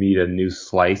can meet a new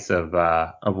slice of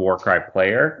Warcry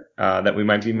player that we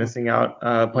might be missing out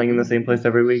playing in the same place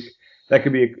every week.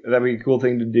 That'd be a cool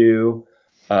thing to do.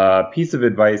 Piece of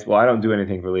advice. Well, I don't do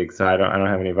anything for leagues, so I don't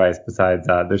have any advice besides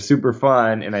they're super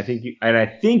fun, and I think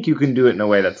you can do it in a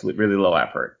way that's really low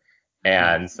effort.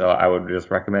 And so I would just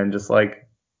recommend just like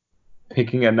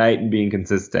picking a night and being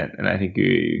consistent, and I think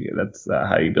that's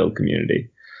how you build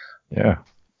community. Yeah.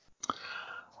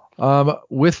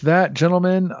 With that,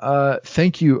 gentlemen,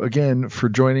 thank you again for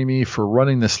joining me for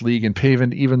running this league. And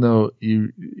Paven, even though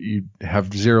you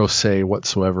have zero say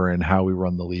whatsoever in how we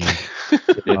run the league,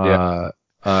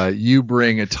 you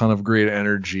bring a ton of great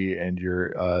energy, and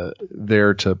you're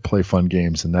there to play fun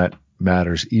games, and that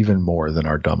matters even more than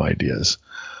our dumb ideas.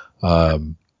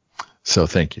 So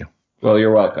thank you. Well,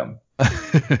 you're welcome.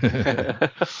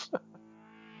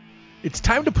 It's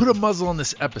time to put a muzzle on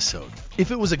this episode.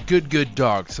 If it was a good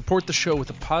dog, support the show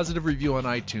with a positive review on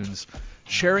iTunes,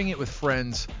 sharing it with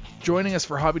friends, joining us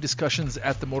for hobby discussions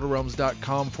at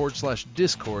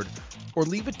themortalrealms.com/Discord, or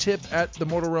leave a tip at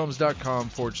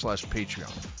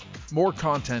themortalrealms.com/Patreon. More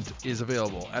content is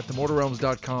available at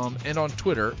themortalrealms.com and on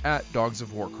Twitter at Dogs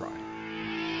of Warcry.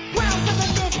 Welcome to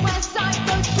the Midwest side,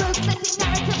 those ruthless,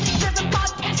 narratively driven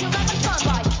podcast you'll ever turn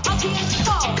right.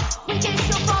 RPH we get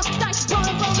so fast, dice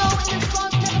rolling below in the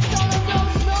swamp, never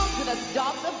stolen roads, known to the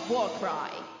Dogs of Warcry.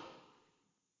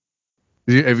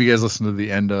 Have you guys listened to the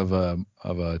end of a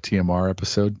TMR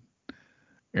episode?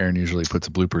 Aaron usually puts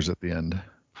bloopers at the end.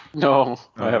 No,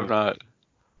 I have not.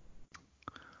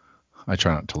 I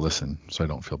try not to listen, so I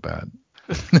don't feel bad.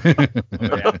 I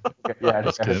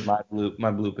just got my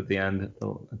bloop at the end at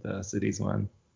the cities one.